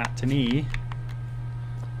dapper hat to me.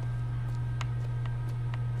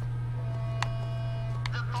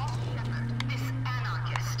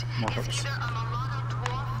 More hooks.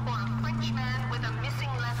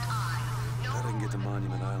 I can get to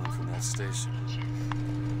Monument Island from that station.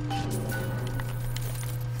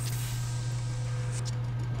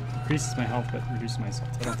 Increases my health but reduces my assault.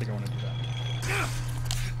 I don't think I want to do that.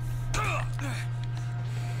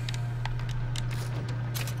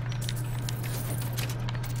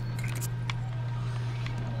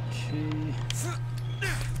 Okay.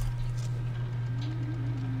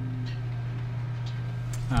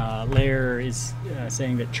 Lair is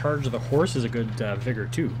saying that Charge of the Horse is a good vigor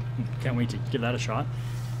too. Can't wait to give that a shot.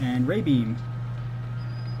 And Ray Beam.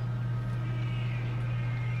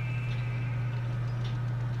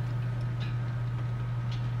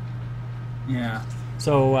 Yeah.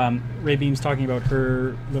 So Ray Beam's talking about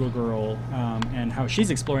her little girl and how she's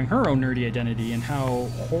exploring her own nerdy identity and how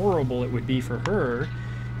horrible it would be for her,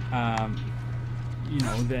 you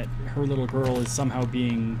know, that her little girl is somehow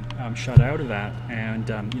being shut out of that and,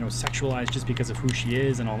 you know, sexualized just because of who she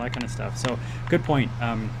is and all that kind of stuff. So, good point.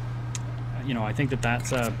 You know, I think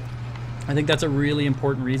that's a really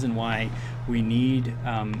important reason why we need,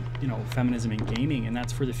 you know, feminism in gaming, and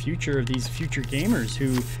that's for the future of these future gamers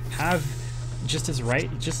who have just as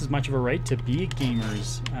much of a right to be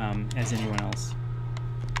gamers as anyone else.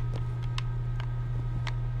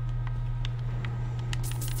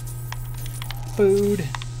 food.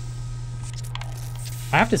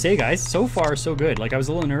 I have to say, guys, so far so good. Like, I was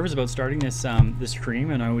a little nervous about starting this this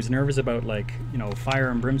stream, and I was nervous about, like, you know, fire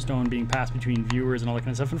and brimstone being passed between viewers and all that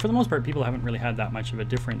kind of stuff. And for the most part, people haven't really had that much of a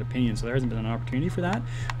different opinion, so there hasn't been an opportunity for that.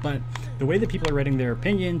 But the way that people are writing their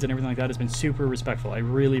opinions and everything like that has been super respectful. I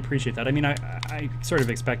really appreciate that. I mean, I sort of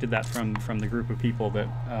expected that from the group of people that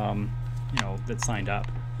you know, that signed up.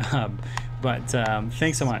 But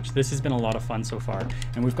thanks so much. This has been a lot of fun so far,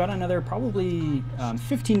 and we've got another probably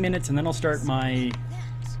 15 minutes, and then I'll start my.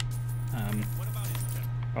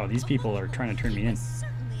 Oh, these people are trying to turn me in.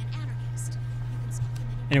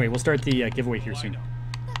 Anyway, we'll start the giveaway here soon.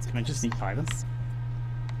 Can I just sneak by them?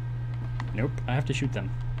 Nope, I have to shoot them.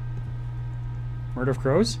 Murder of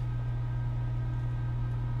crows?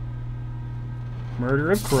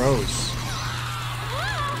 Murder of crows.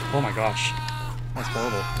 Oh my gosh. That's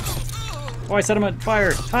horrible. Oh, I set him on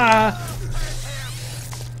fire. Ha!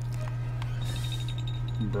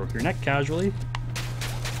 Broke your neck casually.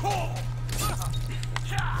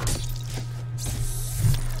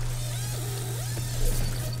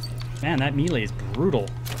 Man, that melee is brutal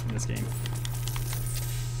in this game.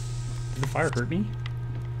 Did the fire hurt me?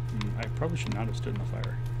 I probably should not have stood in the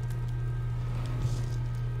fire.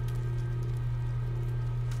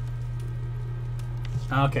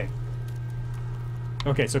 Okay.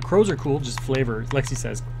 Okay, so crows are cool, just flavor. Lexi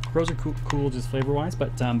says crows are cool just flavor-wise,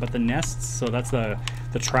 but the nests, so that's the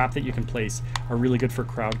trap that you can place, are really good for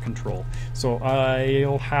crowd control. So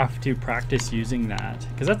I'll have to practice using that,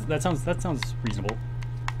 because that sounds reasonable.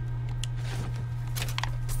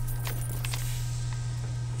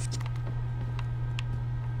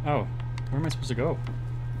 Oh, where am I supposed to go?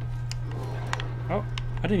 Oh,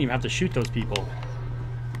 I didn't even have to shoot those people.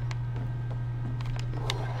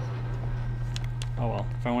 Oh well,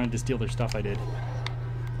 if I wanted to steal their stuff, I did.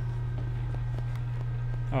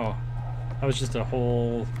 Oh, that was just a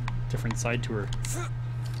whole different side tour.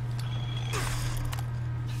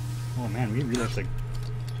 Oh man, we really have to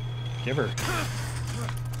give her.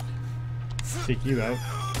 Take you out.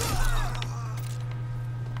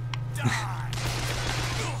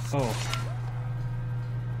 Oh.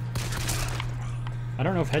 I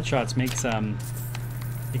don't know if headshots makes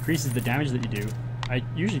increases the damage that you do. I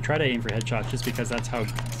usually try to aim for headshots just because that's how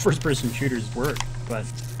first-person shooters work, but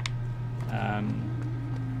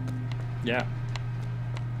yeah.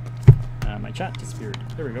 My chat disappeared.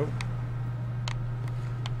 There we go.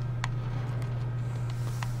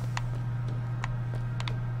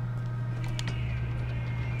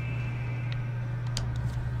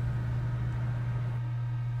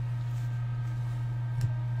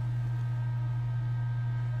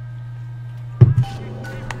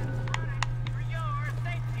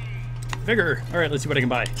 Vigor! Alright, let's see what I can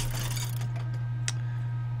buy.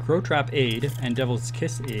 Crow Trap Aid and Devil's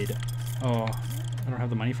Kiss Aid. Oh, I don't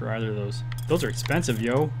have the money for either of those. Those are expensive,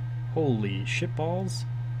 yo. Holy shitballs.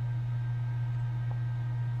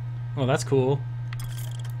 Oh, that's cool.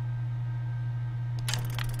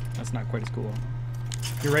 That's not quite as cool.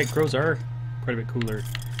 You're right, crows are quite a bit cooler.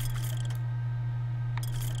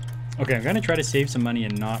 Okay, I'm gonna try to save some money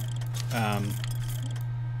and not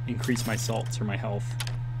increase my salts or my health.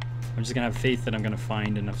 I'm just gonna have faith that I'm gonna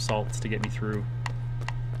find enough salts to get me through.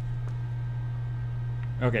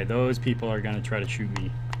 Okay, those people are gonna try to shoot me.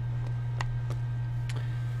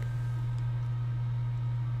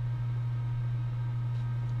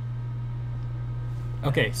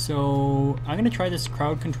 Okay, so I'm gonna try this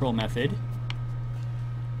crowd control method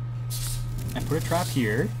and put a trap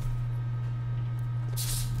here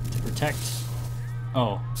to protect.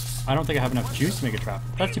 Oh, I don't think I have enough juice to make a trap.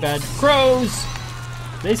 That's too bad. Crows!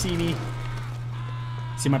 They see me.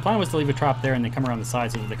 See, my plan was to leave a trap there and then come around the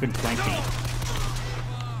side so that they couldn't flank me.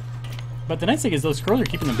 But the nice thing is those crows are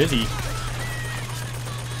keeping them busy.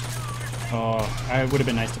 Oh, it would have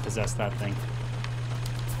been nice to possess that thing.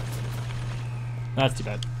 That's too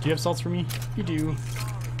bad. Do you have salts for me? You do.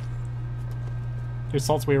 There's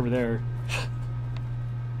salts way over there.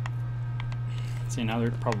 See, now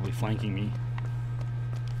they're probably flanking me.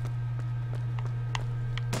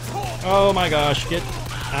 Oh my gosh, get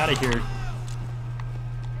out of here.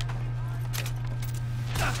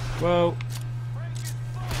 Whoa.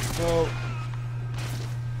 Whoa.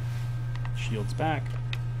 Shields back.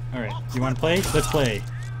 Alright, you want to play? Let's play.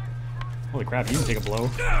 Holy crap, you can take a blow.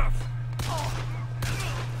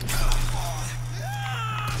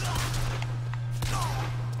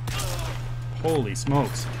 Holy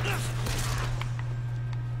smokes.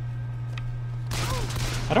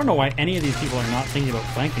 I don't know why any of these people are not thinking about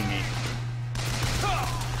flanking me.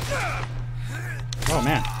 Oh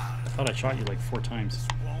man, I thought I shot you like 4 times.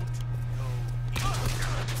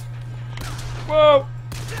 Whoa!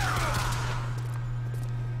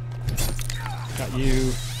 Got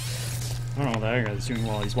you. I don't know what that guy's doing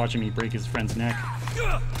while he's watching me break his friend's neck.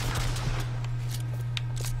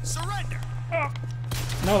 Surrender.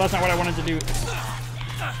 No, that's not what I wanted to do.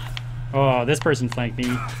 Oh, this person flanked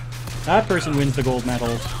me. That person wins the gold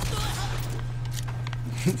medal.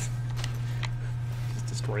 Just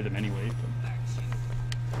destroy them anyway. But.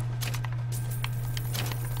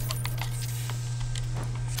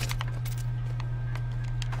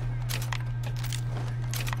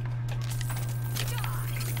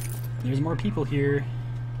 There's more people here.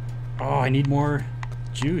 Oh, I need more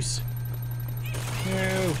juice.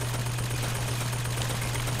 No.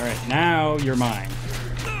 Alright, now you're mine.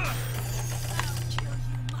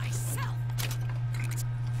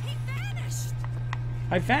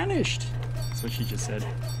 I vanished! That's what she just said.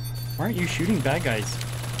 Why aren't you shooting bad guys?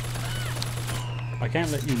 I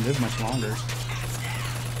can't let you live much longer.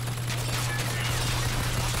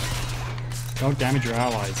 Don't damage your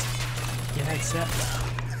allies. Yeah, it's set.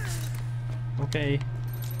 Okay.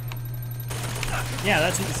 Yeah,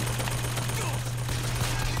 that's easy.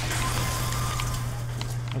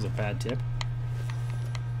 That was a bad tip.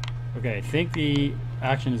 Okay, I think the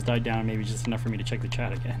action has died down, maybe just enough for me to check the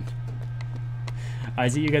chat again. I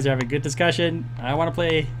see you guys are having a good discussion. I want to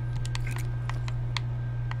play.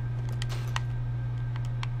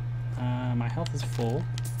 My health is full.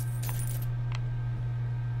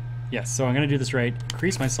 Yes, so I'm going to do this right.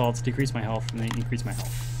 Increase my salts, decrease my health, and then increase my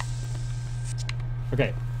health.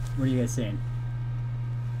 Okay, what are you guys saying?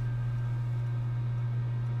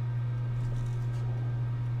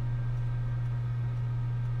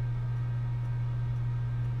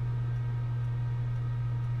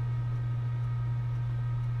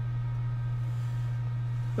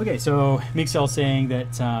 Okay, so Mixel saying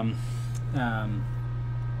that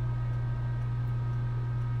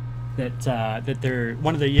that they're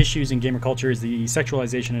one of the issues in gamer culture is the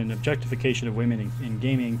sexualization and objectification of women in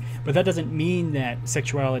gaming, but that doesn't mean that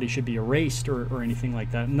sexuality should be erased or anything like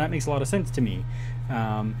that, and that makes a lot of sense to me.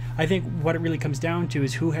 I think what it really comes down to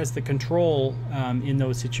is who has the control in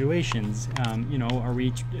those situations. You know, are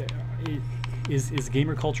we is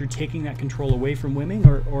gamer culture taking that control away from women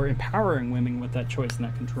or empowering women with that choice and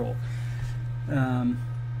that control?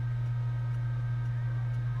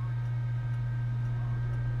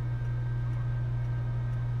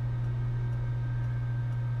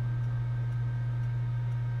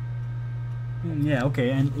 Yeah,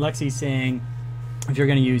 okay, and Lexi's saying if you're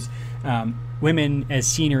going to use women as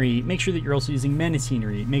scenery, make sure that you're also using men as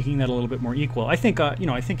scenery, making that a little bit more equal. I think you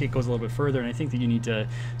know, I think it goes a little bit further, and I think that you need to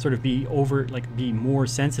sort of be be more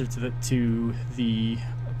sensitive to the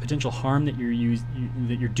potential harm that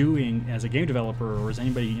you're doing as a game developer or as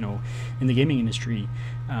anybody, you know, in the gaming industry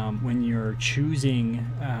when you're choosing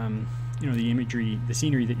you know, the imagery, the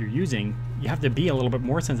scenery that you're using. You have to be a little bit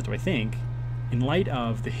more sensitive, I think, in light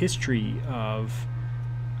of the history of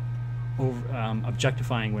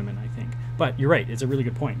objectifying women, I think. But you're right, it's a really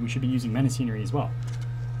good point. We should be using men as scenery as well.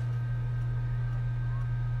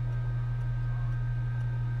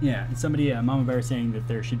 Yeah, and somebody, Mama Bear, saying that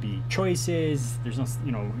there should be choices. There's no,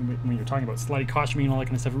 you know, when you're talking about slutty costuming and all that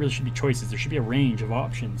kind of stuff, it really should be choices. There should be a range of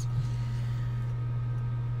options.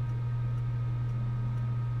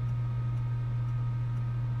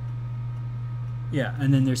 Yeah,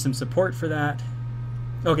 and then there's some support for that.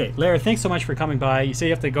 Okay, Lara, thanks so much for coming by. You say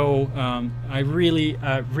you have to go. I really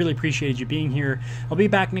appreciated you being here. I'll be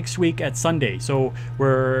back next week at Sunday. So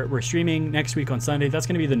we're streaming next week on Sunday. That's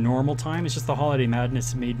going to be the normal time. It's just the holiday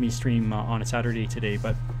madness made me stream on a Saturday today.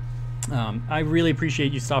 But I really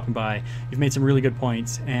appreciate you stopping by. You've made some really good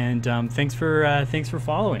points, and thanks for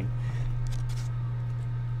following.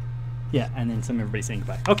 Yeah, and then everybody saying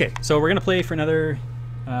goodbye. Okay, so we're gonna play for another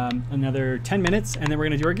 10 minutes, and then we're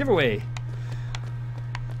gonna do our giveaway.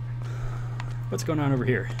 What's going on over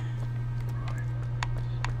here?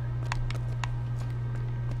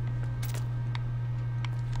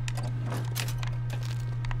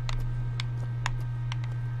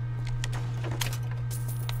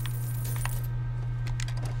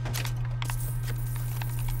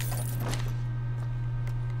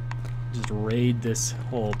 Just raid this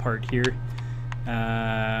whole part here.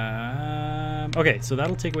 Okay, so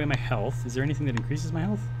that'll take away my health. Is there anything that increases my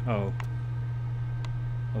health? Oh.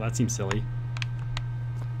 Well, that seems silly.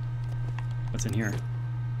 What's in here?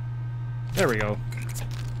 There we go.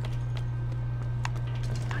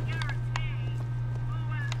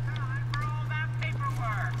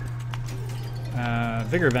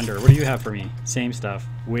 Vigor vendor, what do you have for me? Same stuff.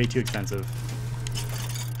 Way too expensive.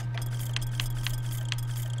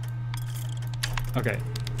 Okay.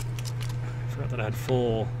 I forgot that I had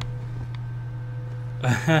full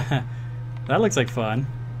That looks like fun.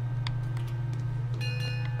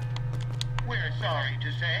 We're sorry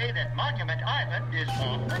to say that Monument Island is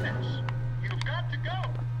off limits. You've got to go.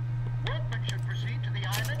 Workmen should proceed to the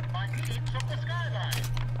island by means of the skyline.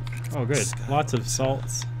 Oh, good. Lots of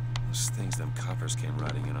salts. Those things them coppers came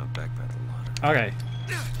riding in on back by the water. Okay.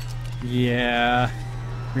 Yeah.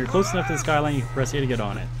 When you're close enough to the skyline, you can press A to get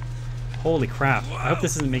on it. Holy crap. I hope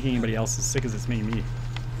this isn't making anybody else as sick as it's making me.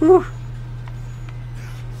 Whew.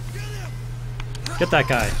 Get that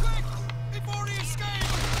guy.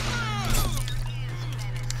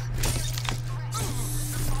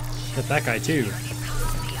 Get that guy too.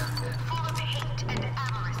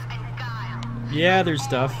 Yeah, there's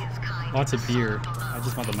stuff. Lots of beer. I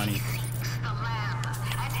just want the money.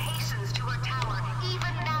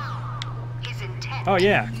 Oh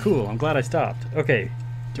yeah, cool. I'm glad I stopped. Okay.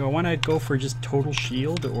 Do I want to go for just total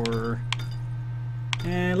shield or...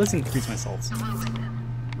 let's increase my salts.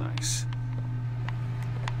 Nice.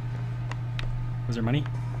 Was there money?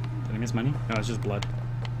 Did I miss money? No, it's just blood.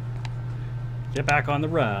 Get back on the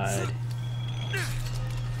ride.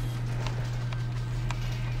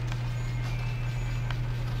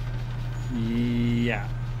 Yeah.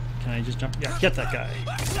 Can I just jump? Yeah, get that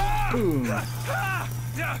guy. Boom.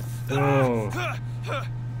 Whoa.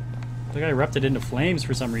 The guy erupted into flames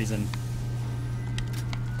for some reason.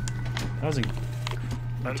 That was intense.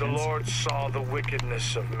 And the Lord saw the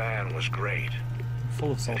wickedness of man was great.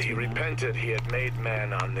 Full of salt. And he repented he had made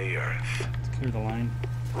man on the earth. Let's clear the line.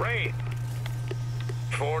 Rain.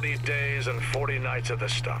 40 days and 40 nights of the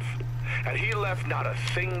stuff. And he left not a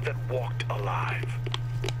thing that walked alive.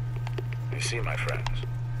 You see, my friends,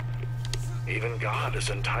 even God is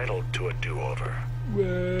entitled to a do-over.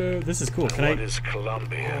 Whoa, this is cool. And what is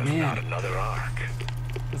Columbia if not another ark?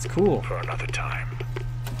 That's cool. For another time.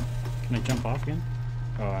 Can I jump off again?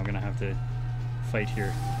 Oh, I'm gonna have to fight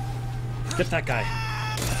here. Get that guy.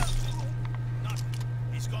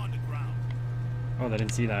 He's gone to ground. Oh, I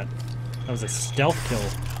didn't see that. That was a stealth kill.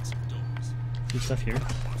 There's stuff here.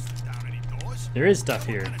 There is stuff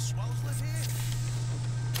here.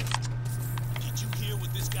 Did you hear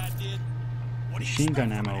what this guy did? Machine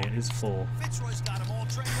gun ammo is full. Fitzroy's got them all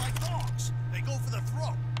trained like dogs. They go for the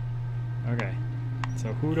throat. Okay.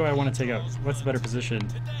 So who do I want to take out? What's the better position?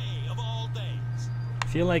 I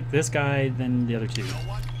feel like this guy than the other two.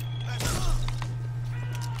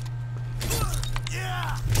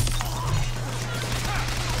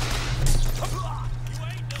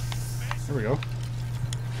 There we go.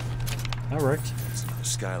 That worked. There's another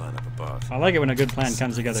skyline up above. I like it when a good plan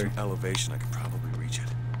comes together. Some elevation, I could probably reach it.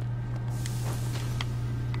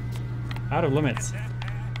 Out of limits.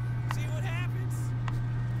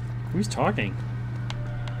 Who's talking?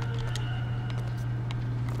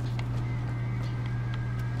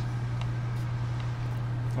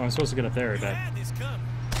 Oh, I'm supposed to get up there, I bet.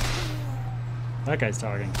 That guy's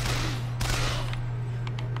talking.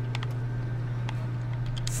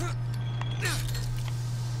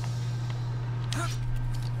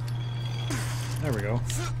 There we go.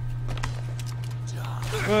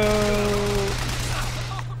 Whoa!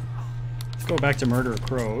 Let's go back to murder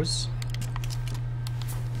crows.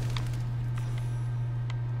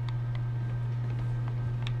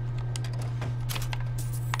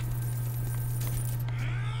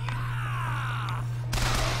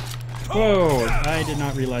 Whoa! I did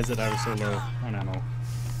not realize that I was so low on ammo.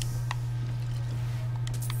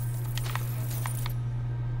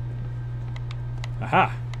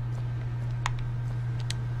 Aha!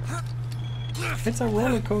 It's a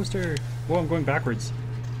roller coaster! Whoa, I'm going backwards.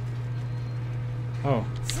 Oh.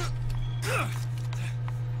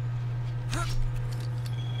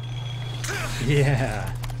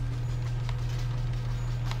 Yeah!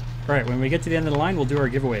 Alright, when we get to the end of the line, we'll do our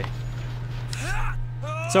giveaway.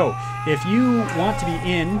 So, if you want to be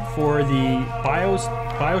in for the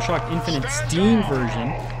BioShock Infinite Steam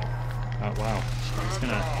version... Oh, wow. I'm just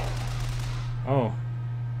gonna... Oh.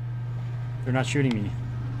 They're not shooting me.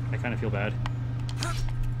 I kind of feel bad.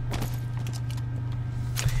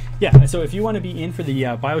 Yeah, so if you want to be in for the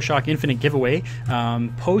BioShock Infinite giveaway,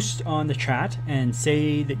 post on the chat and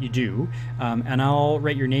say that you do, and I'll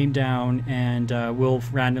write your name down and we'll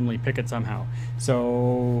randomly pick it somehow.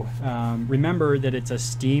 So remember that it's a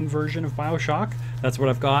Steam version of BioShock. That's what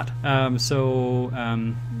I've got.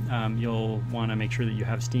 You'll want to make sure that you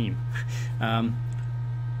have Steam.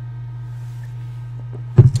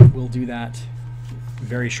 We'll do that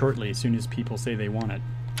very shortly as soon as people say they want it.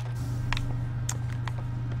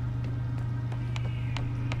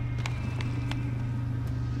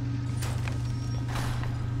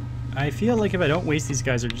 I feel like if I don't waste these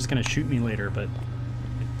guys, they're just going to shoot me later, but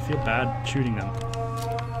I feel bad shooting them.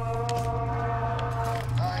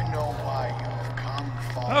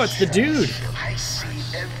 Oh, it's the dude. I see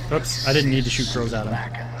every Oops, I didn't need to shoot crows at him.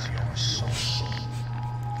 blackens your soul.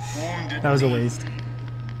 Wounded That was a knee, waste.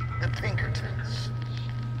 The Pinkertons,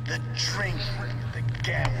 the drinking, the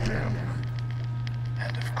gambling,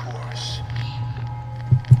 and of course,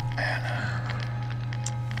 Anna.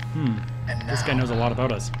 And This guy knows a lot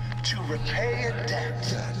about us. to repay a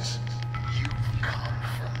debt, you've come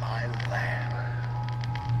from my land.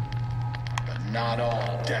 But not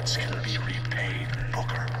all debts can be repaid,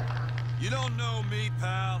 Booker. You don't know me,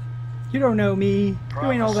 pal. You don't know me.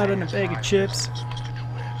 You ain't all that in a bag of chips.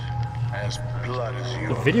 As blood as you.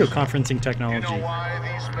 The video conferencing You technology. know why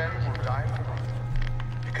these men will die for me?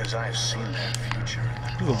 Because I've seen their future in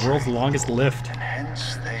This is the world's longest lift. and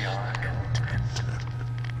hence they are content.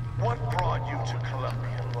 What brought you to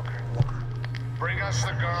Columbia, Booker? Bring us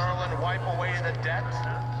the girl and wipe away the debt?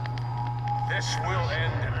 This will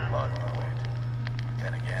end in blood, Lloyd.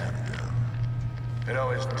 Then again, it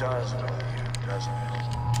always does with you, doesn't it?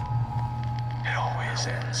 It always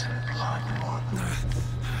ends in blood.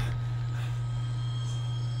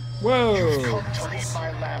 Whoa! You've come to lead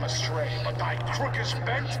my lamb astray, but thy crook is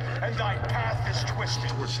bent and thy path is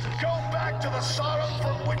twisted. Go back to the Sodom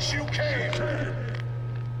from which you came.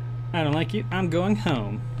 I don't like you. I'm going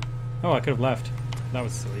home. Oh, I could have left. That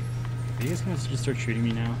was silly. Are you guys gonna just start shooting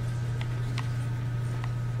me now?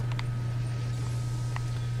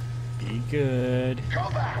 Be good. Go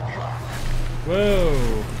back.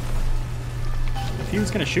 Whoa! If he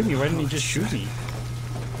was gonna shoot me, why didn't he just shoot me?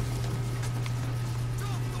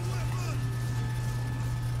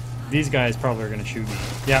 These guys probably are gonna shoot me.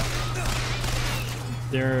 Yep.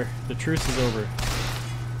 The truce is over.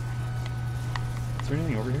 Is there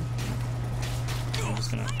anything over here? I'm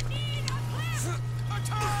just gonna.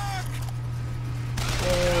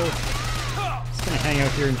 Whoa! Just gonna hang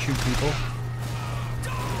out here and shoot people.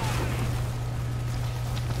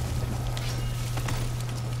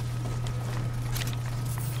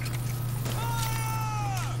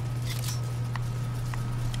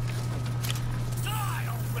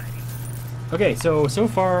 Okay, so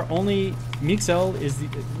far only Mixel is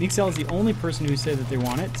the only person who said that they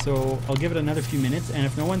want it. So I'll give it another few minutes, and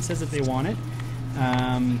if no one says that they want it,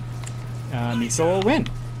 Mixel will win.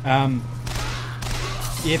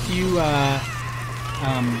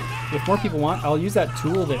 If more people want, I'll use that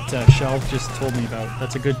tool that Shelv just told me about.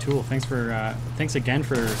 That's a good tool. Thanks again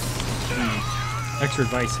for extra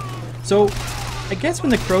advice. So I guess when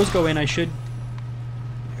the crows go in, I should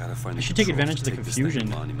take advantage of the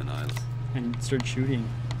confusion and start shooting.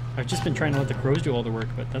 I've just been trying to let the crows do all the work,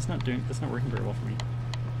 but that's not working very well for me.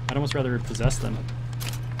 I'd almost rather possess them.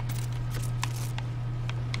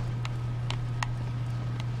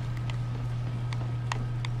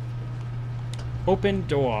 Open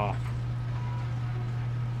door.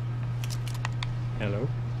 Hello?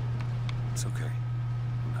 It's okay.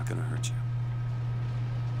 I'm not gonna hurt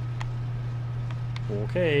you.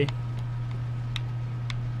 Okay.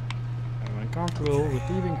 I'm uncomfortable with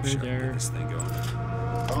leaving her there.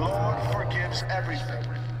 The Lord forgives everything.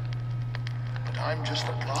 But I'm just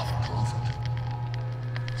a prophet.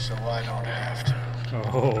 So I don't have to.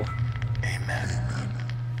 Oh. Amen.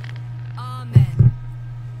 Amen.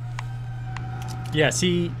 Yeah,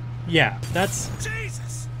 see, yeah, that's...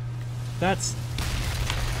 Jesus! That's...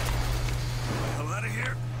 Hell out of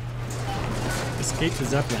here. Escape the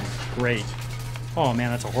Zeppelin. Great. Oh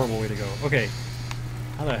man, that's a horrible way to go. Okay.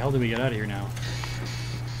 How the hell do we get out of here now?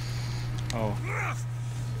 Oh.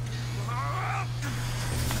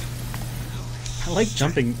 I like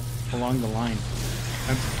jumping along the line.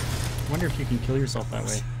 I wonder if you can kill yourself that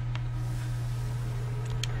way.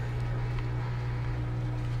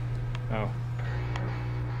 Oh.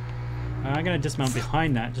 I'm gonna dismount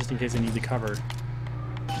behind that just in case I need the cover.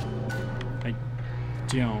 I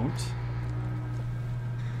don't.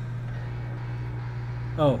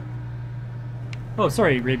 Oh. Oh,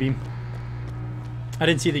 sorry, Raybeam. I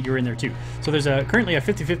didn't see that you were in there too. So there's currently a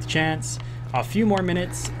 50-50 chance. A few more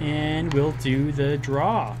minutes and we'll do the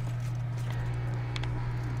draw.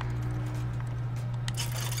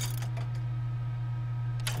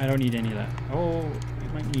 I don't need any of that. Oh, we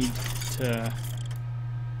might need to...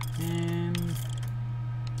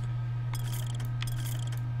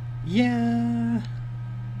 Yeah.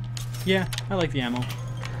 Yeah, I like the ammo.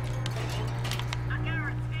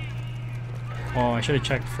 Oh, I should have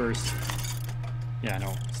checked first. Yeah,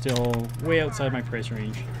 no. Still way outside my price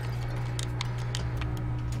range.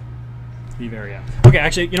 To be very out. Okay,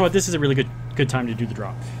 actually, you know what? This is a really good time to do the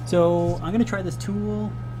draw. So I'm gonna try this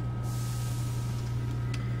tool.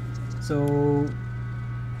 So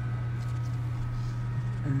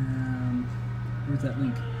where's that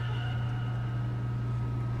link?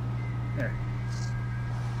 There.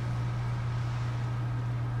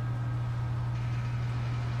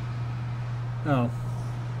 Oh.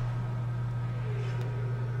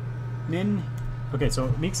 Min. Okay, so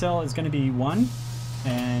Mixel is going to be 1,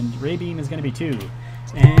 and Raybeam is going to be 2.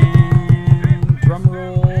 And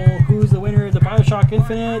drumroll, who's the winner of the Bioshock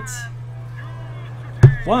Infinite?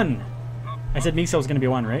 1. I said Mixel was going to be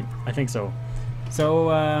 1, right? I think so. So,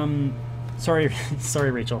 sorry,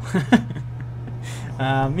 sorry, Rachel.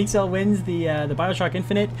 Mixel wins the Bioshock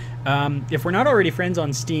Infinite. If we're not already friends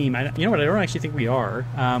on Steam, you know what? I don't actually think we are.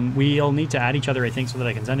 We'll need to add each other, I think, so that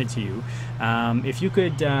I can send it to you. If you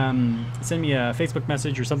could send me a Facebook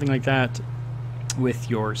message or something like that with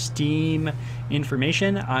your Steam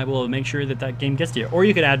information, I will make sure that that game gets to you. Or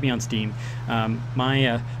you could add me on Steam.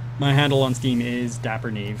 My handle on Steam is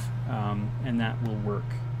DapperKnave, and that will work.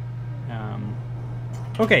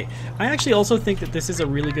 Okay, I actually also think that this is a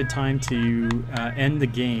really good time to end the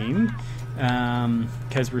game,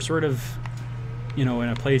 because we're sort of, you know, in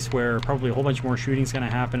a place where probably a whole bunch more shooting is going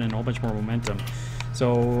to happen and a whole bunch more momentum.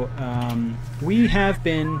 So we have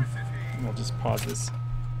been, I'll just pause this.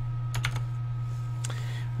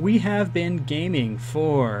 We have been gaming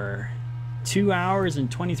for 2 hours and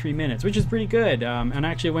 23 minutes, which is pretty good, and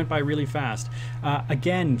actually went by really fast.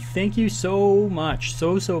 Again, thank you so much,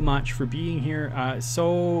 so much for being here.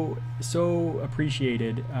 So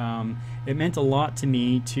appreciated. It meant a lot to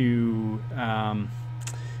me to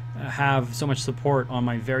have so much support on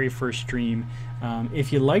my very first stream.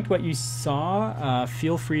 If you liked what you saw,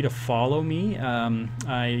 feel free to follow me.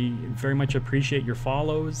 I very much appreciate your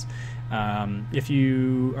follows. If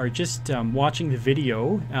you are just watching the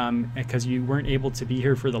video because you weren't able to be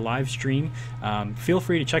here for the live stream, feel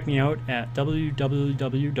free to check me out at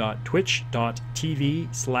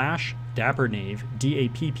www.twitch.tv/DapperKnave,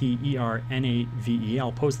 DapperKnave.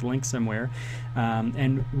 I'll post the link somewhere.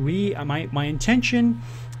 And my intention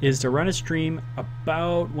is to run a stream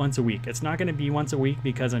about once a week. It's not going to be once a week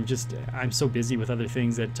because I'm so busy with other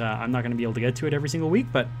things that I'm not going to be able to get to it every single week,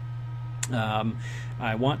 but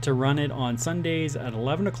I want to run it on Sundays at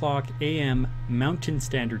 11 o'clock a.m. Mountain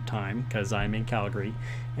Standard Time because I'm in Calgary,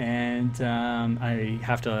 and I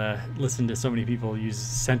have to listen to so many people use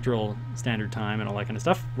Central Standard Time and all that kind of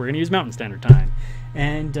stuff. We're going to use Mountain Standard Time.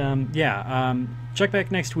 And check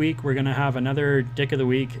back next week. We're going to have another Dick of the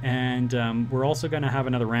Week, and we're also going to have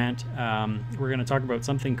another rant. We're going to talk about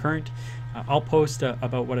something current. I'll post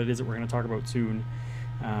about what it is that we're going to talk about soon.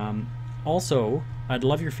 Also, I'd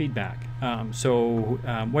love your feedback.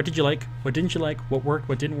 What did you like? What didn't you like? What worked?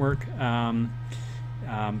 What didn't work?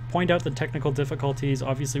 Point out the technical difficulties.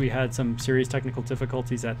 Obviously, we had some serious technical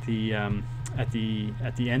difficulties at the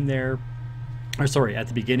end there. Or sorry, at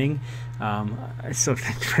the beginning. So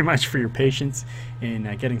thank you very much for your patience in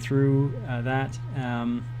getting through that.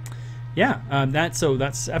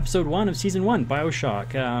 That's episode 1 of season 1,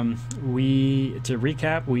 BioShock. To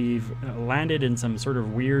recap, we've landed in some sort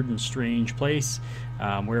of weird and strange place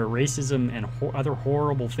where racism and other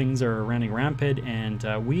horrible things are running rampant, and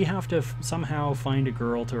we have to somehow find a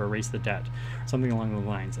girl to erase the debt, something along those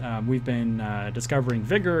lines. We've been discovering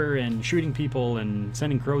vigor and shooting people and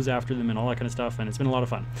sending crows after them and all that kind of stuff, and it's been a lot of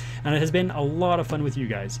fun. And it has been a lot of fun with you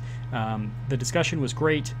guys. The discussion was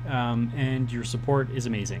great, and your support is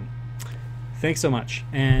amazing. Thanks so much.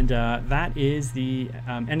 And that is the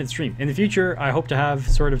end of the stream. In the future, I hope to have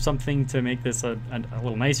sort of something to make this a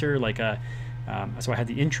little nicer, like so I had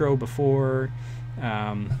the intro before,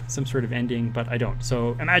 some sort of ending, but I don't.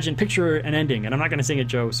 So picture an ending, and I'm not going to sing it,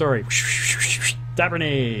 Joe. Sorry.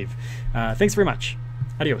 DapperKnave. Thanks very much.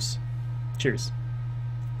 Adios. Cheers.